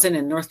 2000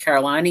 in North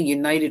Carolina,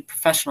 United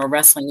Professional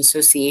Wrestling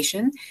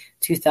Association,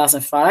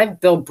 2005.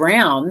 Bill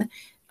Brown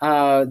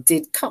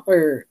did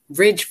Cutler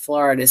Ridge,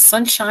 Florida,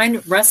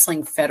 Sunshine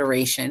Wrestling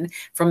Federation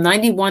from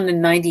 91 to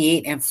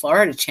 98 and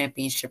Florida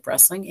Championship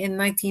Wrestling in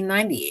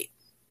 1998.